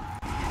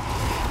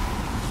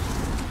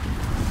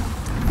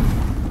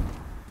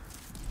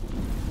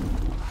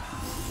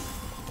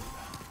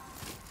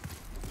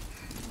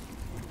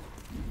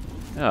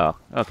 Oh,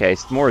 okay.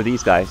 It's more of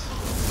these guys.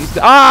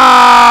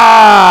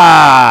 Ah!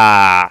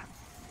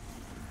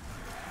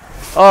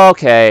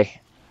 Okay.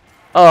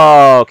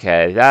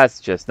 Okay, that's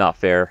just not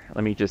fair.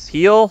 Let me just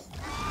heal.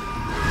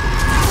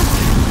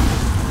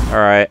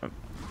 Alright. I'm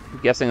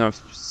guessing I'm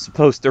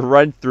supposed to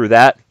run through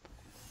that.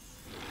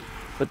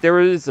 But there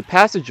was a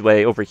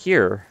passageway over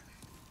here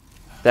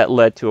that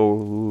led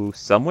to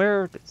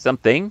somewhere?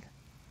 Something?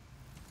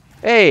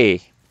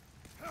 Hey!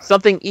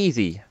 Something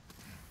easy.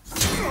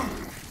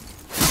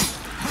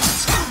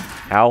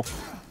 Ow.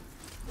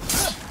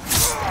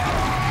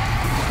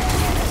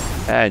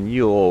 And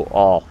you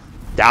all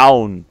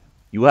down.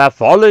 You have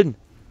fallen.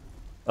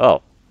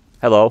 Oh.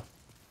 Hello.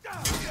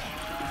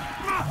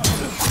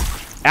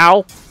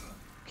 Ow.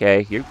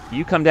 Okay,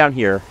 you come down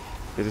here.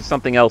 Because there's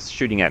something else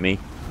shooting at me.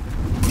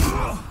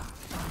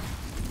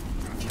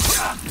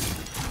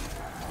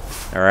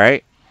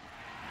 Alright.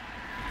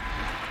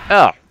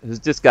 Oh, it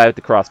was this guy with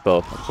the crossbow,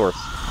 of course.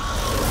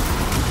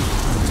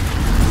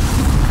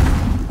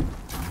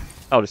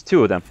 Oh, there's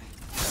two of them.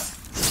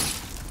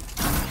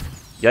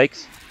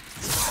 Yikes.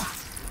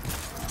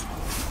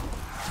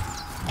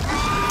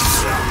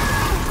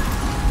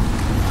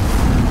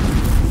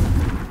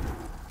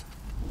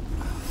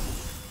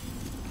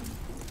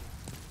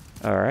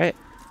 Alright.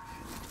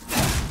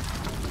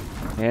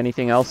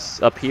 Anything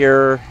else up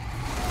here?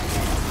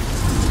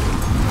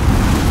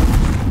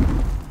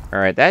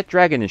 Alright, that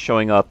dragon is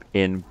showing up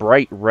in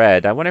bright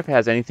red. I wonder if it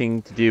has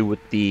anything to do with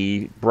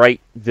the bright,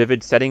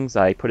 vivid settings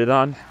I put it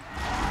on.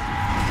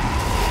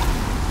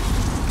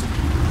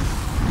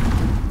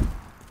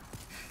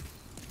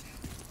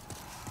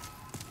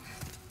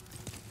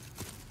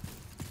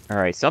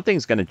 Alright,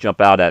 something's gonna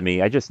jump out at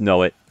me. I just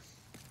know it.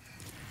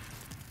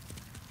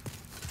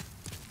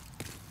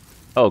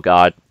 Oh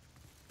god.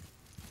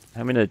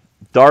 I'm in a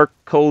dark,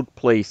 cold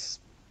place.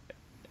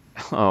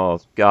 Oh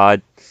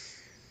god.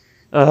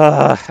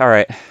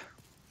 Alright.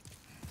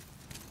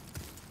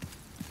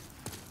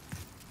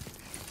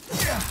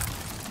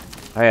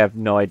 I have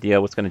no idea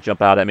what's gonna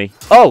jump out at me.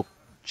 Oh!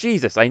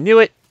 Jesus, I knew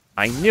it!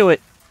 I knew it!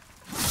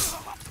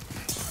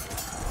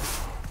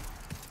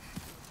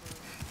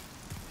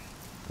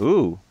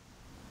 Ooh.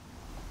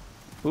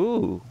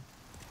 Ooh.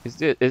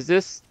 Is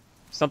this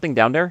something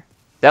down there?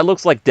 That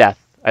looks like death.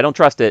 I don't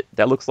trust it.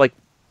 That looks like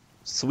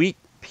sweet,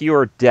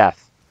 pure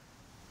death.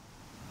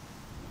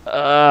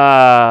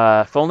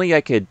 If only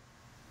I could...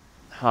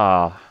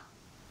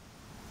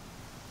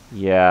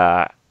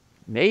 Yeah.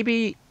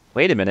 Maybe...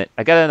 Wait a minute.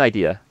 I got an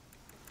idea.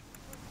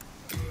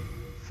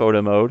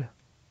 Photo mode.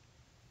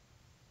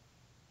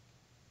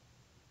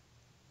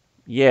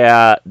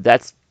 Yeah,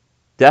 that's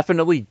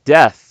definitely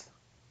death.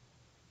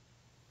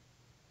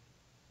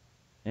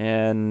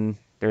 And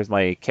there's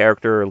my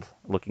character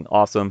looking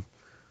awesome.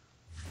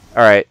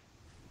 Alright.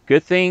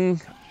 Good thing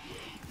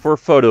for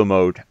photo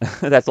mode.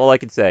 That's all I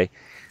can say.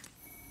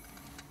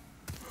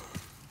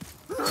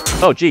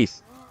 Oh,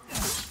 jeez.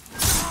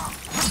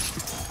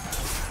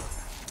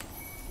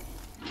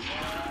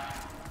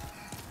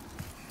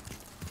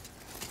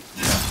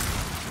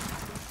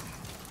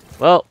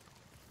 Well,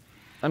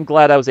 I'm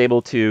glad I was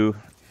able to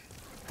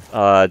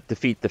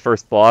defeat the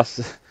first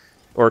boss,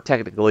 or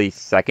technically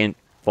second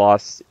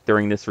boss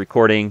during this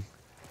recording.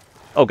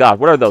 Oh god,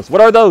 what are those? What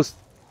are those?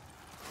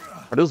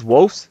 Are those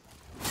wolves?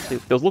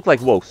 Those look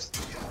like wolves.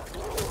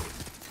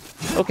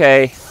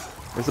 Okay,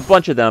 there's a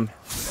bunch of them.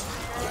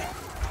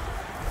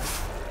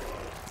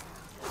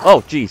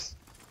 Oh, jeez.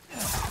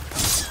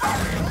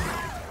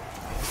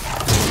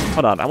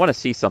 Hold on, I want to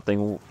see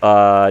something.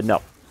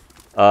 No.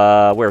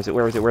 Where is it?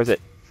 Where is it? Where is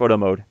it? Photo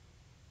mode.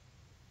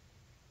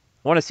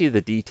 I want to see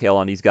the detail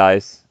on these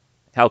guys.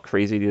 How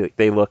crazy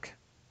they look.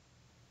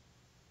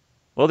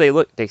 Well,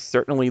 they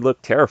certainly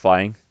look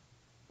terrifying.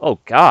 Oh,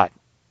 God.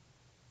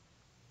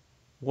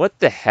 What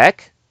the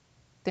heck?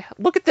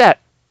 Look at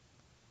that.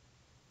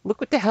 Look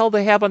what the hell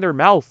they have on their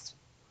mouths.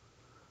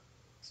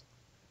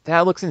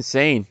 That looks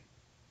insane.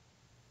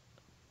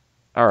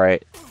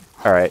 Alright.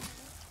 Alright.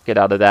 Get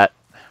out of that.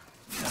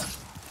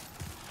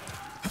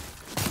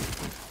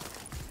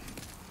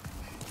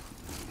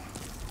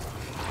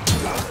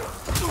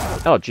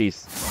 Oh,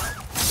 jeez.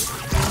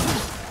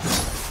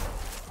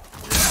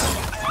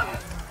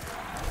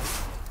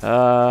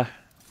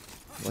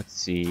 Let's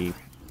see.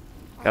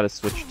 Gotta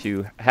switch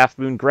to Half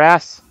Moon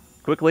Grass.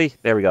 Quickly.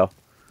 There we go.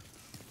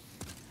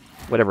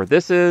 Whatever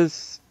this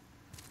is.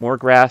 More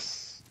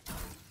grass.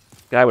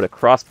 Guy with a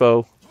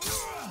crossbow.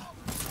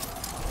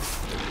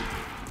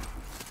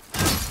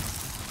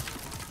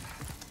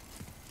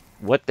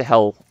 What the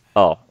hell?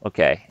 Oh,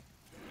 okay.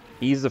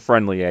 He's the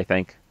friendly, I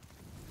think.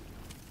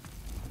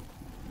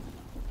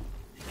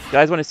 You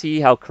guys want to see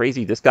how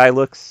crazy this guy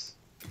looks?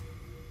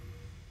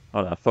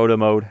 Hold on, photo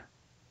mode.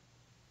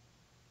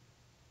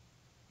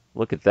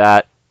 Look at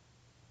that.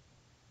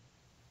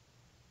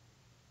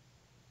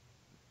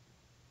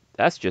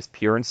 That's just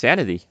pure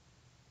insanity.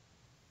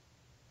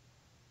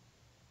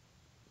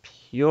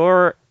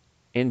 Pure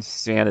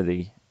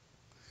insanity.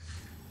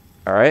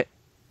 Alright.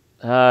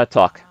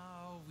 Talk.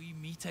 We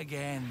meet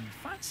again.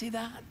 Fancy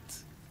that.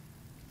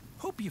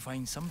 Hope you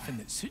find something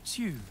that suits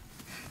you.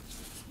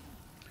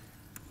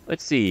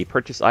 Let's see.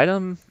 Purchase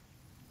item.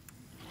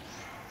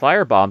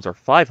 Fire bombs are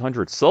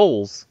 500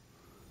 souls.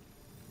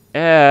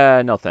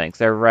 No thanks.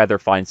 I'd rather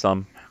find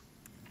some.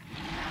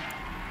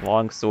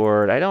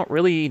 Longsword. I don't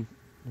really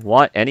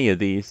want any of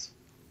these.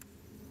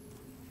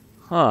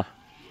 Huh.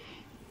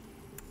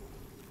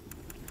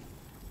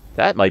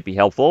 That might be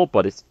helpful,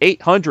 but it's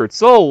 800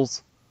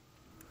 souls!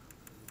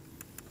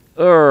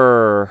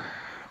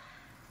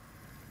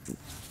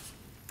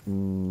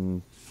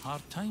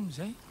 Hard times,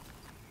 eh?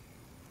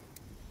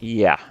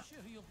 Yeah. Sure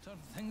you'll turn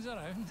things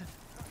around.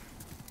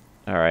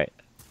 Alright.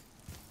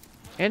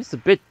 And it's a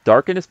bit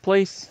dark in this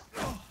place.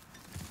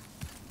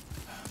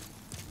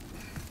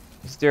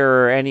 Is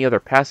there any other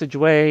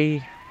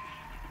passageway?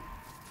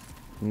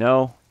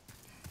 No.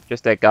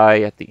 Just that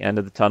guy at the end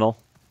of the tunnel.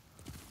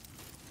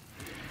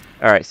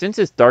 Alright, since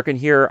it's dark in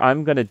here,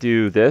 I'm gonna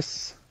do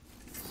this.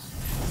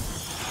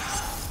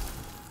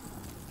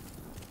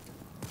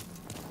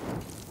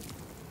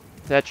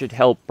 That should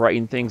help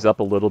brighten things up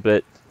a little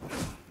bit.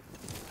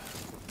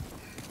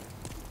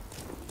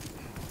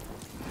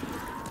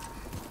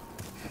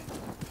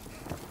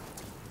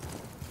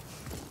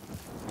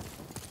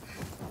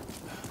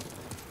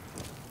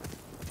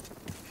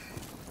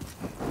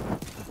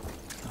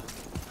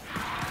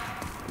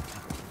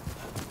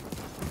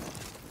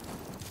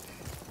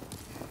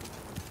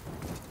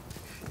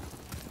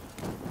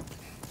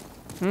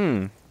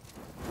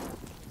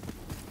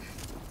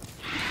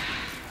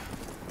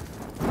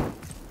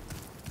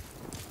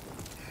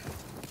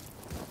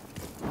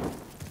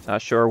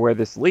 Not sure where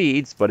this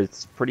leads, but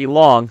it's pretty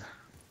long.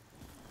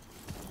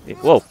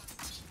 Whoa.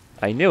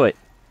 I knew it.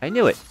 I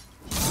knew it.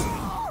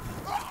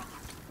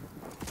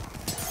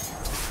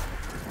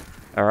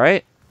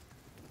 Alright.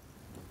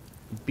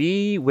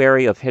 Be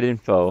wary of hidden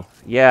foe.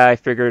 Yeah, I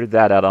figured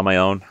that out on my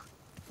own.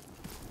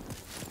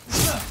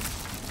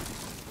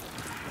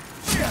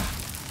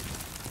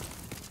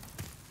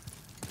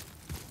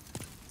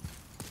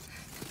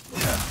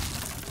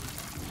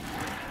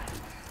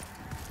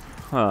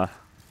 Huh.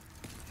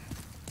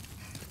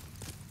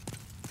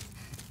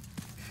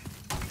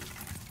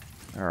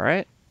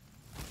 Alright.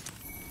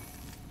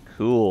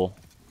 Cool.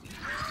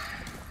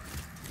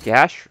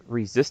 Gash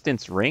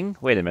resistance ring?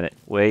 Wait a minute.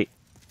 Wait.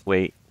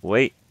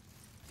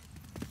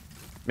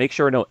 Make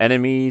sure no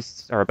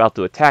enemies are about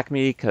to attack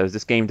me, because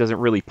this game doesn't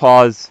really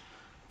pause.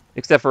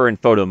 Except for in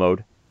photo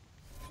mode.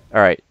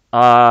 Alright.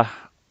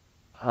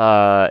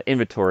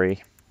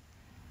 Inventory.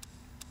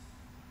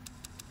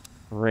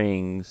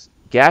 Rings.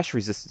 Gash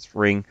resistance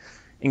ring.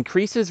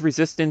 Increases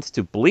resistance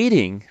to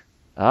bleeding.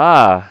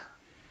 Ah.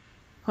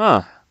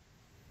 Huh.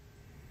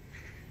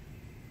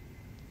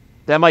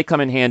 That might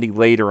come in handy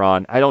later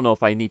on. I don't know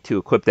if I need to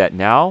equip that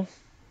now.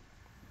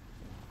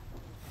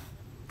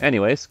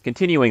 Anyways,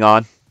 continuing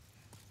on.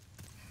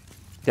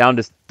 Down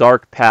this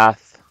dark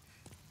path.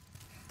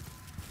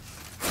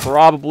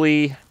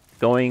 Probably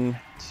going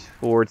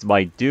towards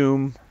my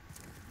doom.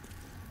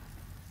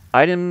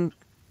 Item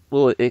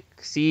will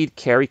exceed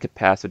carry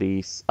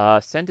capacities.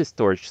 Send to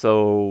storage.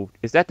 So,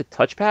 is that the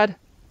touchpad?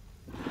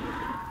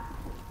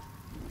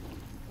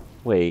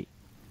 Wait.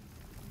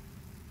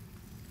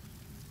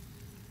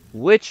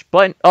 Which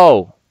button?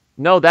 Oh,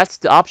 no, that's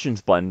the options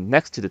button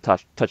next to the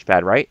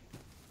touchpad, right?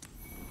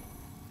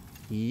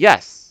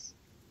 Yes.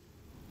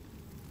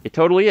 It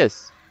totally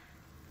is.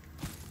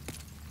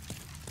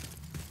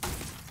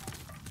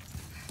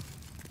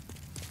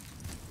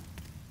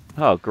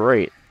 Oh,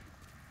 great.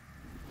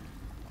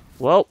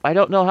 Well, I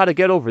don't know how to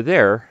get over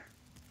there.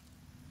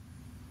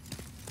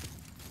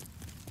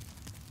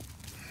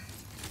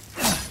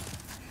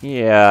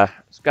 Yeah,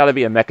 there's got to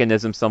be a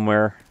mechanism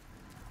somewhere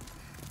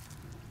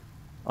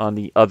on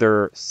the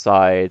other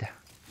side.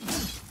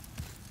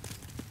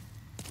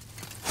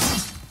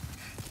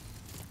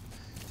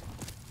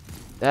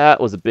 That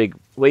was a big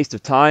waste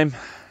of time.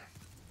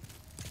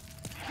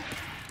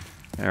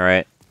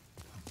 Alright.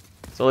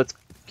 So let's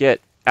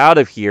get out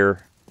of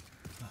here.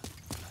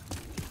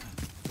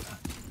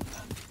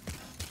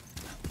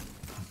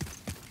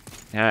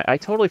 I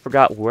totally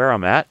forgot where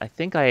I'm at. I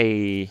think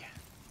I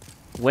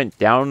went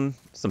down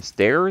some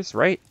stairs,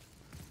 right?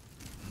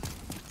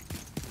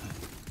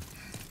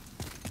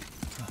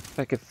 If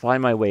I could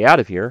find my way out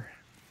of here.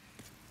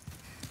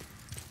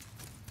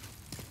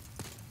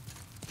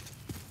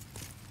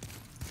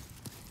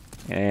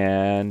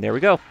 And there we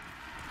go.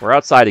 We're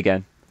outside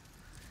again.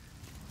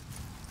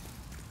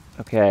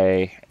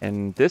 Okay,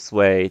 and this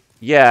way...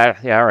 Yeah,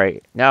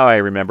 alright. Now I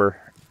remember.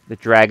 The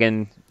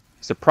dragon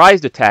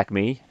surprised attacked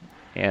me,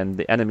 and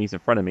the enemies in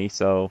front of me,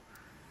 so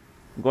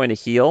I'm going to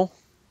heal.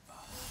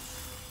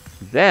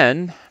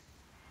 Then...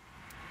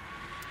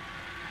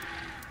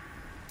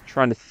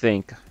 trying to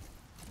think.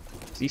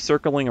 Is he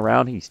circling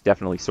around? He's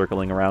definitely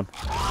circling around.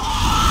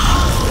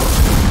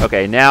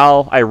 Okay,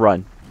 now I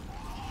run.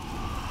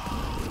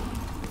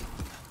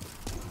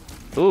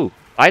 Ooh,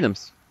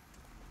 items.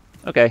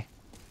 Okay.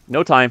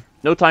 No time.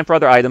 No time for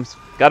other items.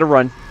 Gotta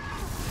run.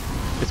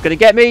 It's gonna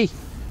get me!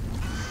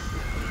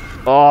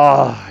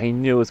 Oh, I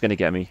knew it was gonna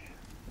get me.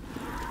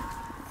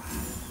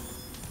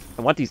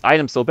 I want these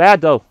items so bad,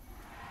 though.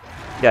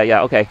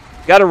 Yeah, okay.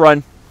 Gotta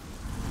run.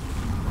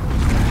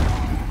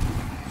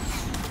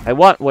 I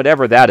want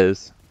whatever that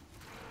is.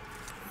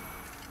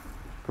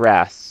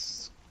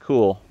 Grass.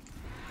 Cool.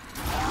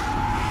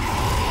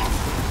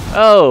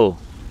 Oh!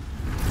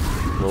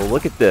 Well,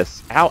 look at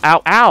this. Ow,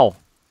 ow, ow!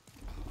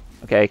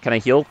 Okay, can I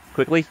heal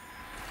quickly?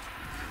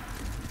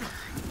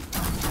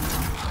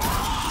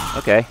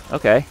 Okay,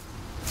 okay.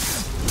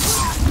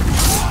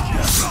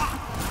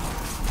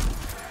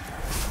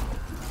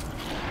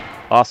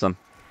 Awesome.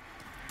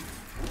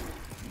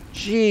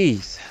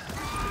 Jeez.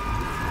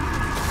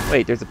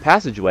 Wait, there's a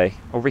passageway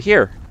over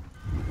here.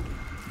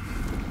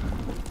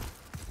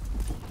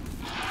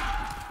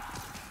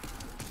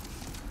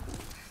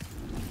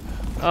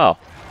 Oh.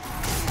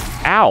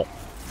 Ow!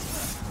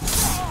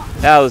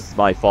 That was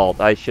my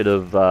fault. I should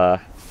have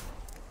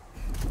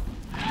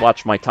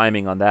watched my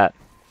timing on that.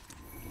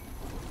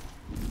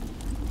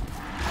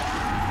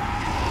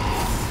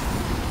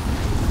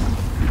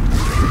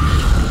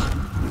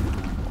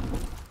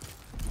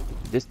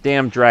 This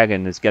damn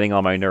dragon is getting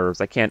on my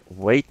nerves. I can't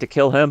wait to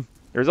kill him.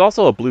 There's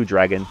also a blue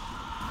dragon.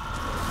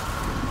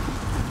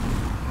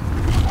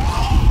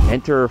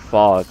 Enter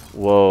fog.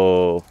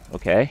 Whoa.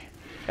 Okay.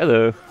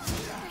 Hello.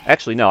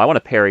 Actually, no. I want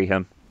to parry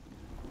him.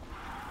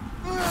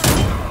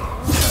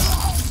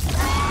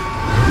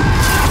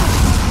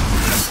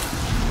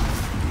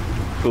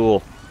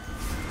 Cool.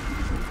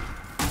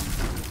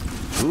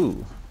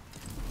 Ooh.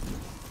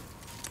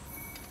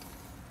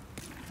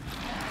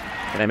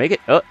 Can I make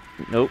it? Oh,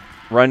 nope.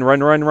 Run,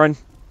 run, run, run.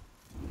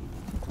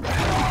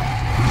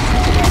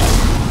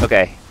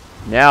 Okay.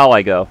 Now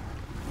I go.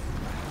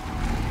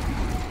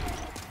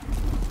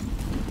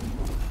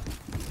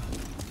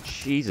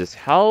 Jesus,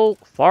 how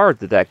far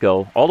did that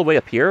go? All the way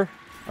up here?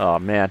 Oh,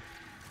 man.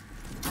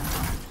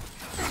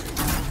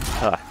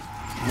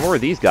 More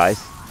of these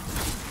guys.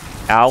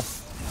 Ow.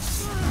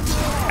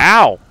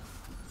 Ow!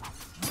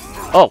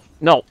 Oh,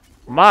 no.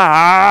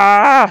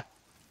 Ma!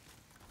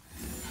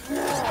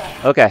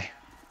 Okay.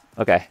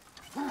 Okay.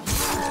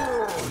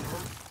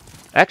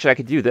 Actually, I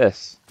could do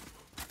this.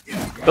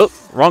 Oh,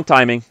 wrong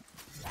timing.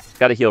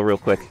 Gotta heal real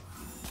quick.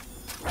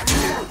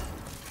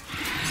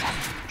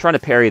 Trying to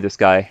parry this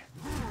guy.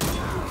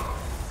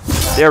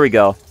 There we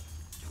go.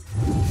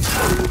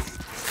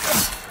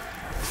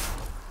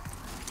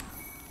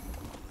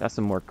 Got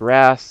some more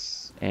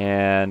grass,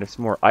 and there's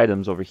some more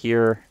items over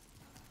here.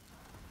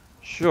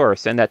 Sure,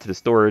 send that to the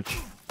storage.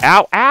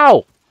 Ow,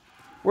 ow!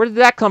 Where did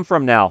that come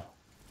from now?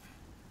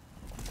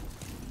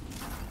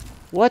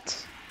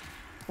 What?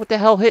 What the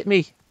hell hit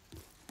me?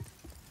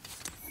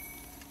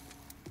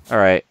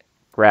 Alright,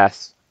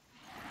 grass.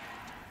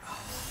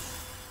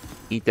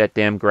 Eat that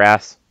damn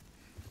grass.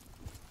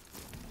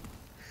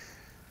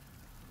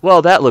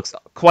 Well, that looks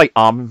quite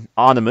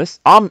ominous.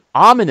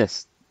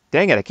 Ominous!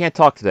 Dang it, I can't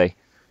talk today.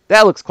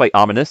 That looks quite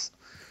ominous.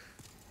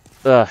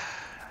 Ugh.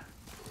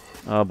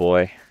 Oh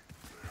boy.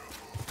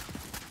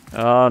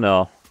 Oh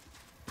no.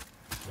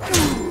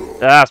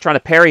 I was trying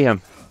to parry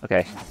him.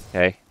 Okay,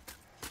 okay.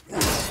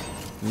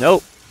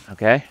 Nope.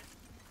 Okay.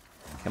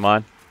 Come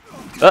on.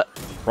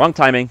 Wrong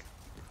timing.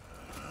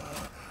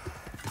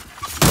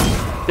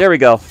 There we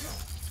go.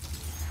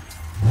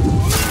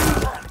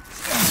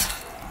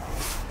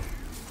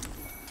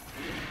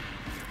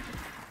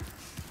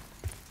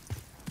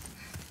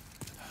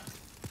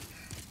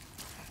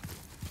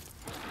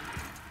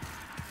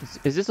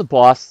 Is this a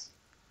boss?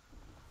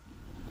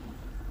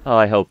 Oh,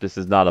 I hope this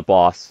is not a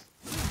boss.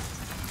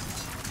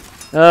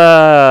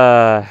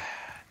 Oh?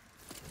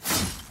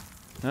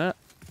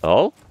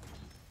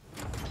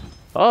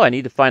 Oh, I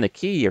need to find a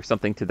key or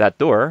something to that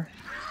door.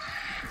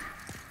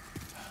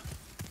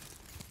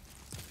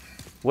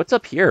 What's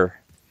up here?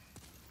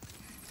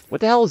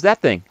 What the hell is that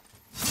thing?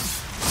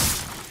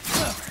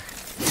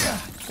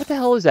 What the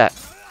hell is that?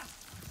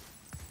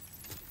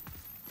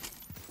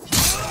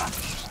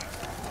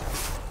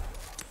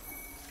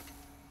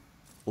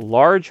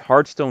 Large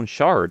hardstone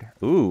shard.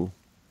 Ooh.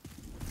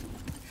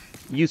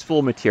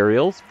 Useful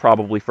materials,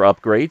 probably for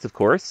upgrades, of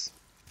course.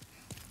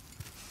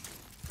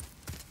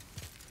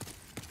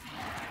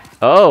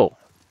 Oh.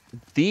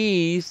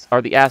 These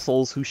are the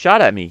assholes who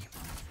shot at me.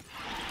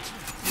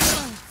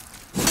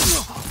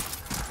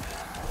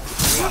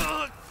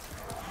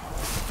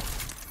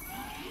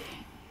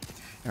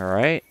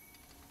 Alright.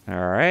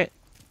 Alright.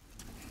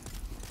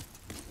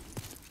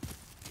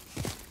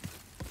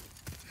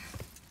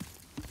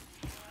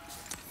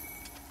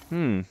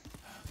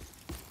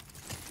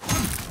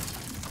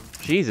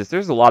 Jesus,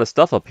 there's a lot of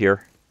stuff up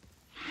here.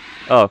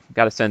 Oh,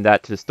 gotta send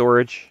that to the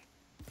storage.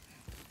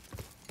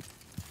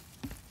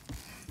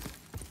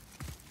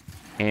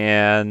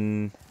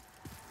 And...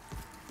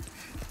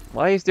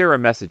 why is there a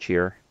message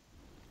here?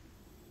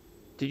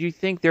 Did you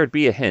think there'd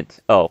be a hint?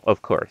 Oh,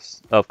 of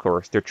course. Of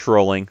course, they're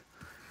trolling.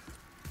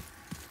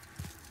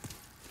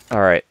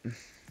 Alright.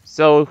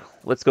 So,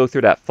 let's go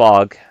through that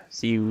fog.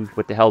 See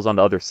what the hell's on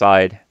the other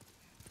side.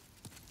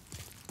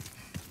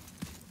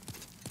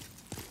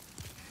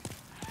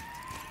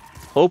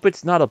 hope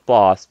it's not a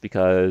boss,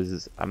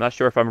 because I'm not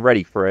sure if I'm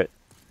ready for it.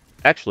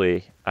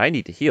 Actually, I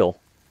need to heal.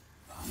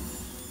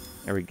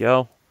 There we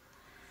go.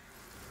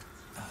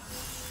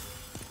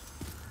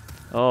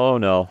 Oh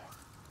no.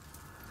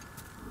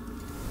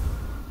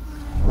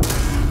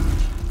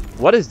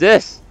 What is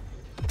this?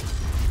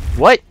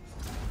 What?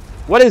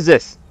 What is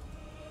this?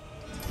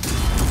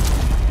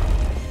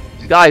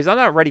 Guys, I'm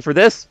not ready for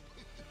this.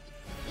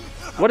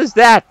 What is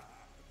that?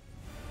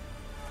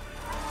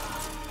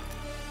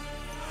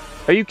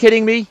 Are you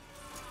kidding me?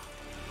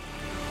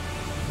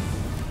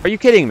 Are you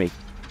kidding me?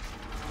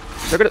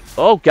 They're gonna...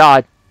 Oh,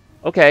 God.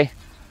 Okay.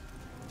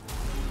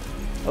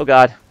 Oh,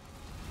 God.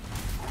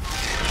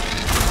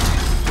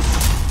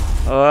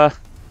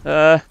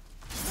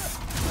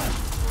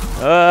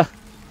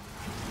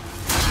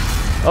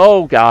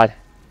 Oh, God.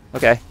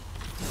 Okay.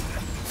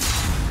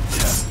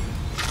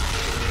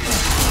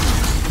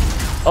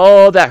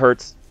 Oh, that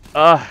hurts.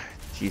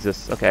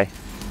 Jesus. Okay.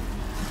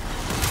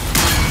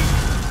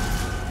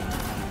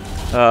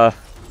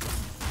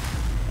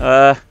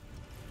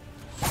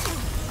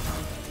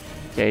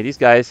 Okay, these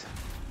guys,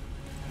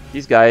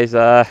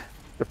 they're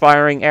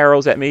firing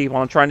arrows at me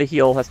while I'm trying to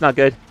heal. That's not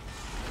good.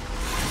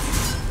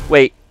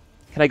 Wait,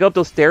 can I go up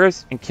those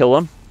stairs and kill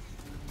him?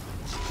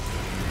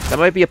 That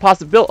might be a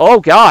possibility. Oh,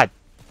 God!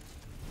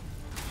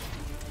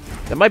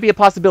 That might be a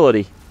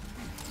possibility.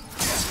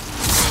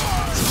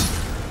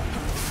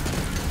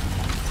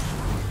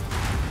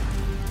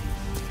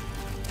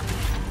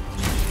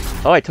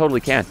 Oh, I totally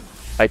can.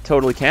 I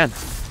totally can.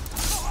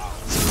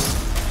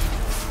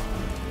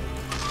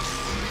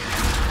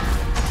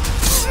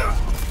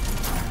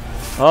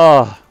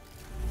 Oh,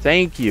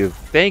 thank you.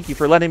 Thank you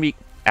for letting me...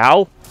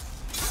 Ow.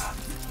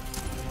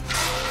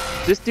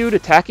 This dude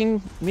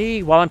attacking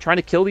me while I'm trying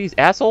to kill these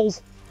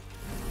assholes?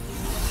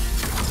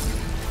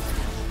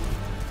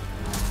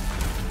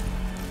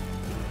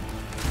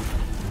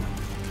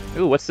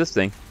 Ooh, what's this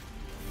thing?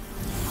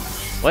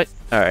 What?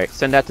 Alright,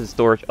 send that to the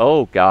storage.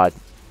 Oh, God.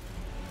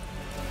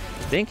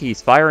 I think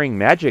he's firing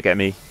magic at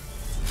me.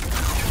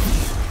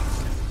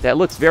 That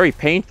looks very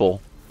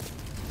painful.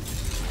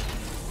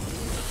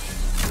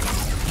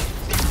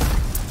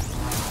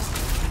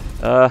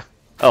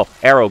 Oh,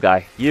 arrow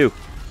guy. You.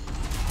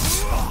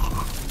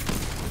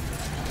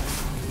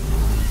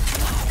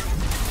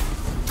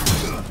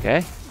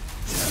 Okay.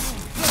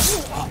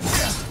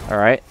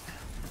 Alright.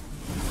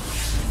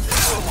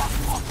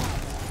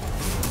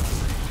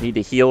 Need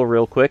to heal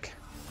real quick.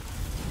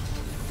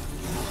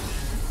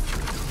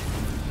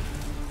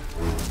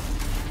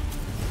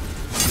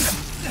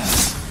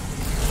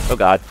 Oh,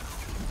 God.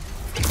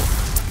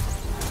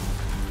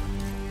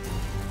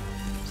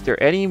 Is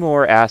there any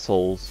more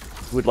assholes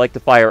who would like to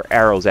fire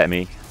arrows at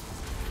me?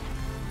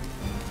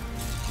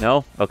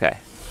 No? Okay.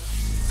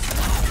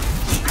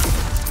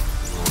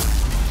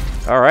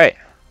 Alright.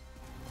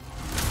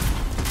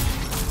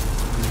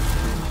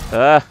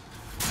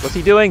 What's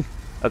he doing?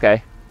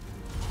 Okay.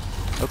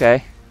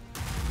 Okay.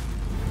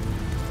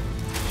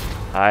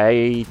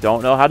 I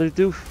don't know how to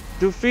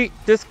defeat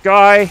this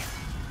guy.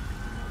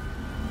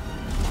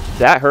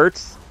 That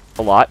hurts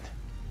a lot.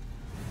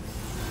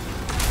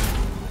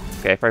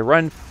 Okay, if I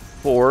run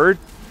forward...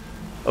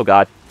 Oh,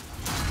 God.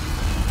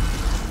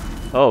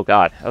 Oh,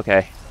 God.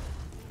 Okay.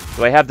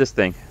 Do I have this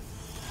thing?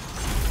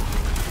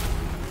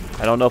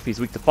 I don't know if he's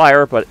weak to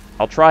fire, but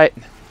I'll try it.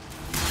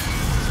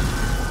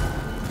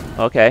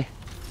 Okay.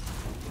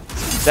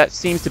 That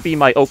seems to be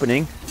my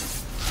opening.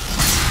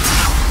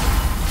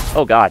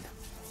 Oh, God.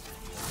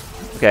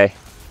 Okay.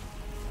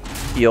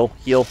 Heal,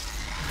 heal.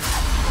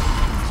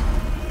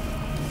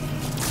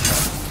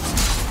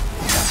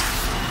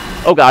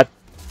 Oh, God.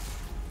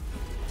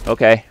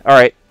 Okay,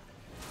 alright.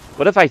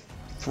 What if I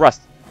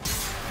thrust?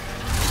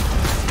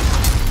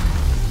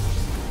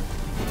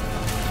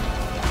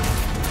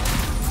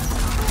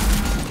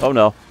 Oh,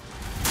 no.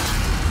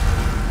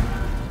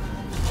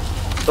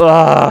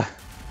 Ugh.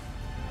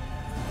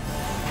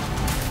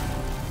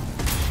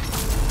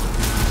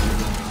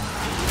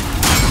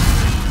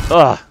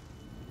 Ugh.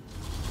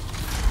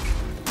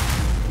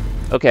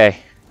 Okay.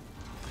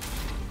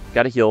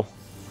 Gotta heal.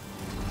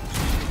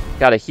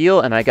 Gotta heal,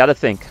 and I gotta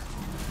think.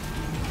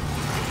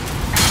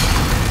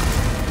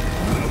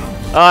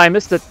 Oh, I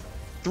missed the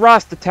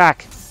thrust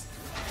attack.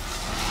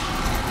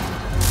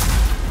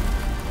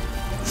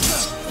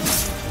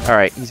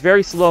 Alright, he's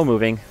very slow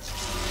moving.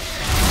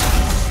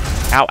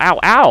 Ow, ow,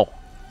 ow!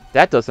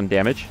 That does some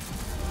damage.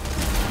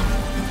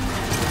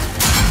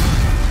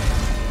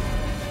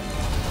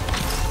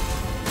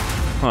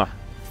 Huh.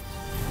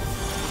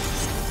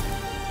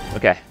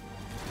 Okay.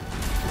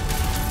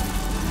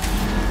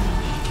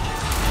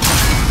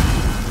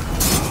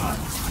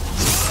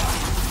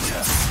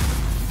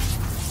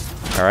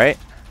 Alright.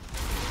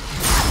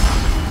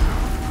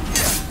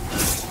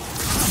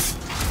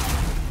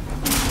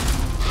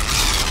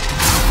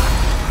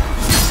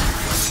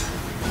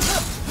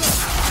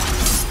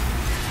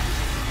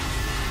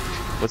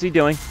 What's he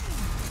doing?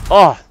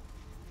 Oh!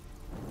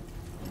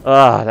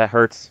 Ah, that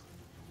hurts.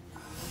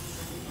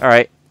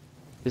 Alright.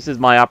 This is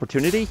my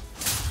opportunity.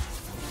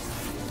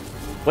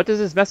 What does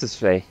this message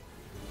say?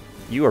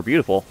 You are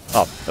beautiful.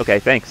 Oh, okay,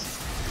 thanks.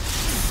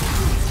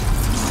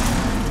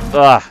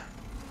 Ugh.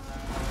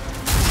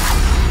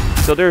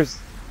 So there's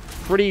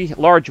pretty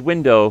large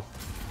window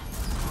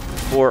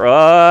for,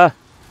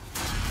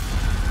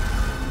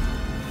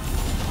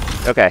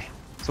 Okay,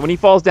 so when he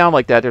falls down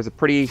like that, there's a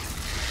pretty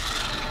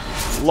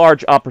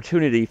large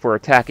opportunity for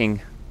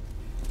attacking.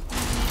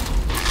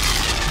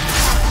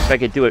 If I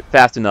could do it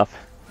fast enough.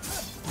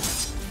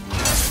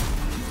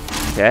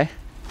 Okay.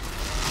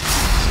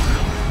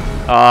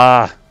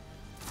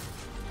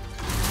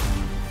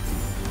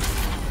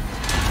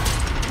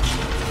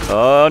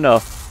 Oh no.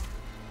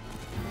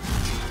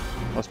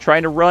 I was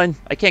trying to run.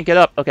 I can't get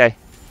up. Okay.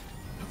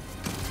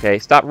 Okay,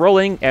 stop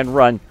rolling and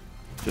run.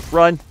 Just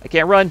run. I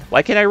can't run.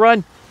 Why can't I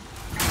run?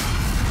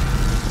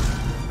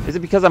 Is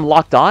it because I'm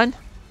locked on?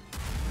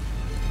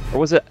 Or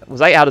was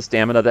I out of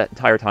stamina that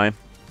entire time?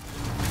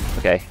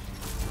 Okay.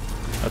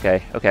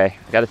 Okay, okay.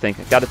 I gotta think.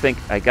 I gotta think.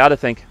 I gotta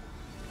think.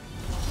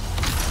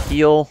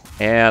 Heal.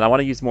 And I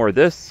want to use more of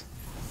this.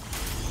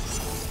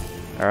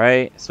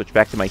 Alright. Switch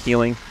back to my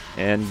healing.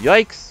 And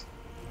yikes.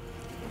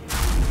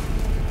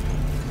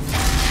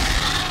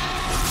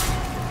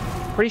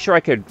 Pretty sure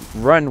I could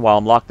run while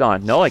I'm locked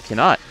on. No, I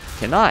cannot.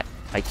 Cannot.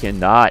 I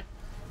cannot.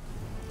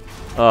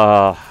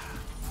 Thought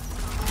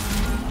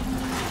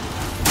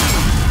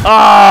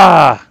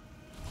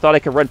I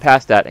could run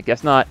past that. I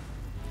guess not.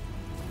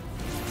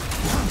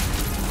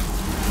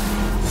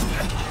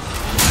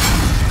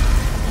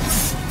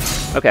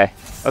 Okay.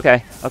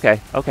 Okay.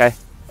 Okay. Okay.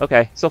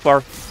 Okay. So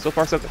far, so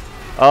good.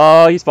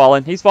 Oh, he's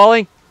falling. He's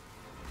falling.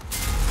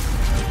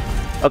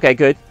 Okay,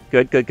 good.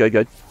 Good, good, good,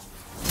 good.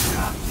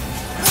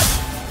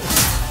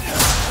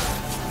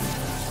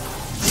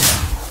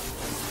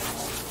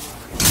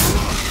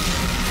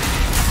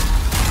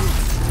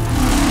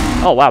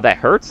 Oh, wow, that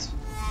hurts.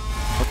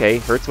 Okay,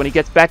 hurts when he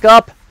gets back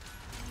up.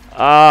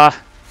 Not.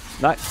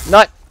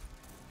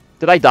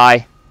 Did I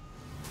die?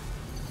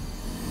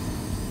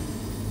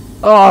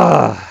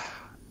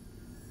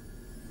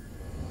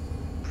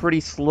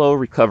 Pretty slow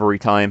recovery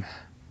time.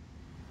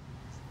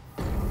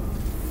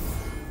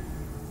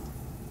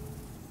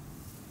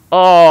 Oh,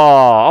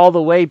 all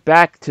the way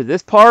back to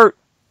this part?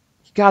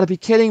 You gotta be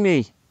kidding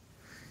me.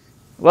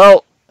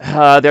 Well,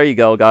 there you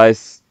go,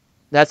 guys.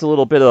 That's a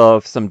little bit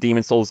of some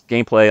Demon's Souls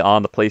gameplay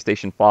on the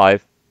PlayStation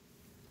 5.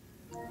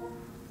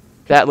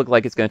 That looked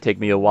like it's going to take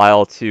me a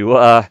while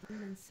to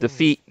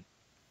defeat.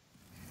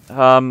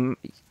 Yeah,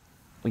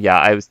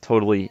 I was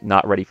totally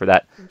not ready for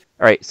that.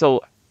 Alright,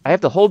 so I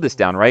have to hold this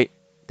down, right?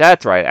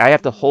 That's right, I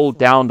have to hold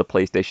down the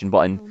PlayStation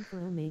button.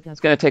 It's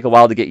going to take a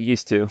while to get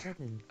used to.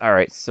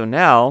 Alright, so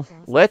now,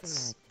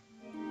 let's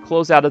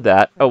close out of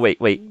that. Oh, wait.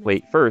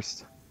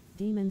 First.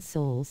 Demon's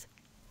Souls.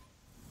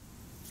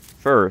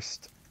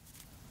 First.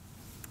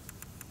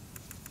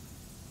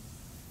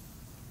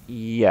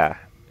 Yeah.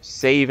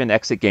 Save and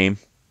exit game.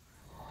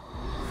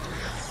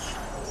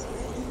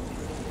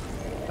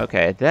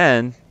 Okay,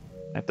 then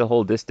I have to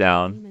hold this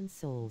down.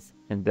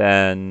 And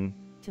then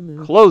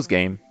close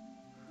game.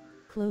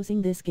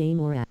 Closing this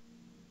game or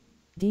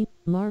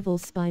Marvel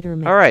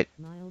Spider-Man. Alright.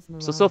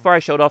 So far I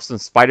showed off some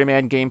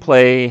Spider-Man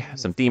gameplay,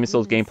 some Demon's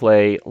Souls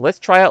gameplay. Let's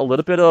try out a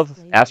little bit of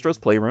Astro's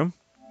Playroom,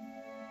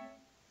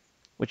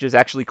 which is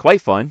actually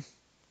quite fun.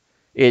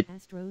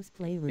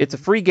 It's a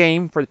free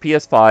game for the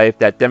PS5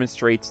 that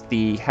demonstrates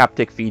the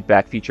haptic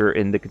feedback feature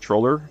in the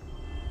controller.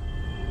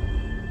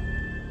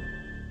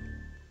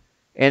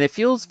 And it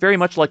feels very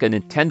much like a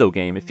Nintendo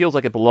game. It feels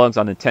like it belongs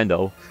on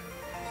Nintendo.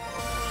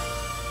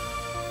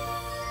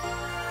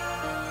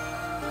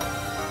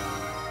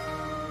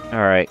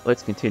 Alright,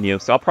 let's continue.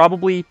 So I'll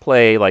probably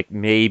play like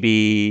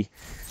maybe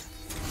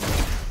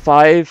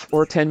 5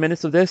 or 10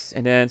 minutes of this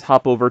and then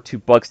hop over to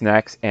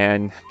Bugsnax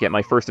and get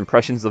my first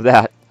impressions of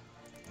that.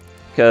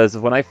 Because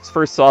when I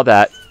first saw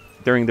that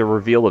during the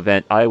reveal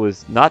event, I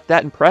was not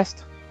that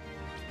impressed.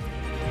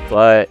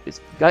 But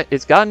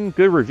it's gotten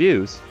good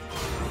reviews.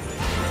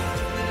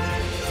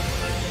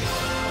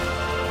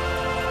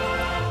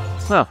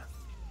 Huh.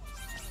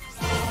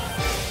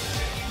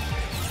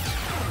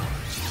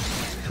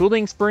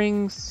 Cooling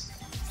springs.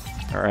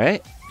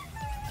 Alright.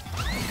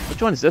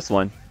 Which one is this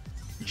one?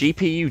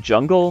 GPU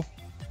Jungle?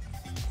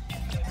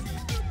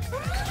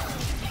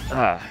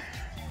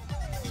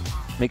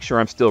 Make sure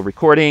I'm still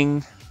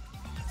recording.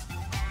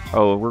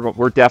 Oh,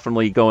 we're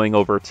definitely going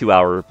over 2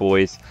 hours,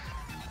 boys.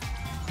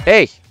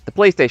 Hey, the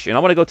PlayStation. I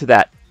want to go to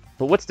that.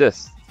 But what's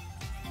this?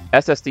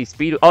 SSD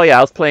speed. Oh yeah,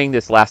 I was playing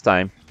this last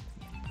time.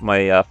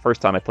 My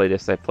first time I played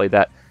this, I played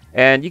that.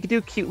 And you can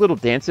do cute little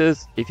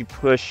dances if you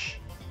push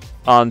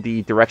on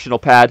the directional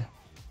pad.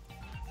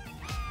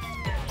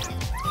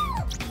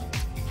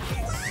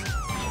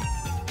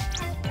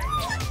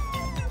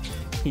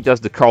 He does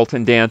the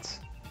Carlton dance.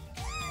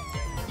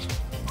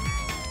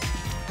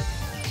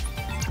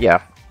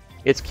 Yeah,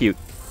 it's cute.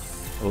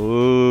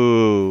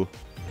 Ooh,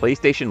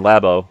 PlayStation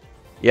Labo.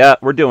 Yeah,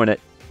 we're doing it.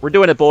 We're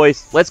doing it,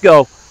 boys. Let's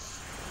go.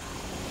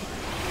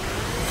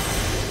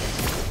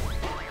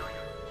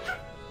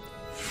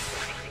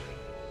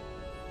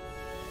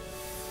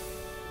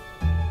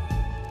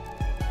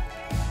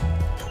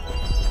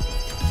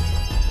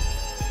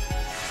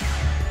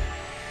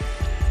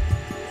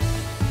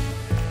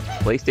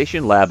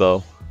 PlayStation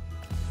Labo.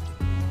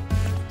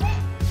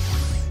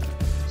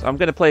 So I'm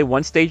going to play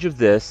one stage of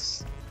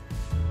this.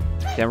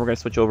 Then we're going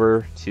to switch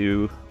over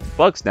to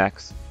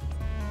Bugsnax.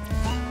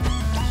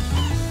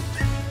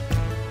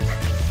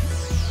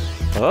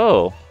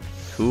 Oh,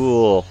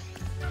 cool.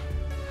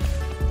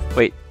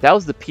 Wait, that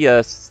was the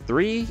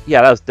PS3?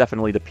 Yeah, that was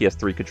definitely the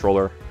PS3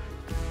 controller.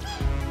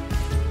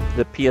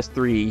 The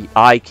PS3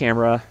 Eye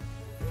camera,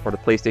 or the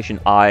PlayStation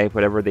Eye,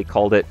 whatever they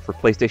called it for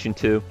PlayStation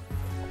 2.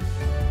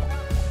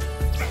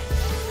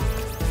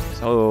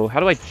 So, how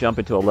do I jump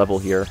into a level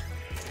here?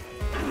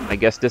 I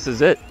guess this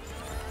is it.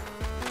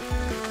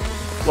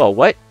 Whoa,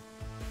 what?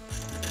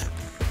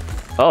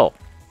 Oh,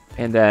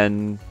 and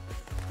then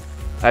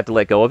I have to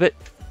let go of it?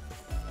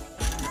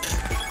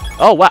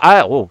 Oh, wow,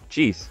 oh,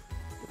 jeez.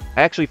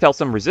 I actually felt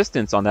some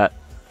resistance on that.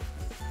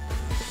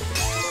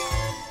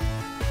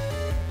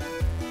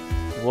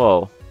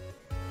 Whoa.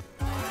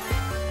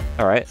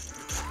 Alright.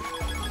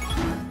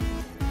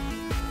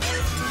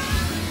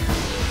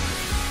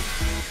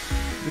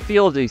 The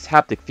feel of these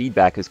haptic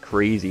feedback is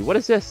crazy. What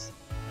is this?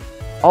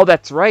 Oh,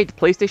 that's right.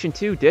 PlayStation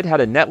 2 did have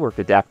a network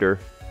adapter.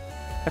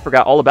 I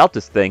forgot all about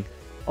this thing.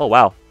 Oh,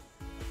 wow.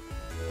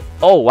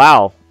 Oh,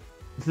 wow.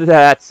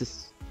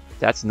 That's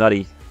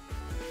nutty.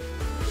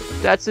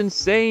 That's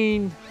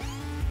insane.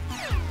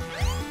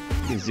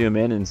 You can zoom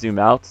in and zoom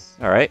out.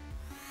 Alright.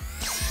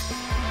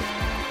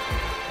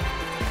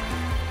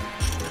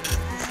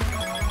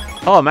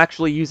 Oh, I'm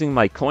actually using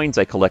my coins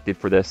I collected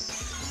for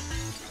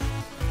this.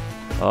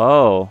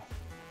 Oh.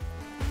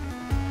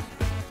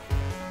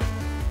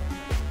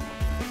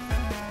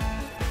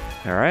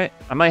 Alright.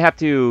 I might have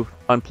to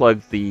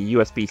unplug the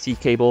USB-C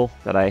cable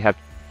that I have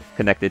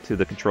connected to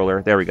the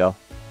controller. There we go.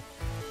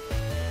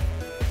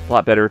 A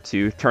lot better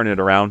to turn it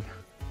around.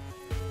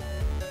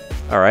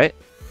 Alright.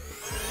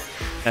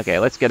 Okay,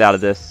 let's get out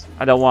of this.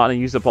 I don't want to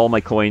use up all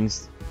my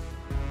coins.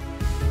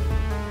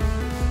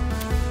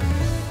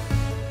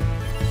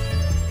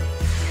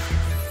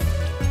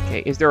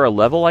 Okay, is there a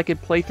level I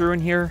could play through in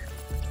here?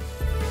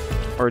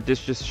 Or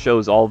this just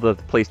shows all the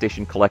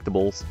PlayStation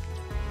collectibles?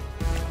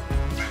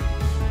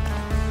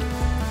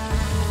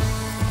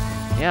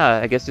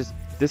 Yeah, I guess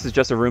this is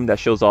just a room that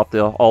shows off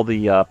all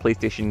the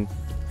PlayStation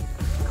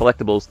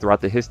collectibles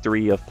throughout the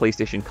history of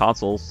PlayStation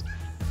consoles.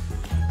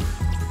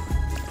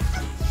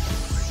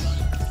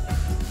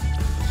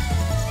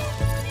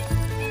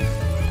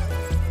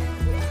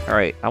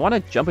 Alright, I want to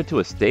jump into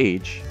a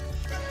stage.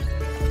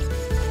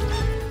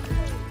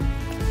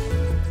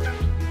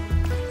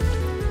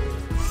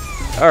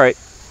 Alright,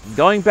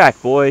 going back,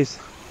 boys.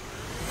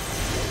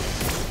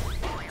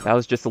 That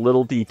was just a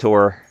little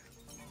detour.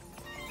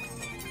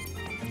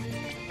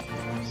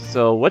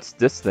 So, what's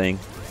this thing?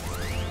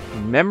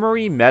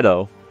 Memory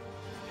Meadow.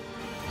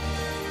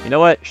 You know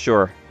what?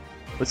 Sure.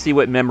 Let's see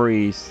what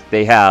memories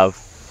they have.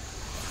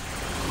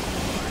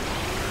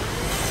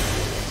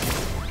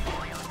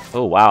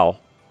 Oh, wow.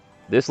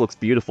 This looks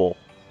beautiful.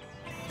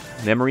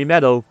 Memory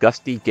Meadow,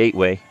 Gusty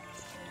Gateway.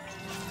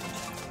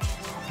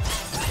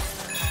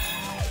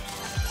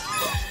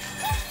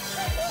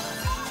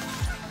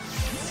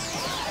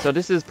 So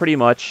this is pretty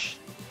much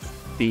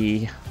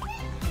the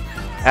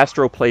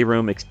Astro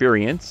Playroom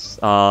experience.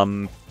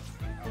 Am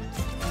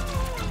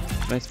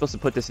I supposed to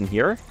put this in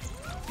here?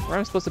 Where am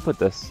I supposed to put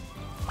this?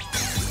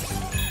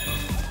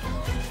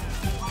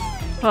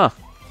 Huh.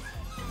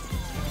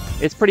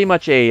 It's pretty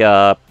much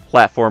a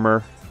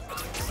platformer.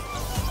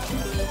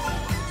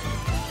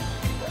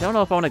 I don't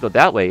know if I want to go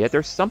that way yet.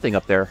 There's something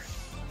up there.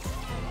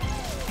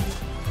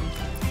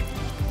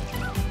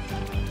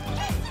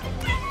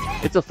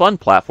 It's a fun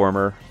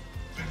platformer.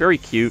 Very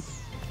cute.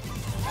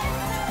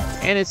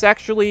 And it's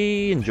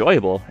actually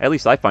enjoyable. At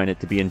least I find it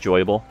to be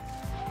enjoyable.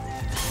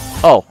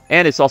 Oh,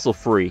 and it's also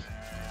free.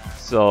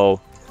 So,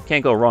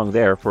 can't go wrong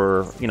there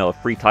for, you know, a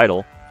free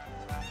title.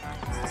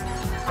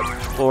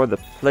 For the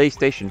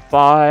PlayStation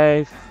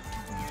 5.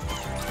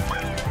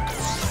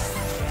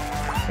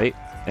 Wait,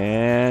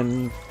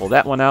 and pull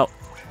that one out.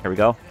 There we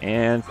go.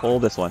 And pull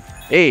this one.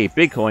 Hey,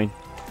 big coin.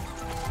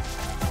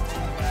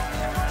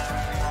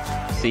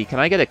 See, can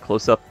I get a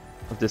close-up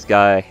of this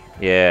guy?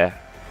 Yeah.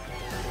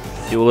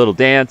 Do a little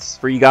dance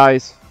for you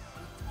guys.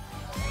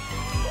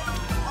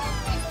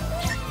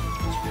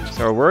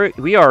 So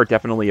we are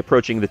definitely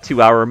approaching the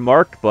 2-hour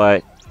mark,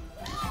 but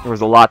there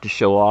was a lot to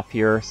show off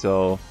here,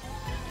 so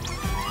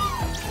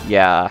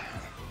yeah.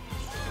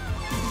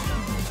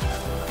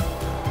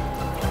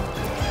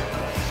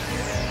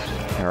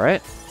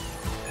 Alright.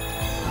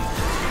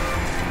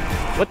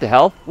 What the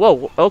hell?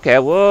 Whoa, okay,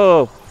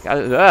 whoa.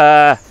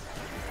 That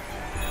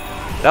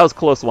was a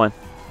close one.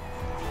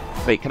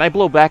 Wait, can I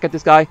blow back at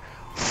this guy?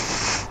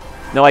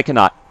 No, I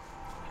cannot.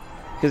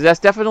 Because that's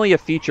definitely a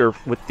feature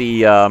with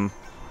the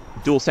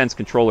DualSense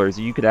controllers.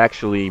 You could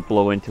actually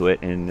blow into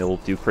it and it'll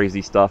do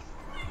crazy stuff.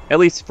 At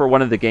least for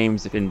one of the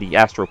games in the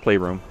Astro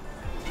Playroom.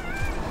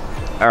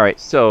 Alright,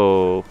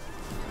 so...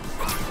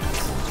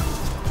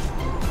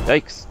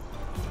 Yikes.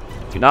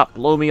 Do not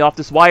blow me off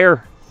this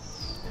wire!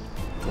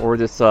 Or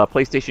this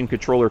PlayStation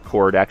controller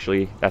cord,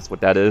 actually. That's what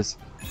that is.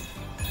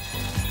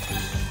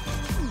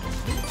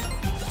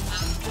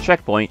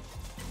 checkpoint.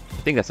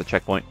 I think that's a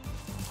checkpoint.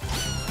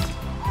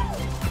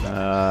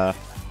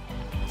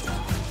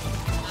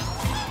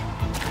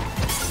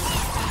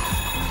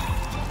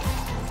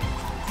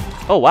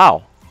 Oh,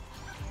 wow.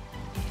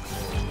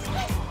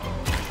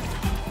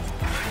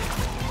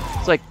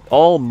 It's like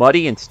all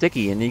muddy and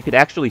sticky, and you could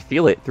actually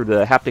feel it through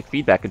the haptic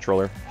feedback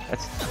controller.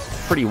 That's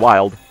pretty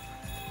wild.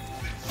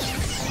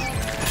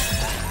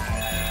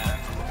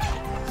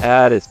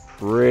 That is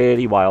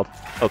pretty wild.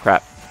 Oh,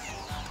 crap.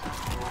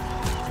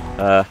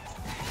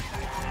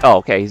 Oh,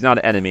 okay, he's not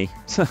an enemy.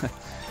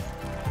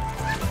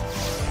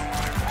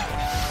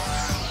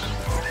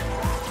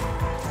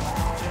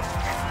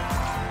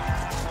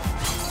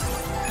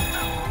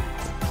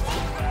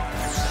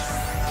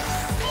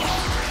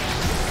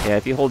 Yeah,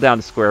 if you hold down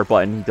the square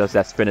button, he does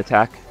that spin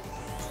attack.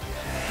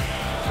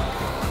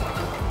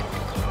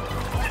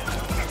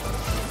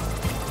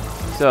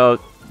 So,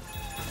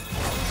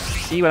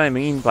 see what I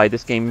mean by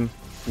this game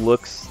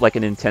looks like a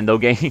Nintendo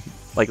game?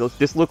 Like,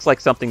 this looks like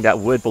something that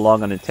would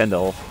belong on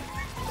Nintendo.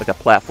 Like a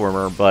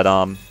platformer, but,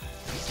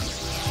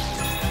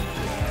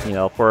 you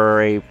know,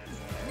 for a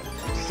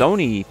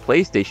Sony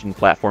PlayStation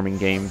platforming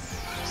game,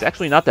 it's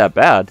actually not that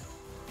bad.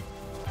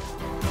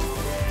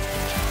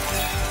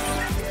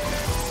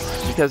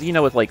 Because, you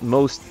know, with like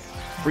most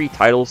free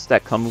titles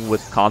that come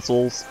with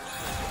consoles,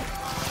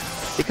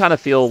 they kind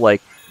of feel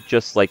like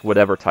just like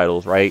whatever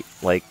titles, right?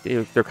 Like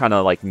they're kind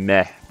of like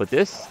meh. But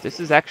this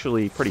is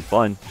actually pretty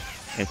fun.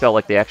 It felt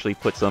like they actually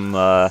put some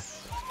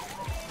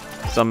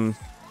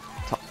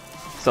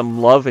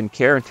love and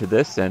care into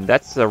this, and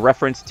that's a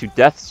reference to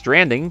Death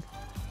Stranding,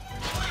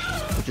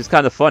 which is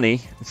kind of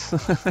funny.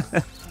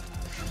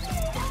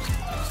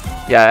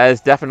 Yeah,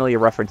 it's definitely a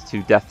reference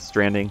to Death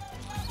Stranding.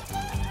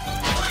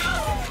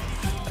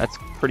 That's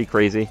pretty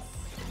crazy.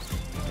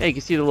 Yeah, you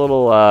can see the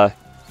little,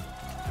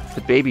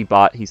 the baby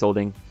bot he's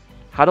holding.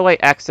 How do I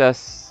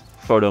access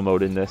photo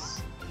mode in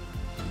this?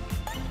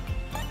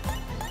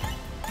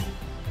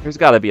 There's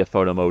gotta be a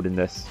photo mode in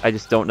this. I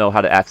just don't know how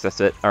to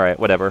access it. Alright,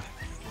 whatever.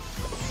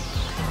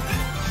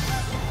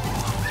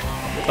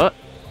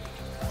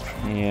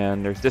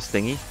 And there's this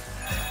thingy.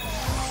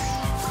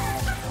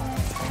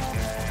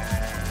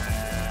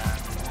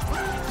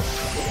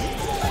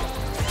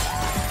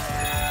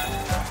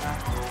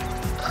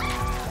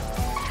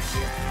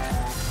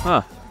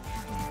 Huh.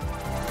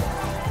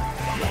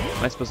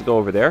 Am I supposed to go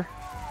over there?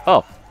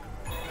 Oh.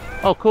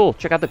 Oh, cool.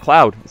 Check out the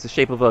cloud. It's the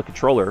shape of a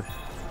controller.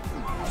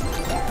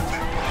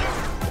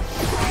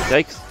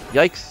 Yikes.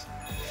 Yikes.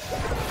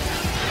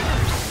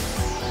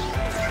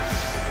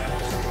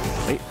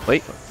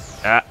 Wait.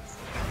 Ah.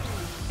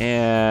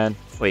 And...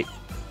 wait.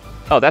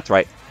 Oh, that's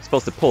right. I'm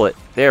supposed to pull it.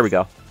 There we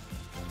go.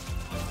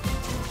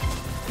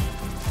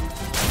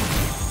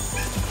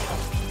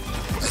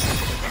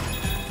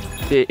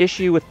 The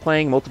issue with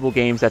playing multiple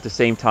games at the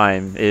same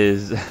time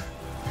is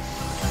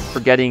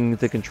forgetting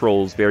the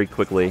controls very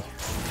quickly.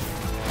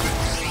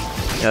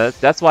 Yeah,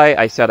 that's why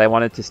I said I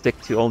wanted to stick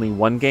to only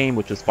one game,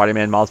 which was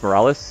Spider-Man Miles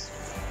Morales.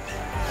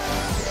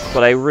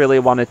 But I really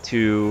wanted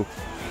to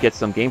get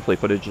some gameplay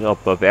footage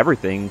up of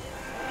everything.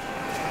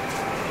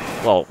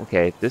 Well,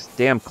 okay, this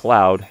damn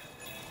cloud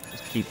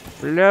just keep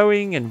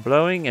blowing and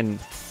blowing, and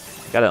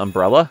got an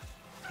umbrella.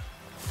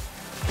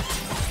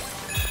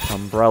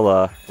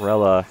 Umbrella,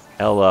 Rella,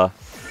 Ella.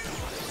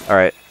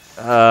 Alright,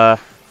 oh,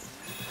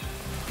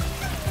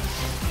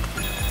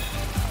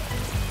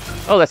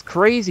 that's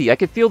crazy! I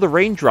could feel the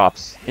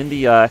raindrops in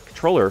the,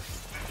 controller.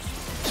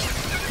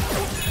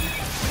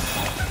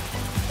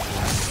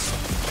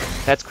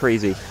 That's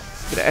crazy.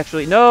 Could I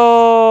actually...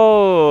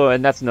 no!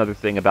 And that's another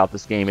thing about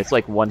this game. It's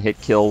like one-hit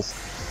kills.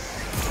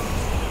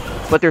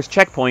 But there's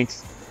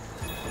checkpoints,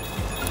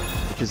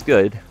 which is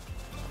good.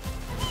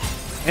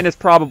 And it's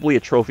probably a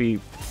trophy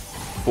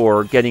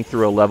for getting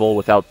through a level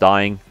without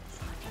dying,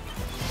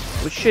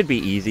 which should be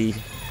easy.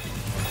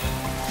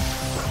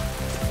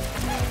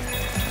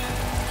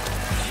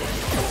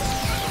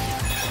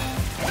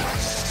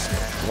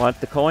 Want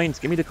the coins?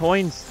 Give me the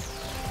coins!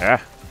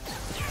 Ah.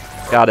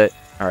 Got it.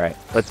 Alright,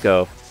 let's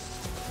go.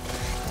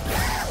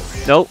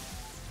 Nope.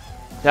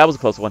 That was a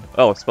close one.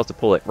 Oh, I was supposed to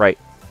pull it. Right.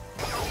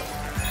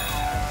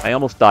 I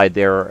almost died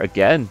there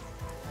again.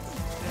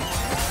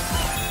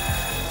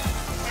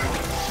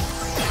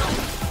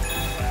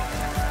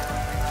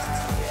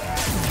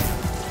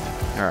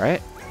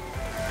 Alright.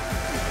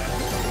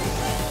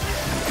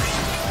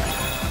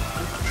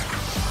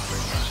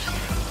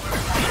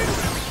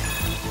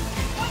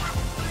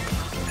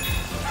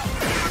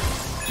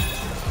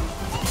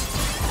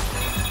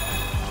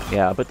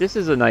 Yeah, but this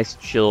is a nice,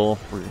 chill,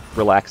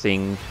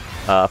 relaxing,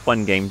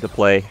 fun game to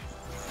play.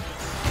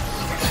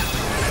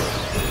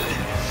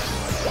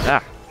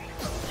 Ah.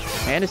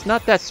 And it's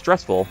not that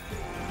stressful.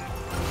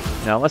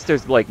 Now, unless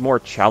there's, like, more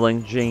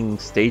challenging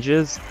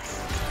stages,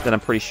 then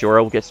I'm pretty sure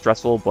it will get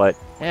stressful, but,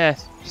 it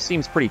just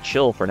seems pretty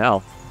chill for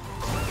now.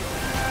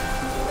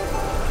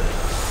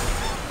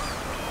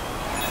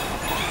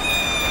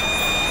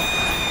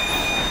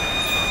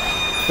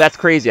 That's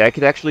crazy. I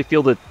could actually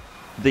feel the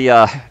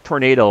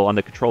tornado on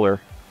the controller.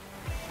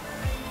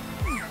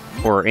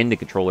 Or in the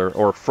controller,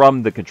 or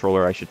from the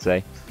controller, I should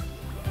say.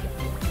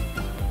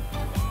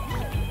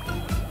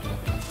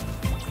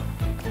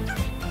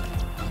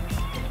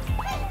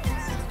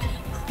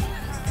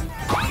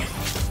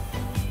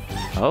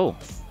 Oh.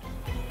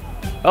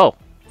 Oh.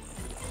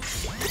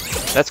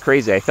 That's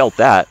crazy. I felt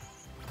that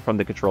from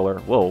the controller.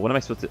 Whoa, what am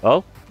I supposed to...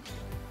 Oh.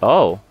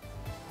 Oh.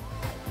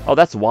 Oh,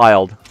 that's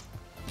wild.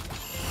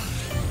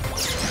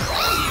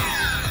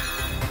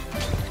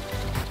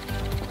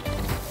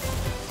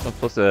 I'm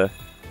supposed to...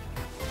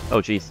 Oh,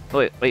 jeez.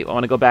 Wait, I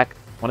want to go back.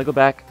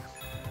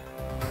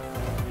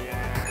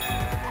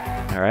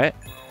 Alright.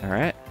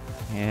 Alright.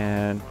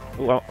 And...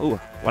 Ooh,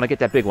 want to get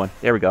that big one.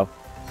 There we go.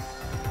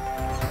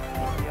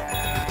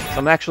 So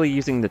I'm actually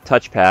using the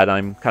touchpad.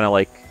 I'm kind of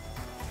like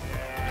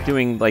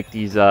doing like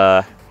these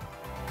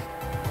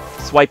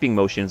swiping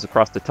motions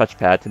across the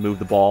touchpad to move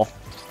the ball.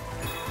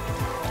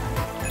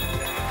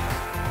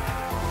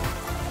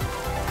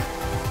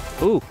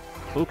 Ooh,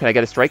 can I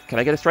get a strike? Yeah,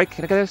 I got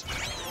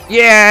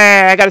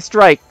a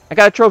strike. I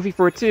got a trophy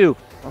for it too.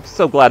 I'm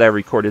so glad I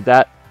recorded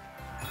that.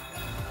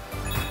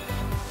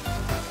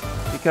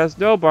 Because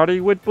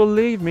nobody would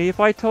believe me if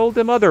I told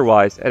them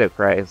otherwise.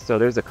 Okay, so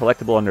there's a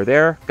collectible under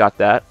there. Got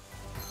that.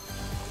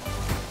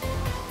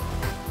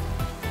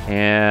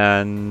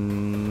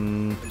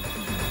 And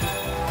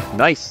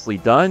nicely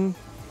done.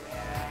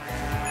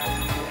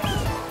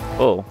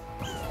 Oh,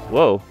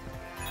 whoa!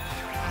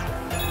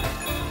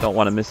 Don't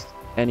want to miss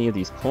any of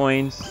these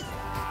coins.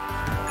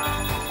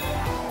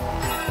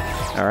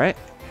 All right.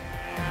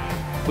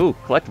 Ooh,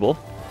 collectible.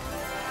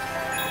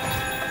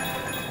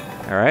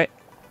 All right.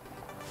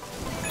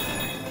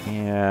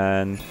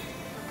 And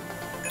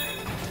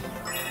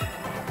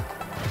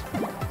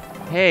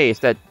hey, it's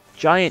that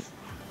giant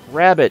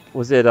rabbit.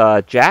 Was it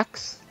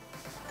Jax?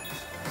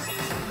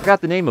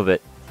 Forgot the name of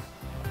it.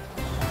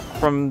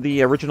 From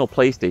the original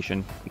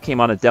PlayStation. It came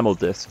on a demo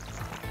disc.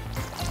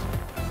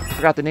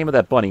 Forgot the name of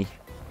that bunny.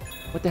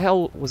 What the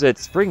hell was it?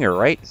 Springer,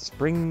 right?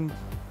 Spring...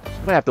 I'm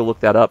gonna have to look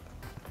that up.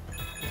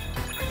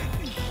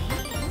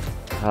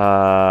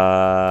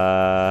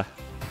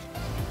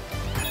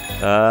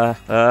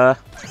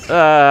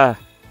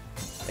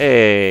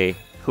 Hey,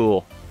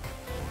 cool.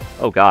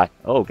 Oh god.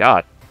 Oh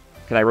god.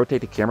 Can I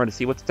rotate the camera to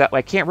see what's that?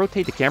 I can't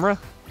rotate the camera?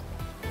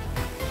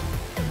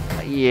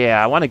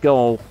 Yeah, I want to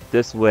go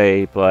this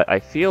way, but I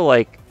feel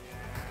like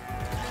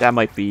that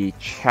might be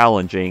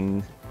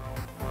challenging.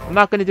 I'm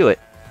not going to do it.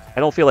 I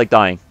don't feel like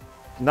dying.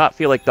 Not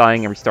feel like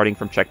dying and restarting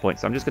from checkpoint,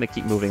 so I'm just going to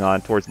keep moving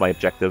on towards my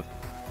objective.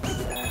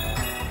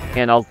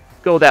 And I'll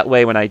go that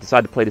way when I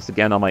decide to play this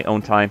again on my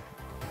own time.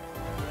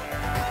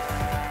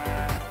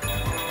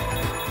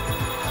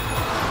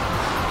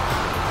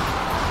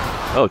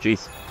 Oh,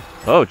 jeez.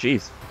 Oh,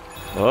 jeez.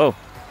 Oh.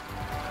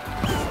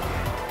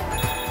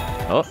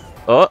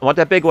 Oh, I want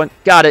that big one.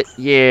 Got it.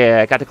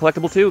 Yeah, got the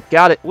collectible too.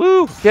 Got it.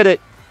 Woo, did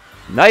it.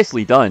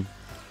 Nicely done.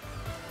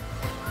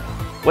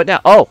 What now?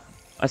 Oh,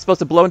 I'm supposed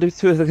to blow into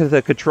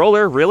the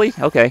controller? Really?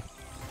 Okay.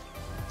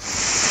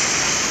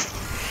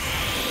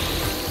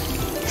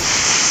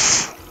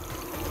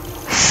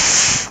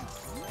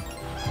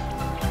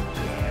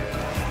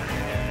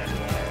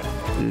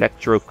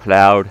 Electro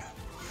Cloud.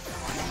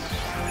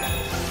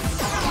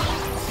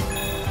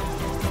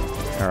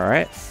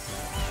 Alright.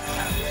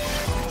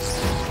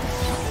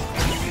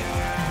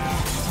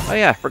 Oh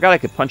yeah, I forgot I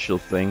could punch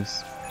those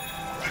things.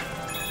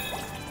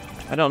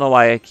 I don't know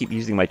why I keep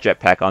using my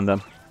jetpack on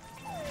them.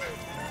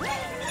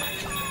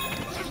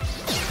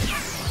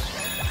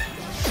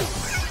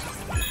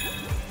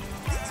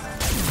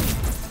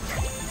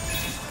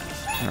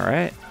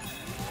 Alright.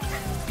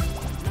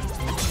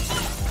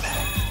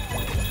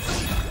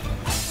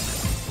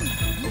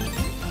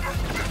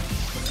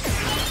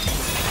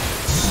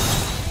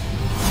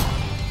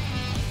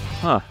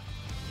 Huh.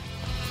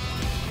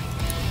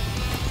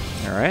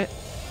 Alright.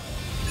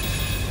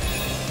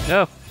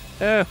 No.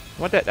 No.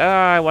 Want that?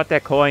 Ah, I want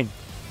that coin.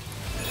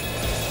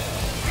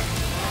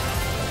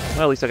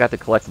 Well, at least I got the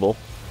collectible.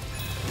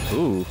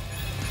 Ooh.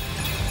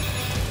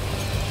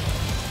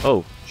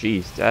 Oh,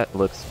 jeez. That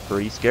looks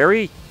pretty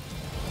scary.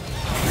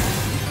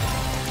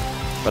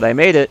 But I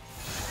made it.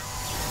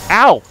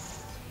 Ow!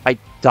 I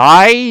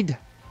died?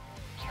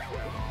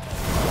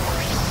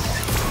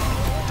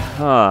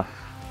 Huh.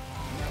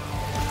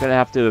 Gonna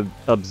have to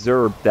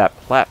observe that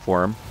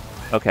platform.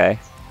 Okay.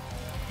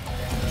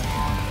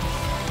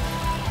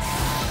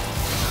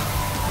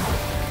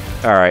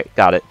 Alright,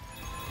 got it.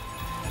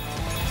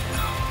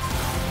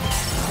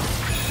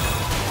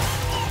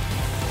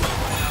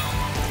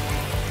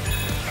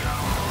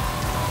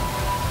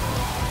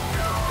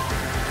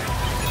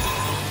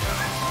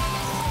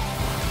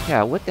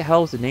 Yeah, what the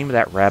hell is the name of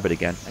that rabbit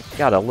again? I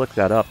gotta look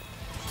that up.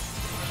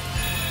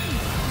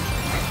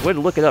 Would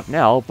look it up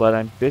now, but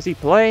I'm busy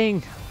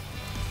playing.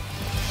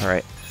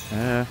 Alright.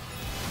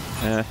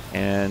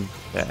 And...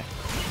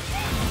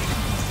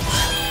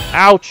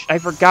 Ouch! I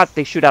forgot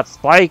they shoot out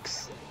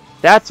spikes!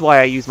 That's why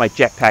I use my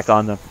jetpack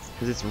on them.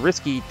 Because it's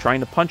risky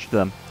trying to punch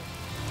them.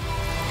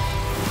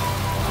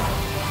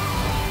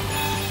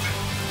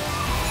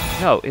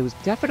 No, it was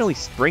definitely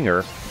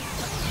Springer.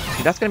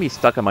 See, that's gonna be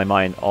stuck in my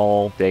mind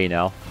all day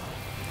now.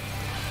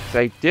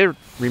 I did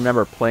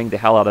remember playing the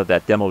hell out of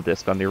that demo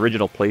disc on the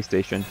original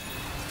PlayStation.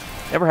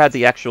 Never had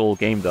the actual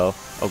game though.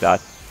 Oh god.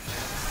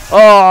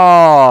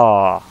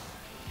 Oh!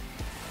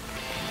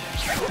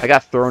 I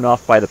got thrown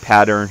off by the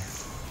pattern.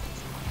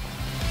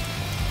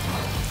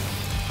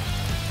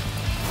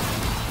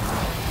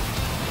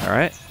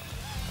 Alright.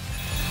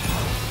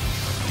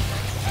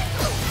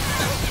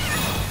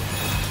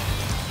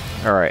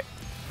 Alright.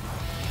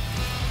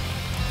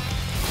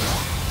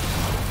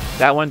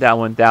 That one, that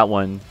one, that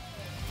one.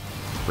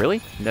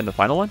 Really? And then the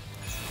final one?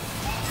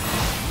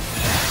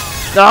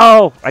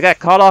 No! I got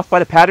caught off by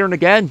the pattern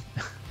again!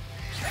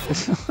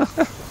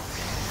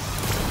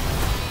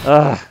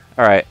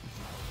 Alright.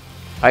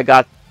 I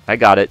got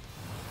it.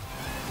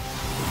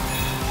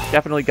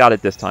 Definitely got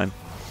it this time.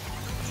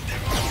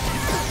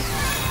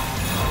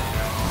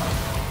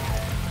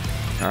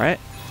 Alright.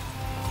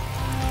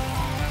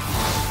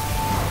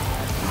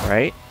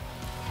 Right.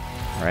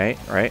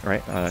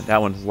 Right.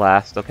 That one's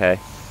last. Okay.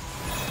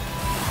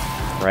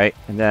 Right.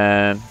 And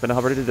then I'm gonna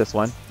hover to this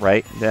one.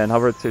 Right. Then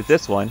hover to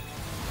this one.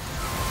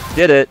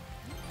 Did it.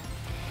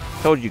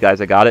 Told you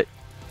guys I got it.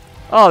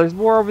 Oh, there's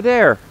more over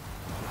there.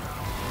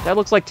 That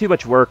looks like too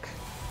much work.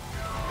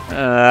 You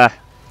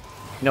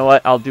know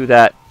what? I'll do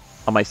that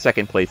on my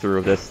second playthrough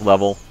of this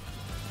level.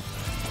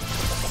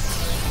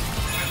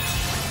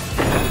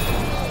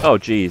 Oh,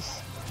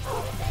 jeez.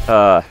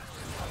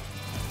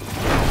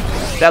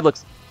 That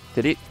looks...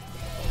 Did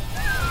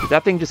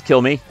that thing just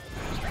kill me?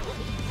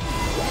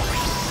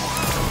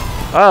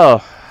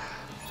 Oh.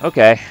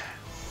 Okay.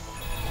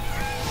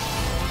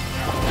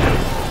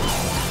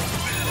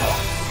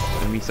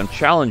 Gonna be some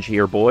challenge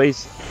here,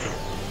 boys.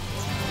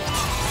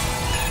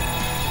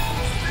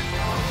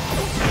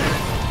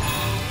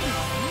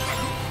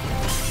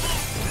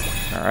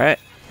 Alright.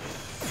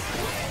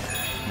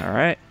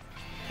 Alright.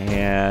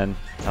 And...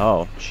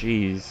 Oh,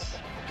 jeez.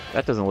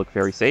 That doesn't look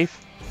very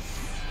safe.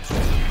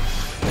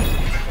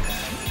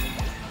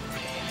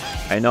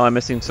 I know I'm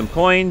missing some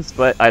coins,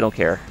 but I don't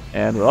care.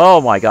 And, oh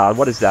my god,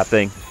 what is that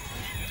thing?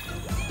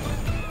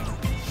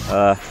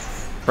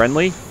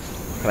 Friendly?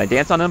 Can I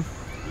dance on him?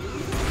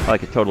 Oh, I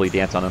could totally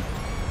dance on him.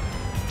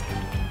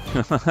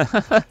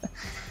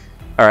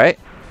 Alright.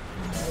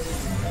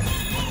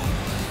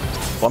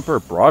 Bumper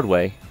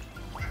Broadway.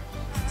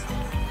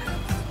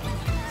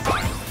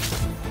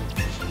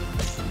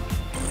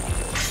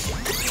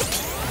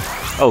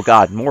 Oh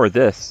god, more of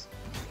this.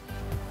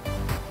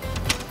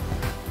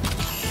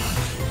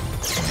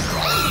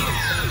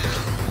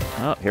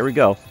 Oh, here we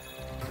go.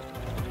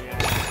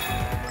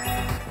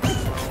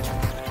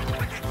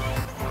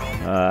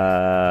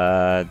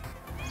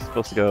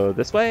 Supposed to go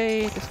this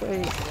way, this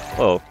way.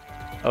 Oh,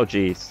 oh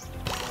jeez.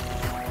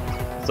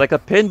 It's like a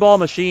pinball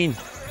machine.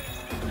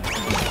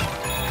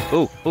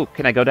 Ooh, ooh,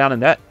 can I go down in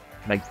that?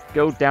 Can I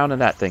go down in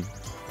that thing?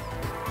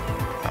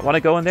 I want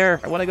to go in there.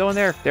 I want to go in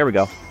there. There we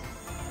go.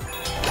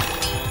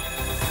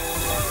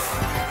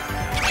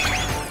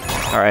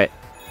 All right.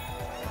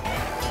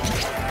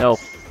 No.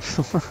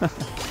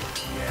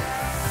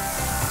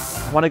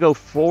 I want to go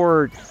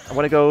forward. I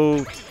want to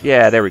go...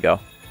 Yeah, there we go.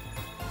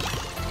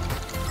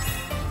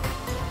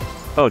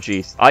 Oh,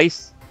 jeez.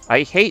 Ice.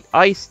 I hate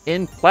ice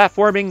in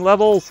platforming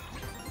levels.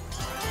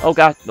 Oh,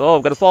 God. Oh,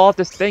 I'm going to fall off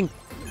this thing.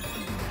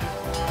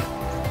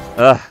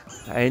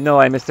 I know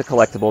I missed a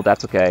collectible.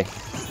 That's okay.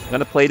 I'm going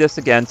to play this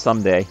again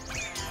someday.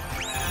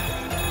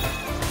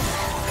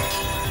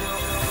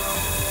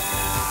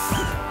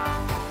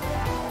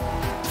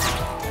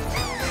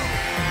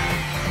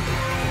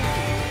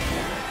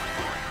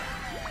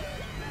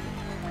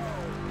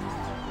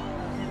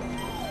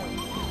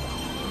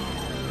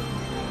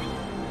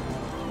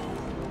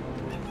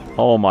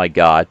 Oh my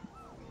god.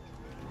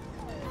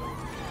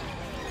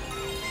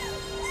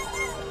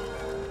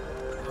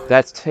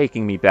 That's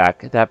taking me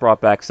back. That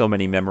brought back so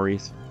many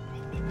memories.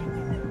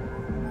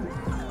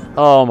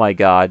 Oh my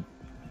god.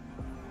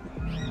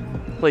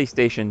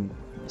 PlayStation,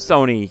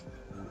 Sony,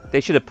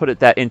 they should have put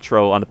that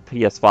intro on the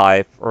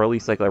PS5, or at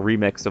least like a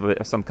remix of it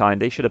of some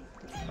kind. They should have...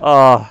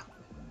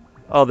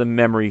 Oh, the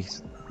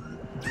memories.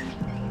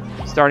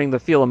 Starting to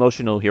feel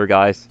emotional here,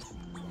 guys.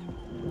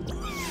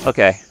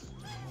 Okay.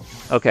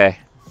 Okay.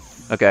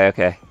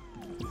 Okay.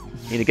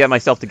 Need to get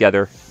myself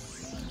together.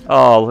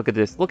 Oh, look at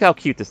this. Look how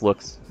cute this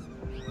looks.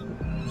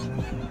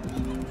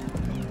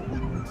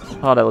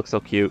 Oh, that looks so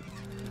cute.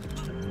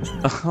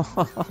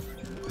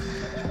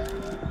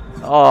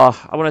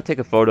 Oh, I want to take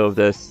a photo of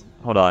this.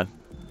 Hold on.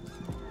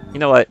 You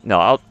know what?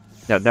 No,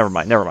 no, never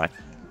mind.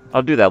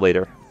 I'll do that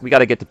later. We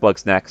gotta get to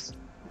Bugsnax.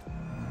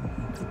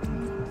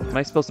 Am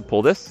I supposed to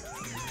pull this?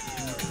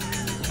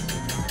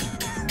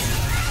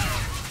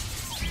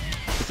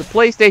 It's a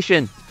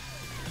PlayStation!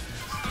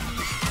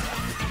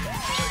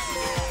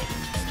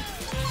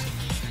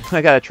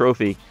 I got a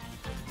trophy.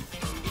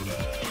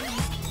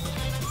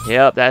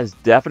 Yep, that is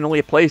definitely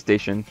a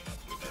PlayStation.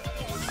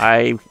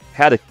 I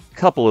had a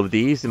couple of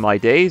these in my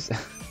days.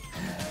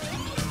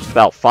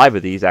 About 5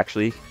 of these,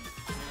 actually.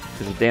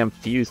 Because the damn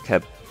fuse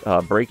kept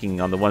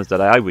breaking on the ones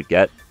that I would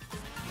get.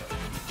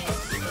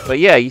 But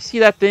yeah, you see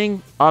that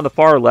thing on the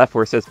far left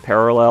where it says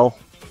parallel?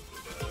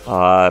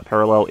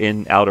 Parallel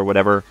in, out, or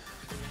whatever.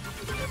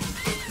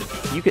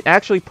 You can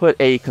actually put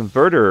a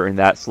converter in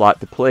that slot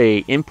to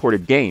play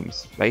imported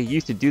games. I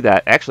used to do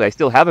that. Actually, I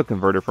still have a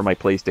converter for my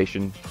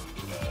PlayStation.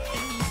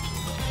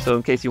 So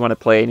in case you want to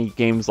play any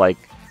games like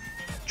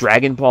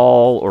Dragon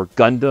Ball or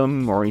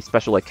Gundam or any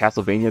special like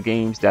Castlevania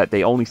games that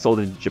they only sold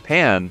in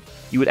Japan,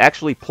 you would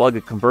actually plug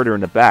a converter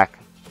in the back.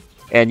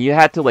 And you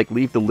had to like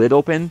leave the lid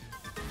open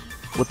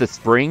with the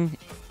spring.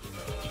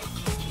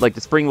 Like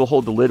the spring will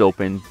hold the lid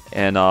open,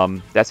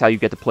 and that's how you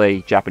get to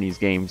play Japanese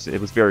games.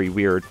 It was very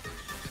weird.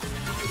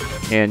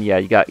 And yeah,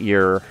 you got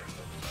your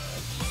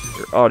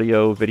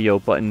audio, video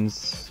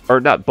buttons, or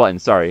not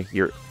buttons, sorry,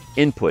 your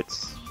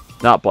inputs,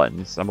 not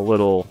buttons. I'm a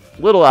little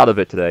out of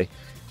it today.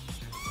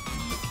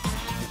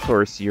 Of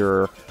course,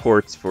 your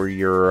ports for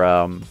your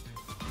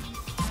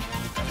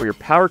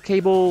power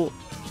cable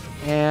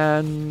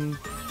and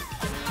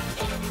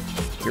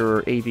your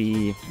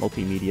AV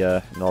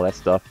multimedia and all that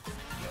stuff.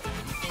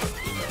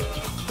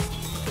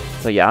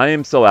 But yeah, I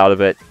am so out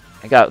of it.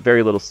 I got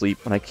very little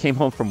sleep when I came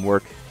home from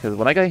work. Because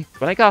when I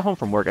got home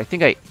from work, I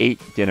think I ate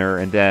dinner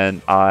and then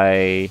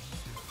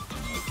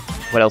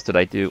what else did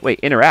I do? Wait,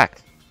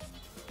 interact.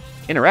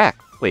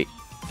 Wait.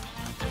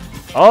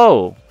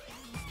 Oh.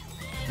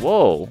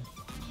 Whoa.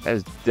 That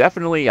is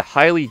definitely a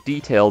highly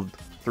detailed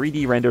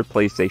 3D rendered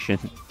PlayStation.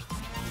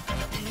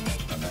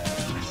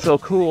 So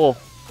cool.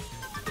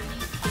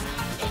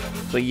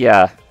 But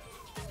yeah.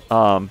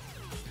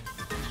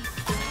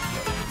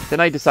 Then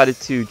I decided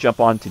to jump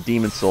on to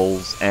Demon's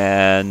Souls,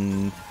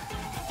 and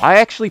I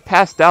actually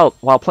passed out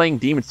while playing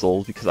Demon's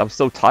Souls because I was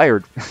so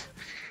tired.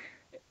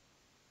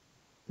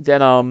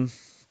 Then,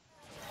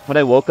 when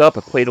I woke up,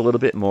 I played a little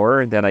bit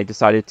more, and then I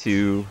decided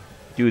to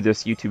do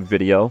this YouTube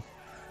video.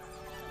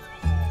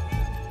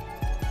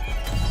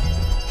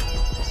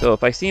 So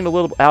if I seem a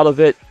little out of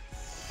it,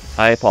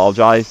 I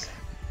apologize.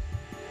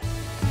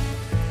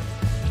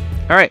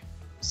 Alright,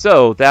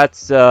 so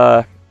that's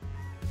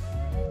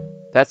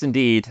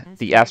indeed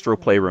the Astro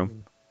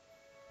Playroom.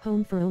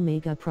 Home for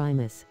Omega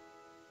Primus.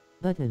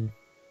 Button.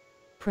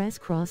 Press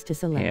cross to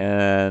select.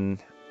 And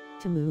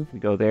to move. We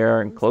go there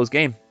and close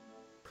game.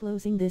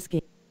 Closing this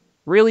game.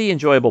 Really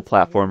enjoyable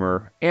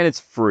platformer, and it's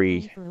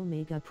free. For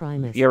Omega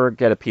Primus. If you ever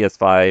get a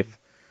PS5,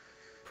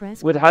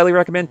 would highly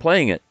recommend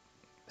playing it.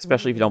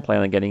 Especially if you don't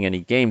plan on getting any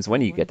games when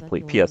you get to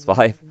play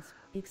PS5.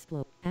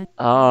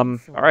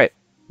 Alright.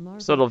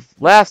 So the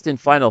last and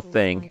final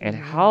thing, and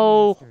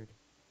how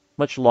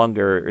much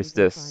longer is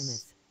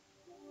this?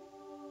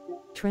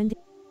 Trending.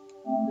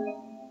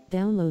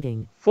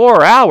 Downloading.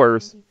 4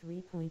 hours?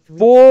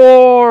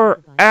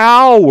 4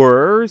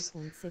 hours?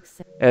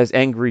 As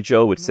Angry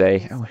Joe would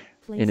say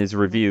in his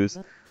reviews.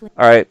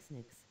 Alright.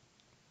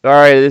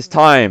 Alright, it is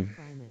time.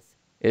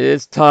 It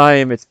is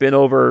time. It's been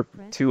over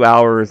 2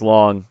 hours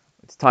long.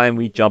 It's time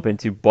we jump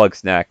into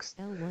Bugsnax.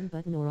 L1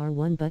 button or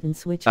R1 button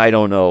switch. I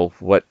don't know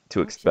what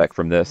to expect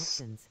from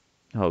this.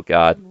 Oh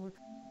god.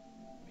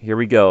 Here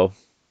we go.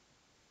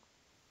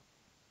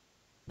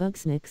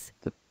 Bugsnax.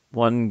 The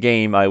one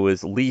game I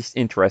was least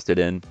interested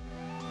in.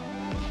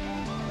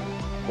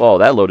 Whoa,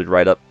 that loaded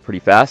right up pretty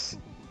fast.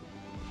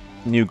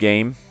 New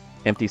game.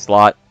 Empty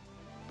slot.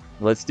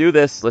 Let's do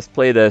this. Let's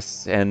play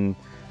this. And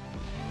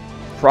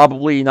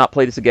probably not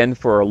play this again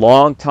for a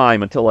long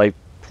time until I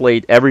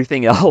played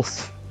everything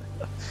else.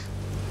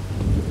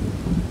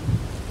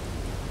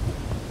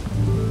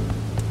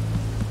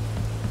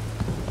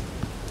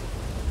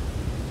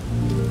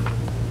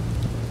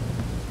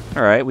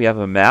 Alright, we have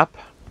a map.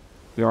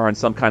 We are on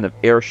some kind of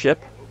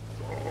airship.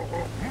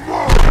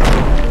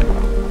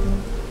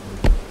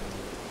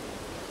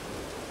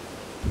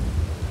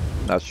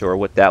 Not sure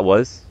what that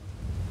was.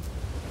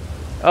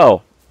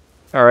 Oh,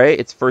 alright,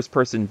 it's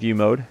first-person view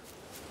mode.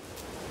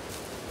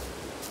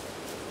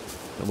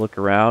 Look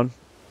around.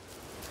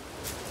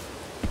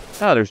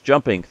 Oh, there's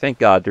jumping. Thank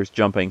God there's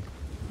jumping.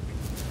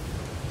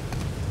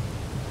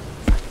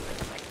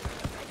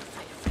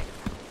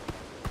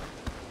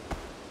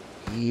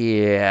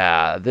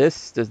 Yeah,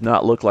 this does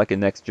not look like a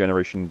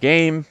next-generation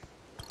game.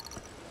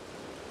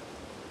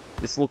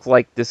 This looks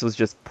like this was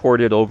just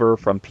ported over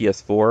from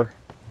PS4.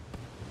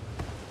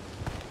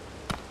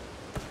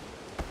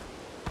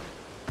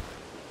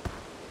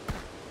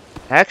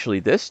 Actually,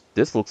 this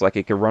looks like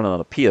it could run on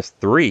a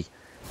PS3.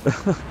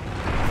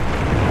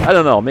 I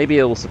don't know, maybe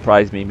it will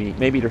surprise me.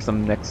 Maybe there's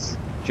some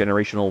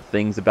next-generational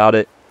things about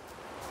it.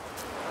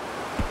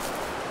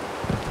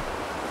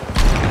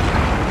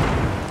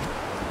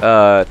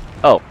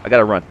 Oh, I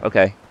gotta run.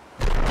 Okay.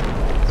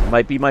 This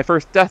might be my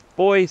first death,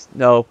 boys.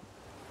 No,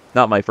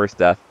 not my first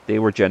death. They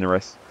were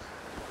generous.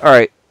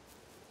 Alright.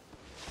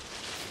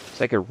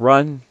 So I could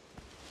run.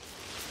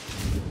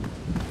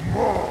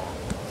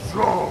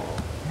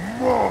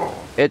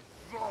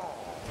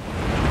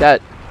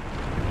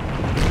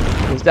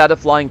 Was that a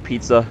flying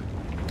pizza?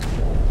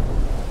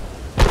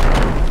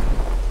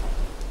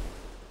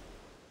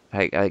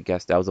 I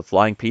guess that was a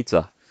flying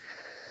pizza.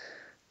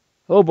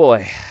 Oh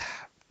boy.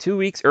 2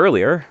 weeks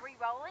earlier.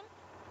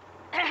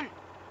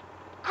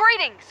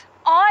 Greetings!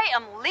 I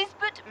am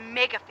Lisbeth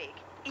Megafig,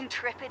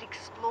 intrepid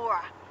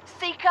explorer,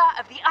 seeker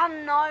of the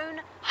unknown,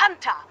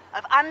 hunter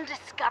of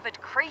undiscovered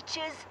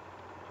creatures.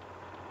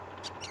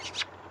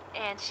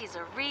 And she's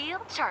a real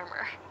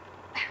charmer.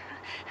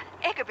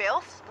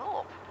 Echabel,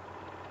 stop.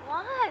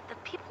 What? The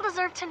people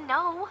deserve to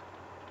know.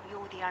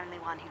 You're the only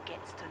one who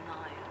gets to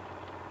know.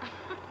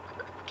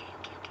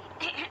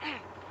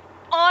 Okay.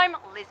 I'm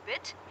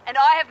Lisbeth, and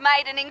I have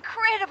made an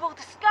incredible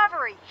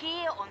discovery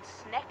here on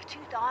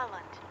Snacktooth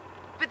Island.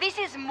 But this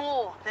is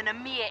more than a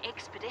mere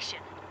expedition.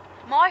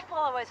 My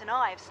followers and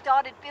I have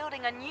started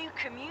building a new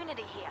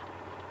community here.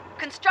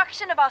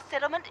 Construction of our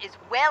settlement is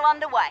well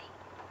underway.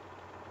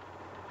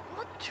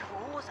 What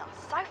draws us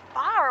so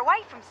far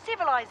away from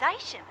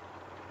civilization?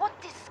 What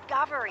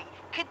discovery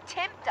could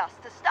tempt us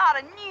to start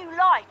a new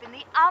life in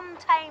the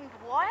untamed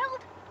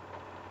wild?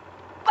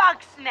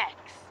 Bugsnax.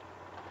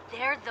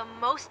 They're the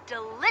most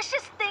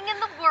delicious thing in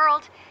the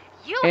world.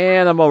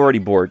 And I'm already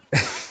bored.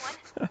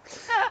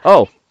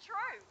 Oh,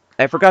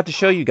 I forgot to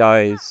show you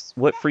guys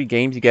what free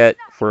games you get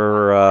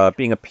for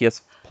being a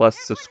PS Plus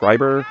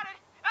subscriber.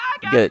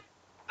 You get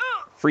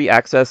free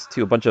access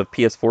to a bunch of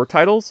PS4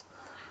 titles.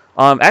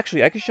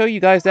 Actually, I can show you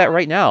guys that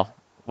right now.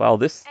 Wow,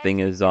 this thing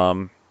is,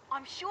 I'm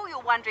sure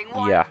you're wondering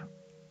why. yeah.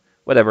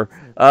 Whatever.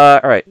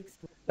 Alright.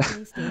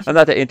 I'm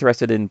not that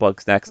interested in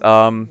Bugsnax.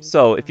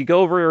 So, if you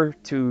go over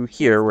to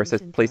here where it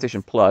says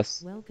PlayStation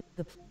Plus,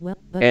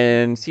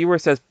 and see where it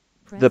says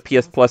the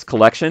PS Plus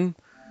collection,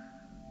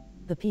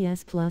 the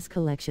PS Plus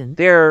collection.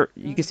 There,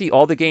 you can see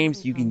all the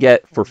games you can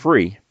get for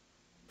free.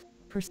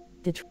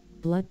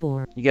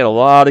 Bloodborne. You get a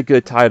lot of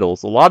good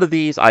titles. A lot of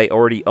these I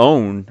already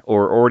own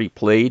or already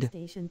played.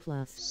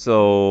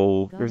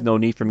 So there's no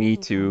need for me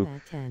to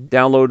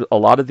download a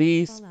lot of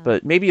these.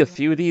 But maybe a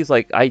few of these,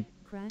 like I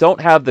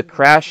don't have the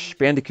Crash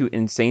Bandicoot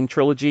Insane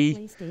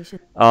trilogy.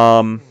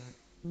 I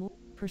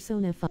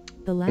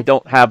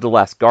don't have The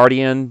Last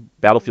Guardian,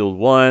 Battlefield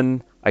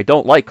 1. I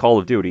don't like Call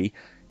of Duty.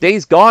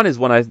 Days Gone is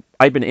one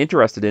I've been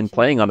interested in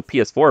playing on the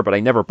PS4, but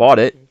I never bought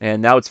it,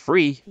 and now it's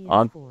free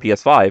on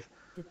PS5.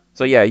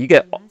 So yeah, you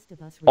get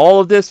all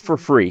of this for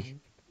free.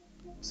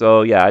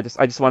 So yeah, I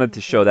just wanted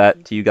to show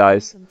that to you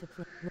guys.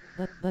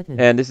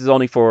 And this is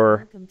only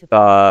for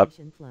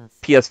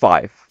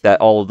PS5, that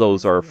all of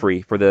those are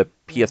free for the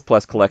PS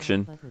Plus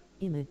collection.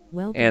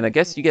 And I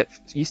guess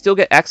you still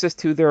get access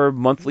to their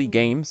monthly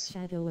games.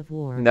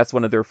 And that's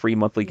one of their free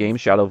monthly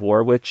games, Shadow of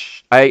War,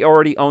 which I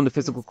already own the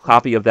physical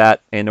copy of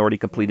that and already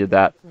completed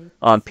that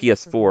on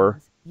PS4.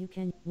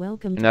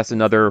 And that's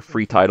another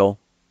free title.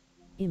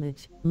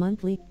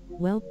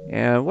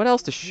 And what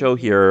else to show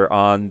here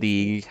on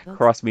the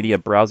cross-media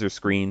browser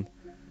screen?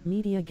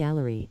 Media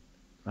gallery.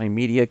 My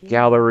media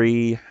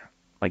gallery,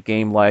 my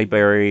game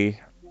library,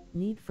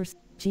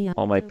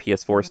 all my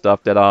PS4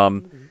 stuff that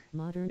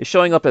is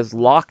showing up as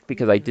locked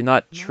because I did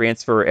not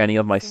transfer any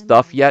of my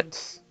stuff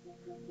yet.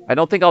 I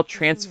don't think I'll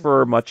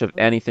transfer much of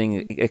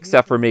anything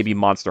except for maybe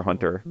Monster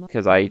Hunter,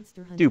 because I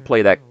do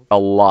play that a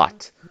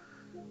lot.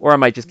 Or I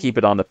might just keep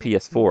it on the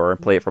PS4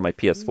 and play it for my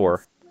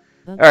PS4.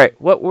 Alright,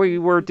 what we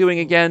were doing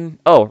again?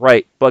 Oh,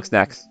 right,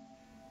 Bugsnax.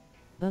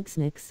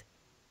 Bugsnax.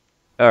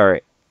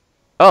 Alright.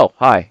 Oh,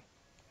 hi.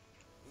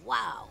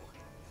 Wow,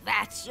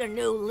 that's your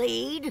new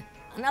lead?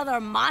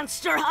 Another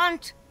monster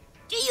hunt?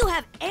 Do you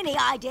have any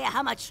idea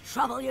how much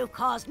trouble you've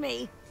caused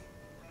me?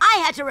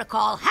 I had to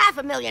recall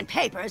 500,000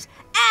 papers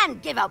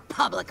and give a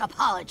public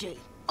apology.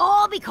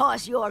 All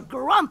because your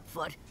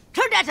Grumpfoot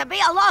turned out to be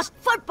a lost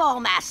football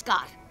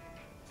mascot.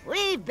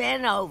 We've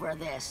been over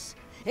this.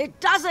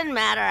 It doesn't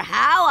matter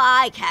how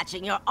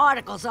eye-catching your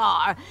articles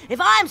are, if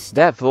I'm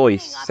that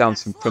voice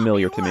sounds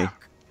familiar to me.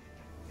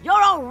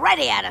 You're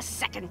already out of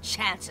second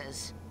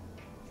chances.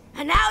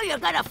 And now you're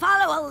gonna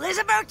follow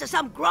Elizabeth to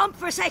some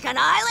grump-forsaken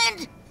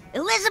island?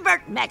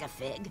 Elizabeth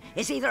Megafig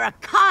is either a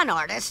con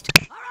artist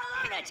or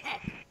a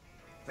lunatic.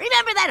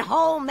 Remember that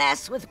whole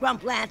mess with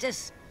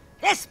Grumplantis?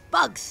 This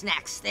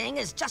Bugsnax thing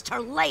is just her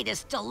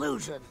latest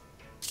delusion.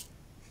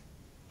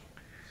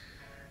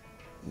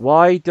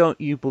 Why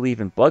don't you believe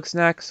in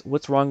Bugsnax?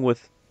 What's wrong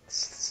with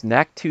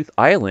Snacktooth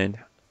Island?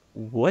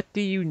 What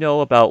do you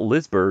know about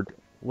Lisbeth?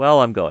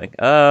 Well, I'm going.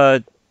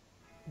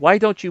 Why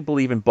don't you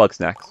believe in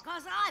Bugsnax?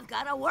 Because I've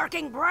got a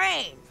working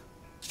brain.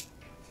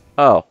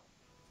 Oh.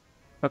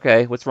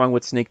 Okay, what's wrong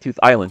with Snaketooth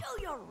Island?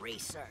 Do your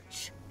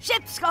research.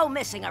 Ships go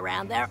missing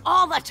around there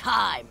all the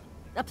time.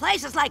 The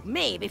place is like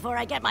me before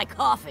I get my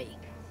coffee.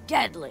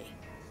 Deadly.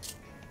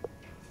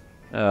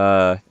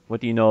 What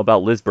do you know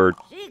about Lisbeth?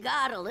 She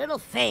got a little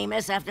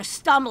famous after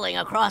stumbling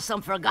across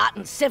some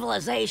forgotten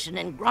civilization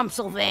in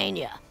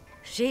Grumpsylvania.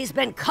 She's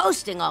been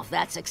coasting off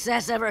that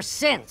success ever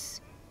since.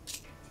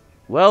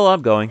 Well,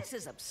 I'm going. This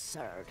is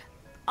absurd.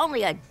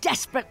 Only a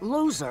desperate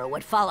loser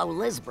would follow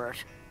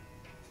Lisbeth.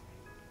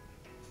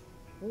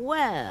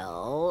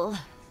 Well,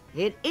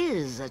 it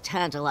is a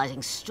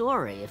tantalizing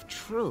story if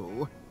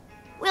true.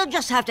 We'll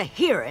just have to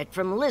hear it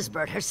from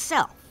Lisbeth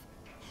herself.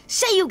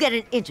 Say you get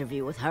an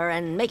interview with her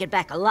and make it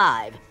back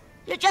alive.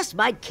 You just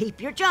might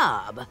keep your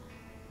job.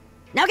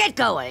 Now get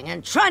going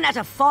and try not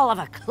to fall off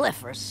a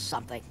cliff or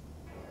something.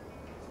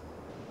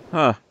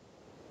 Huh.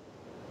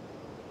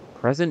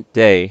 Present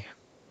day.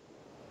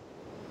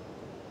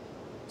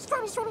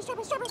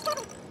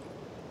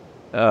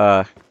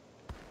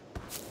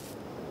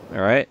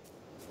 Alright.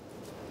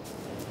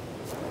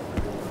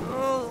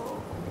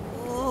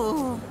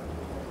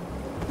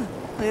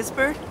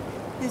 Lisbeth?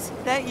 Is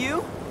that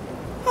you?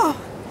 Oh,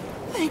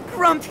 thank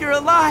Grump you're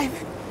alive.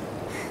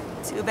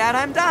 Too bad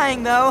I'm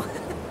dying, though.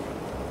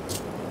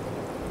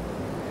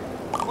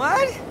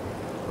 What?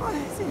 What?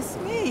 It's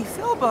me,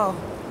 Philbo.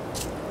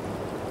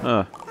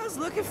 Huh. I was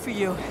looking for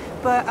you,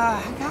 but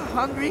I got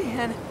hungry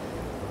and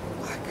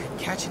I couldn't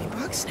catch any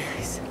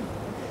Bugsnax.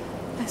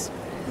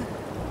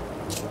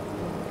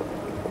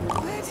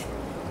 What?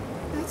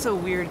 That's a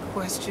weird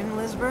question,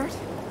 Lisbeth.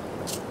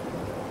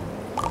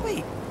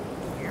 Wait,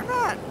 you're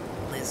not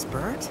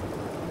Lisbeth?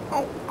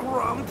 Oh,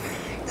 Grump.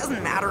 It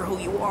doesn't matter who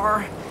you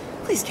are.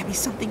 Please get me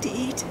something to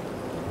eat.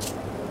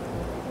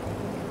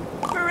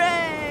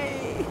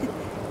 Hooray!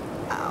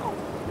 Ow.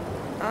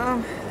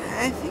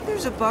 I think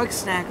there's a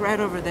Bugsnax right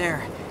over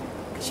there.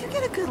 Could you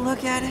get a good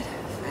look at it?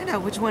 Find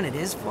out which one it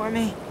is for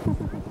me?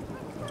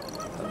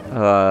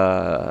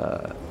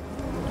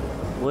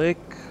 Click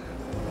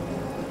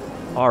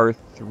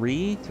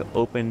R3 to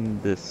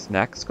open the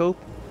snack scope.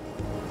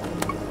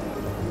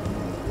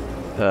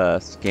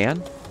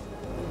 Scan.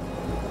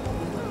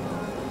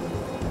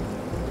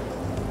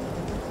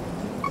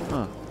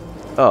 Huh.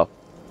 Oh.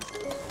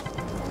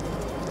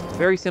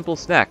 Very simple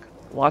snack.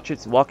 Watch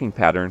its walking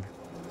pattern.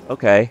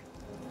 Okay.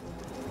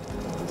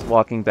 It's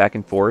walking back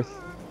and forth.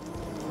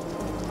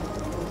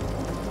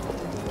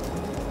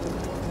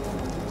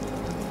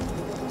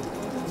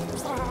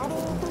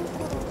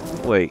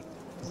 Wait,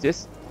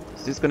 is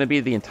this gonna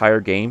be the entire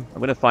game? I'm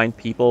gonna find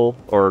people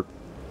or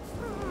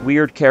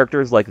weird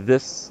characters like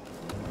this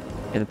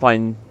and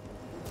find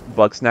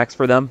Bugsnax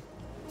for them?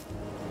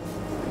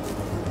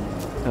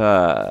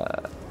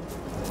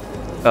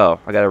 Oh,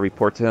 I gotta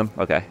report to him?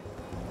 Okay.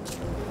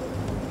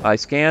 I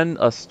scan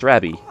a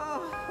Strabby.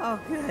 Oh,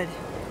 good.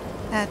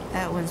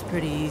 That one's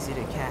pretty easy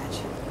to catch.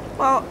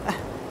 Well,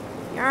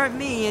 you aren't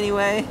me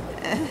anyway.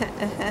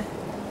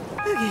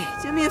 Okay,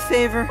 do me a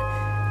favor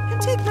and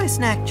take my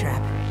snack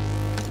trap.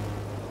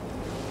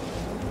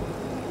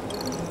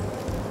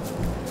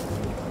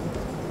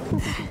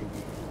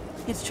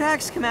 Its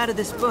tracks come out of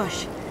this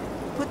bush.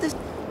 Put this...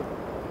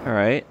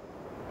 Alright.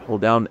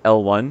 Hold down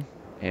L1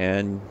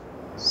 and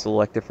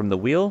select it from the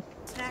wheel.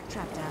 snack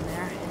trap down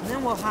there, and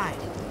then we'll hide.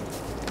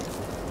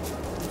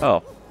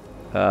 Oh.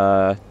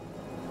 Alright,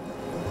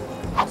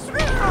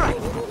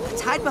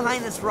 let's hide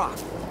behind this rock.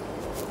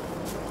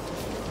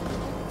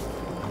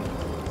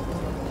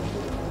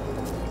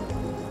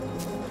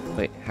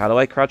 Wait, how do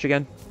I crouch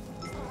again?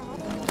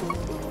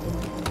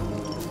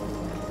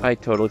 I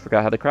totally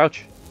forgot how to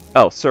crouch.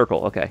 Oh,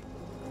 circle, okay.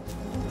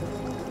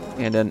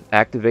 And then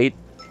activate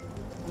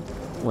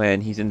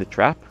when he's in the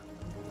trap.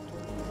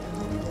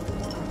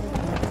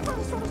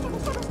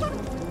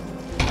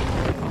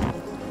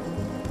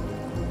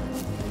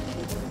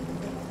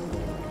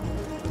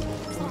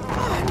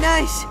 Oh,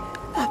 nice!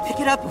 I'll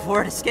pick it up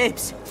before it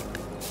escapes.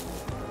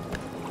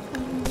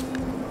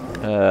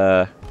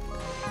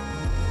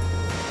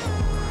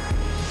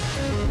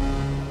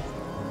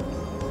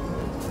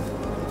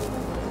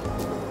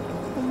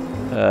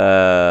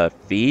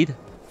 Feed?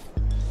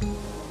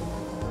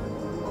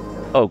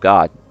 Oh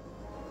god.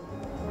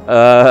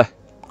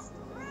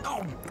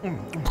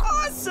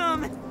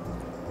 Awesome!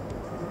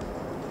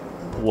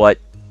 What?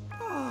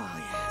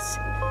 Oh, yes.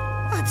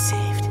 I'm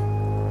saved.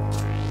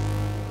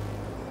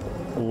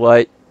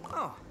 What?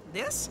 Oh,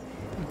 this?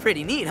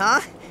 Pretty neat,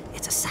 huh?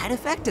 It's a side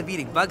effect of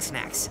eating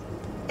Bugsnax.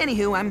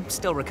 Anywho, I'm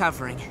still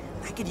recovering.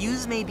 I could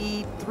use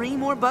maybe 3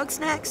 more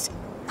Bugsnax.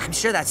 I'm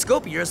sure that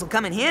scope of yours will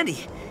come in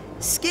handy.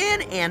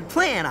 Scan and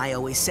plan, I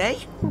always say.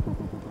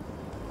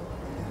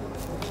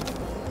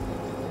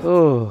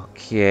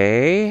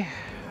 Okay.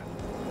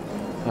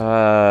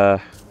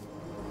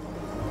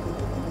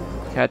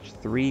 Catch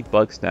 3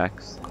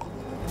 Bugsnax.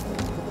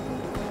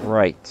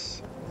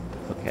 Right.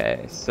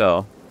 Okay,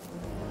 so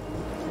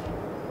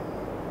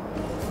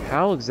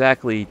how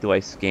exactly do I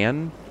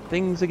scan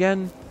things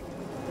again?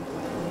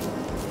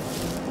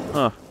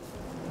 Huh.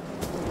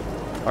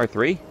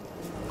 R3?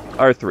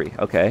 R3,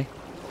 okay.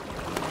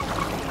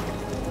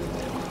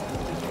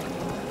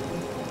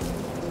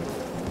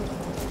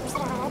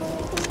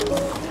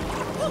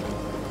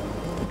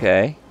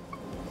 Okay.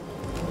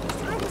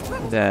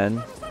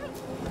 Then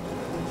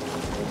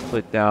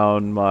put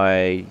down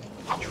my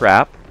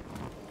trap.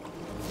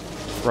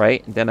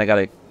 Right, and then I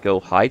gotta go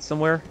hide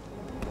somewhere.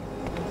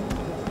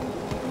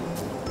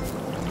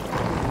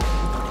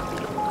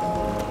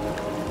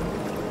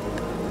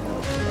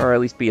 Or at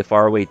least be a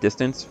faraway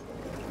distance.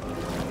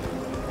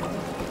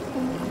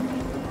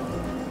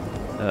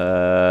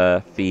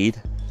 Feed.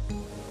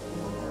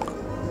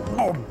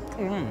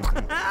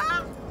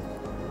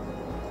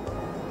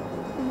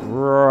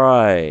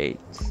 Right.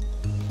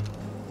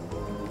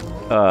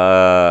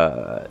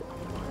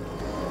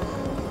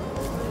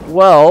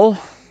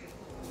 Well,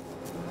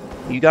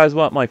 you guys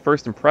want my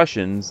first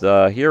impressions?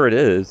 Here it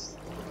is.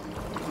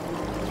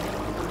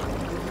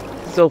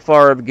 So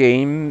far, the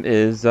game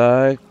is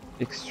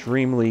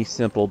extremely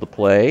simple to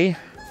play.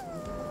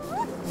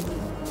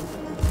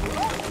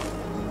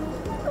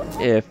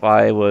 If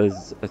I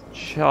was a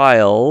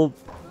child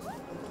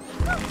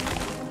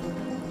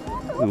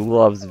who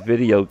loves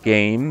video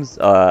games,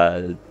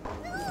 I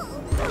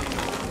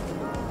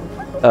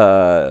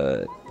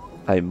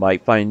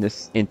might find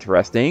this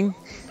interesting.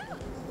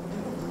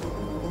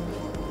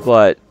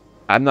 But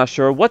I'm not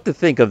sure what to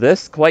think of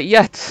this quite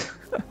yet.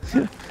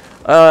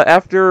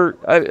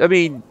 I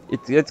mean,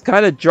 it's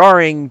kind of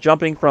jarring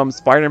jumping from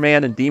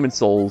Spider-Man and Demon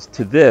Souls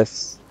to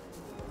this,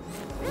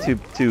 to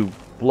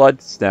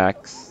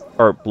Bugsnax,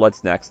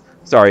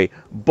 sorry,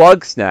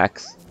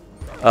 Bugsnax.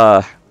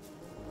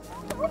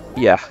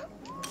 Yeah.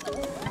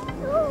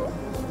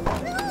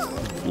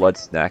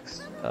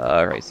 Bugsnax.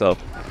 Alright, so,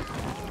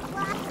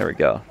 there we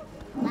go.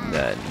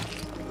 Then,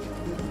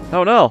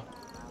 oh no!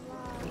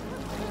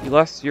 You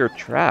lost your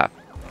trap.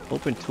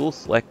 Open tool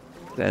select,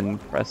 then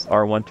press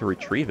R1 to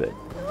retrieve it.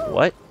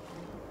 What?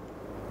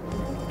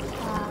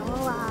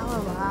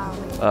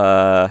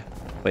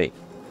 Wait.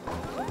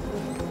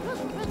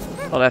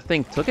 Oh, that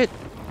thing took it?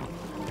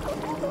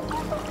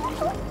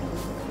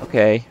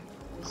 Okay.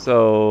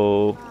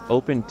 So,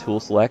 open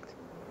tool select.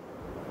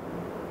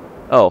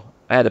 Oh,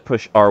 I had to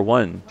push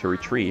R1 to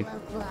retrieve.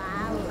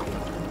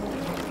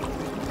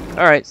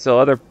 Alright, so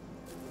other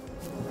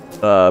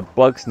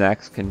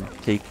Bugsnax can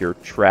take your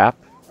trap.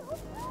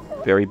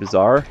 Very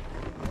bizarre.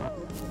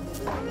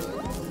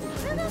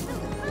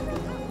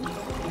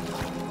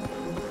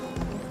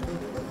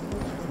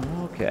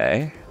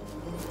 Okay.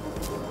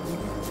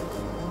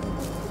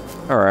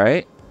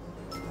 Alright.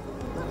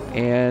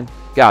 And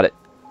got it.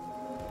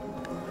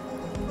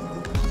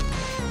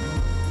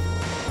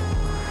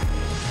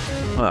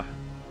 Huh.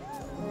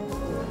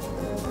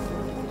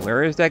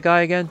 Where is that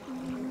guy again?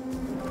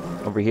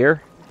 Over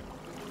here?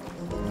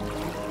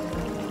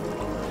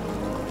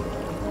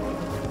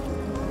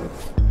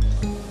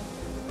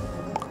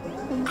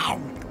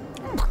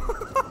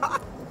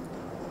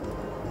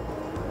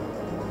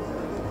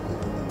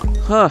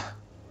 Huh.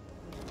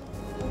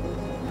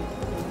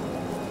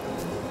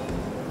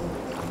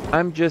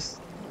 I'm just...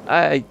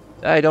 I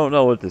don't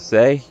know what to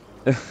say.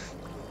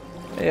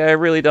 I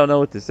really don't know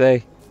what to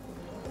say.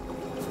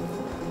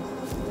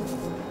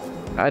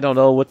 I don't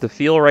know what to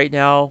feel right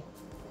now.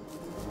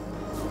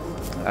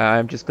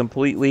 I'm just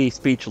completely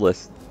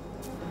speechless.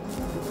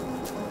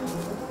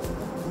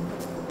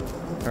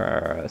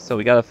 So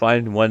we gotta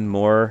find one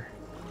more.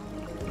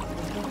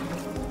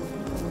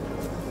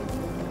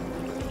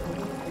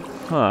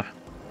 Huh.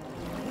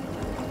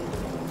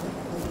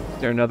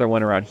 Is there another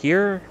one around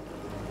here?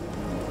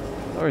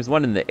 Oh, there's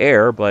one in the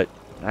air, but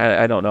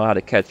I don't know how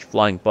to catch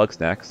flying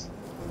Bugsnax.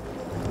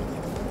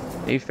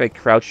 Maybe if I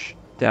crouch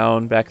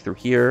down back through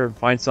here and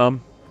find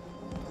some.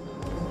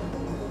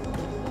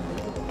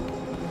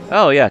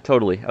 Oh yeah,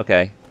 totally.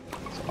 Okay.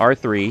 So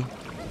R3.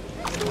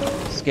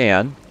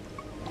 Scan.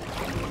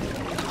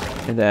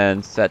 And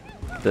then set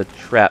the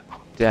trap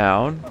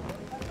down.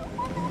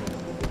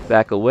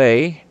 Back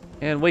away.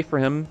 And wait for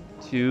him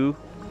to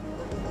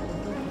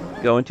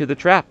go into the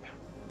trap.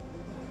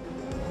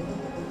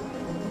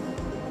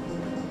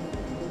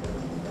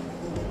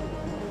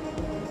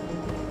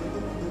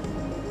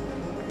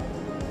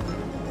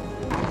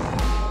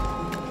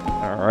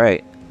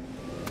 Alright.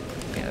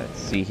 Yeah, let's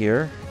see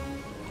here.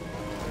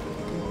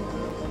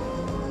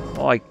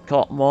 Oh, I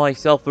caught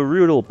myself a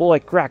roodle, boy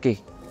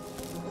cracky.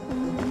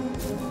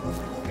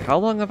 How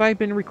long have I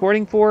been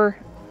recording for?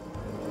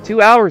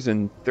 2 hours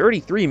and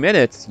 33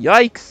 minutes.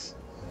 Yikes!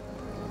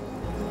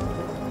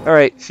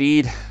 Alright,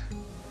 feed.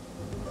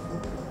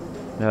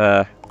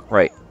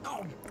 Right.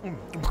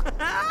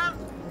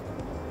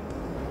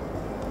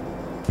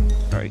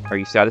 Alright, are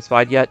you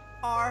satisfied yet?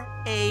 Are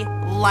a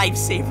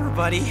lifesaver,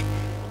 buddy.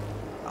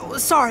 Oh,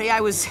 sorry,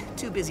 I was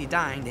too busy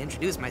dying to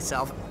introduce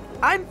myself.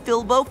 I'm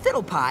Filbo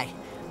Fiddlepie.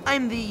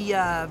 I'm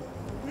the,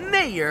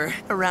 mayor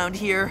around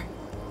here.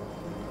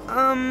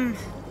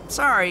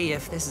 Sorry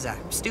if this is a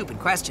stupid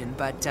question,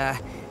 but,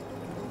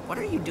 what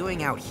are you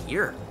doing out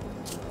here?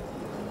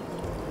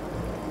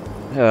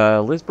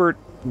 Lisbeth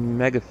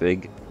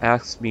Megafig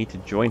asked me to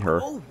join her.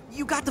 Oh,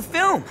 you got the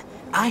film!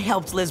 I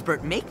helped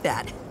Lisbeth make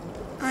that.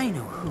 I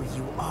know who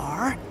you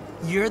are.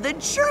 You're the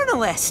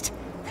journalist!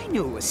 I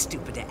knew it was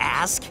stupid to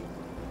ask.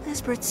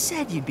 Lisbeth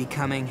said you'd be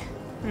coming.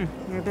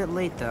 You're a bit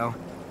late, though.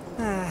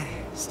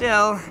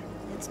 Still,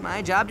 it's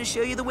my job to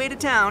show you the way to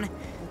town.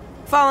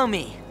 Follow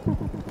me.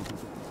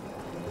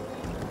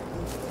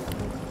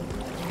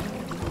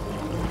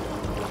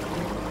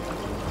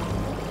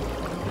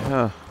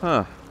 Huh.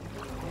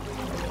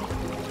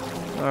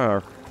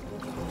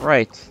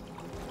 Right.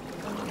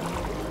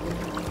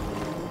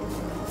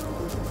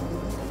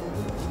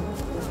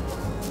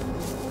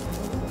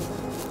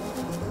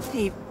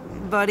 Hey,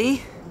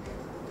 buddy.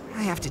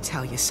 I have to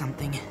tell you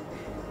something.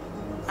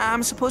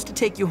 I'm supposed to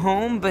take you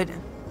home, but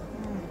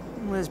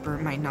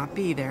Lisbeth might not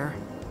be there.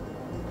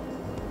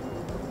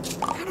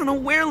 I don't know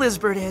where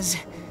Lisbeth is.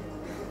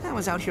 I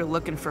was out here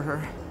looking for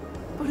her.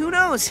 But who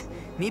knows?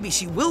 Maybe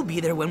she will be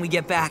there when we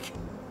get back.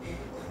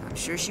 I'm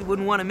sure she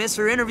wouldn't want to miss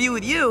her interview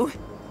with you.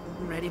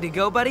 Ready to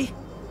go, buddy?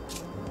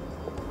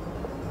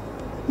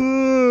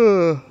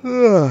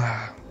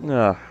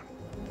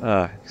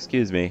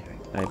 Excuse me.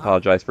 I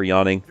apologize for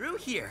yawning. Through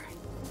here.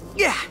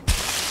 Yeah.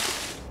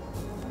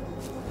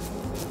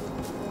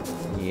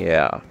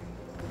 Yeah.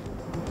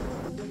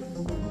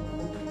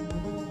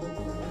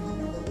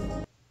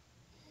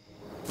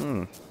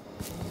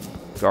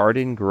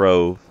 Garden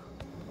Grove.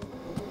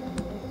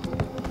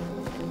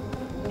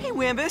 Hey,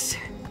 Wambus.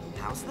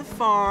 How's the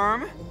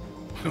farm?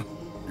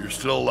 You're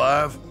still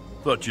alive?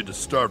 Thought you'd have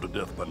starved to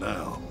death by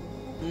now.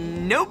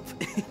 Nope.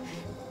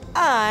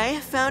 I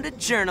found a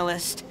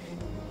journalist.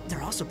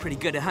 They're also pretty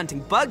good at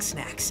hunting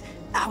Bugsnax.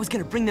 I was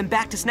gonna bring them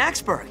back to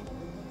Snacksburg.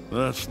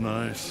 That's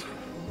nice.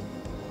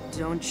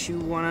 Don't you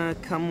wanna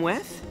come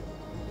with?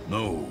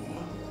 No.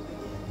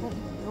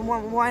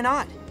 Why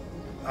not?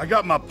 I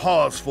got my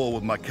paws full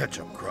with my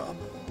ketchup crop.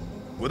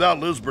 Without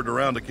Lisbeth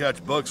around to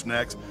catch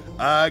Bugsnax,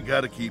 I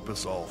gotta keep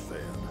us all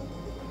fed.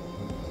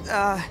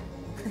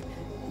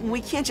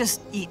 We can't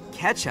just eat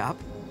ketchup.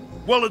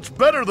 Well, it's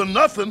better than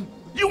nothing.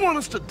 You want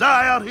us to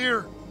die out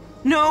here?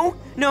 No,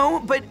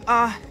 but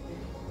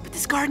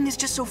this garden is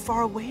just so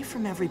far away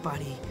from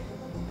everybody.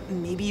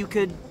 Maybe you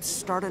could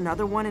start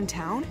another one in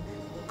town?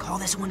 Call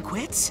this one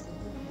quits?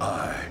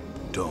 I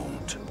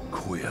don't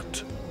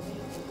quit.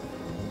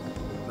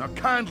 Now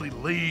kindly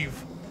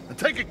leave and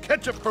take a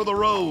ketchup for the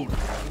road.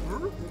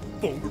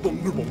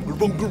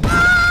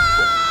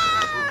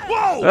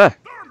 Whoa!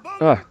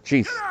 Oh,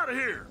 jeez.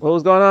 What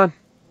was going on?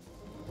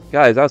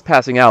 Guys, I was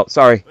passing out.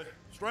 Sorry.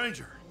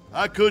 Stranger,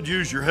 I could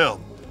use your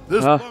help.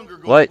 This bunker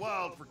goes what?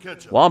 wild for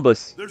ketchup.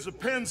 Wombus. There's a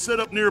pen set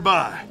up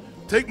nearby.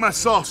 Take my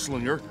sauce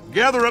slinger,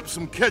 gather up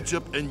some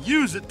ketchup, and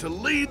use it to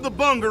lead the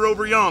bunger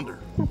over yonder.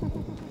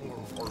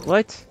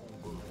 What?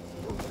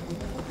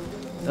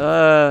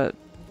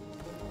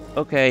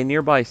 Okay,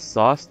 nearby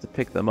sauce to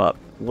pick them up.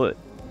 What?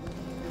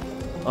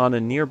 On a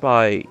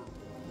nearby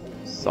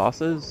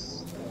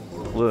sauces?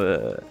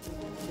 What?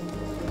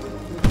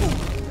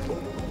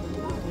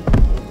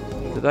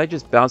 Did I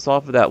just bounce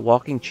off of that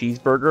walking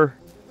cheeseburger?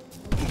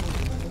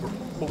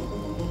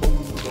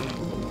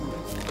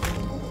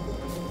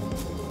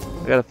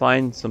 I gotta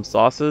find some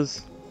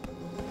sauces.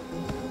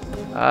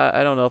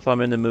 I don't know if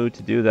I'm in the mood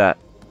to do that.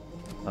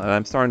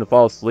 I'm starting to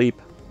fall asleep.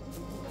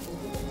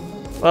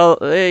 Well,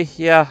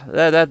 yeah,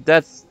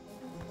 that's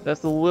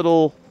a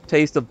little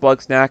taste of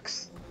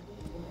Bugsnax.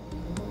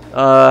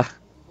 I'm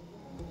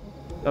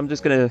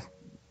just gonna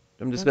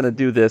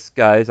do this,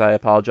 guys. I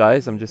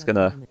apologize. I'm just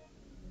gonna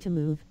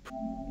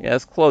yeah,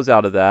 let's close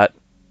out of that.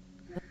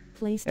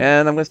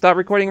 And I'm gonna stop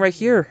recording right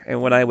here.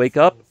 And when I wake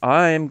up,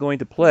 I'm going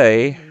to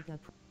play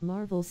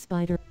Marvel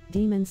Spider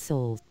Demon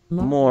Souls.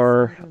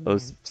 More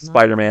of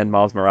Spider-Man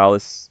Miles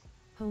Morales.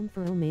 Home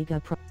for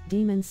Omega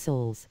Demon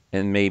Souls.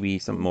 And maybe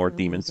some more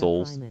Demon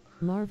Souls.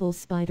 Marvel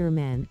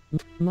Spider-Man.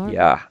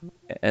 Yeah.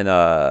 And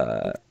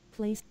as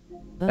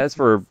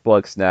for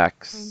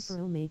Bugsnax. Home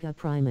for Omega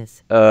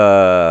Primus.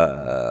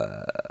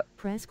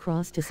 Press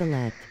cross to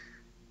select.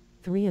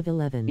 3 of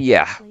 11.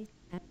 Yeah.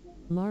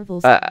 Marvel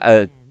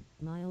Spider-Man.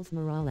 Miles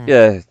Morales.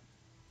 Yeah.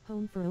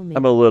 Home for Omega.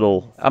 I'm a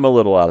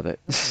little out of it.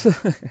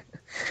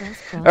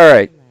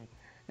 Alright.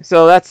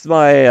 So that's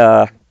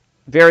my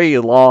very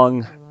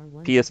long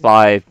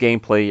PS5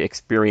 gameplay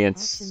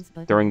experience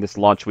during this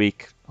launch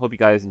week. Hope you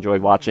guys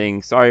enjoyed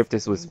watching. Sorry if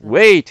this was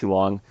way too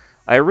long.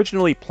 I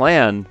originally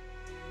planned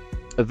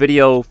a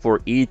video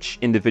for each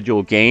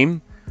individual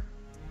game,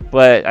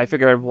 but I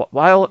figured I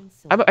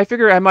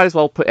might as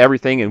well put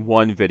everything in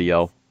one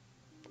video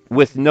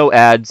with no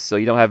ads, so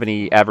you don't have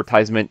any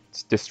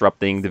advertisements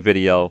disrupting the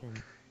video.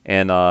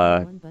 And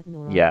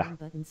yeah,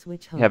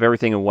 have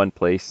everything in one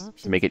place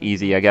to make it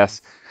easy, I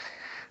guess.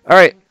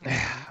 Alright,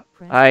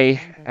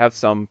 I have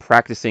some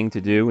practicing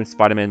to do in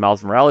Spider-Man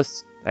Miles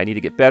Morales. I need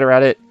to get better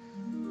at it.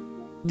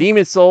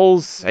 Demon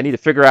Souls, I need to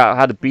figure out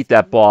how to beat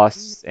that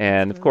boss.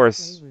 And of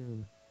course,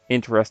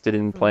 interested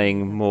in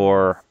playing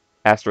more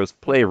Astro's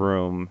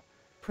Playroom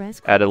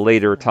at a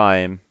later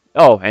time.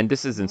 Oh, and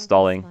this is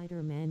installing.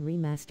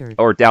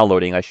 Or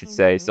downloading, I should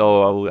say.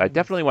 So I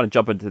definitely want to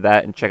jump into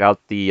that and check out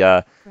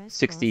the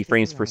 60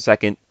 frames per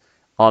second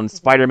on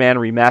Spider-Man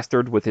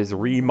Remastered with his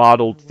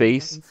remodeled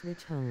face.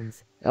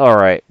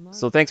 Alright,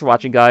 so thanks for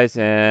watching, guys,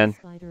 and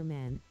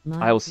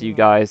I will see you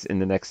guys in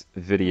the next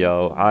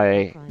video.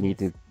 I need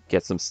to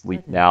get some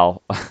sleep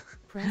now.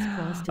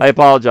 I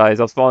apologize,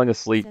 I was falling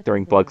asleep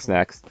during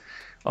Bugsnax.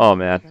 Oh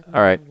man.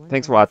 Alright,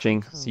 thanks for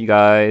watching. See you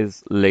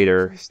guys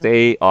later.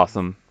 Stay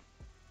awesome.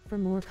 For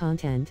more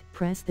content,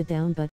 press the down button.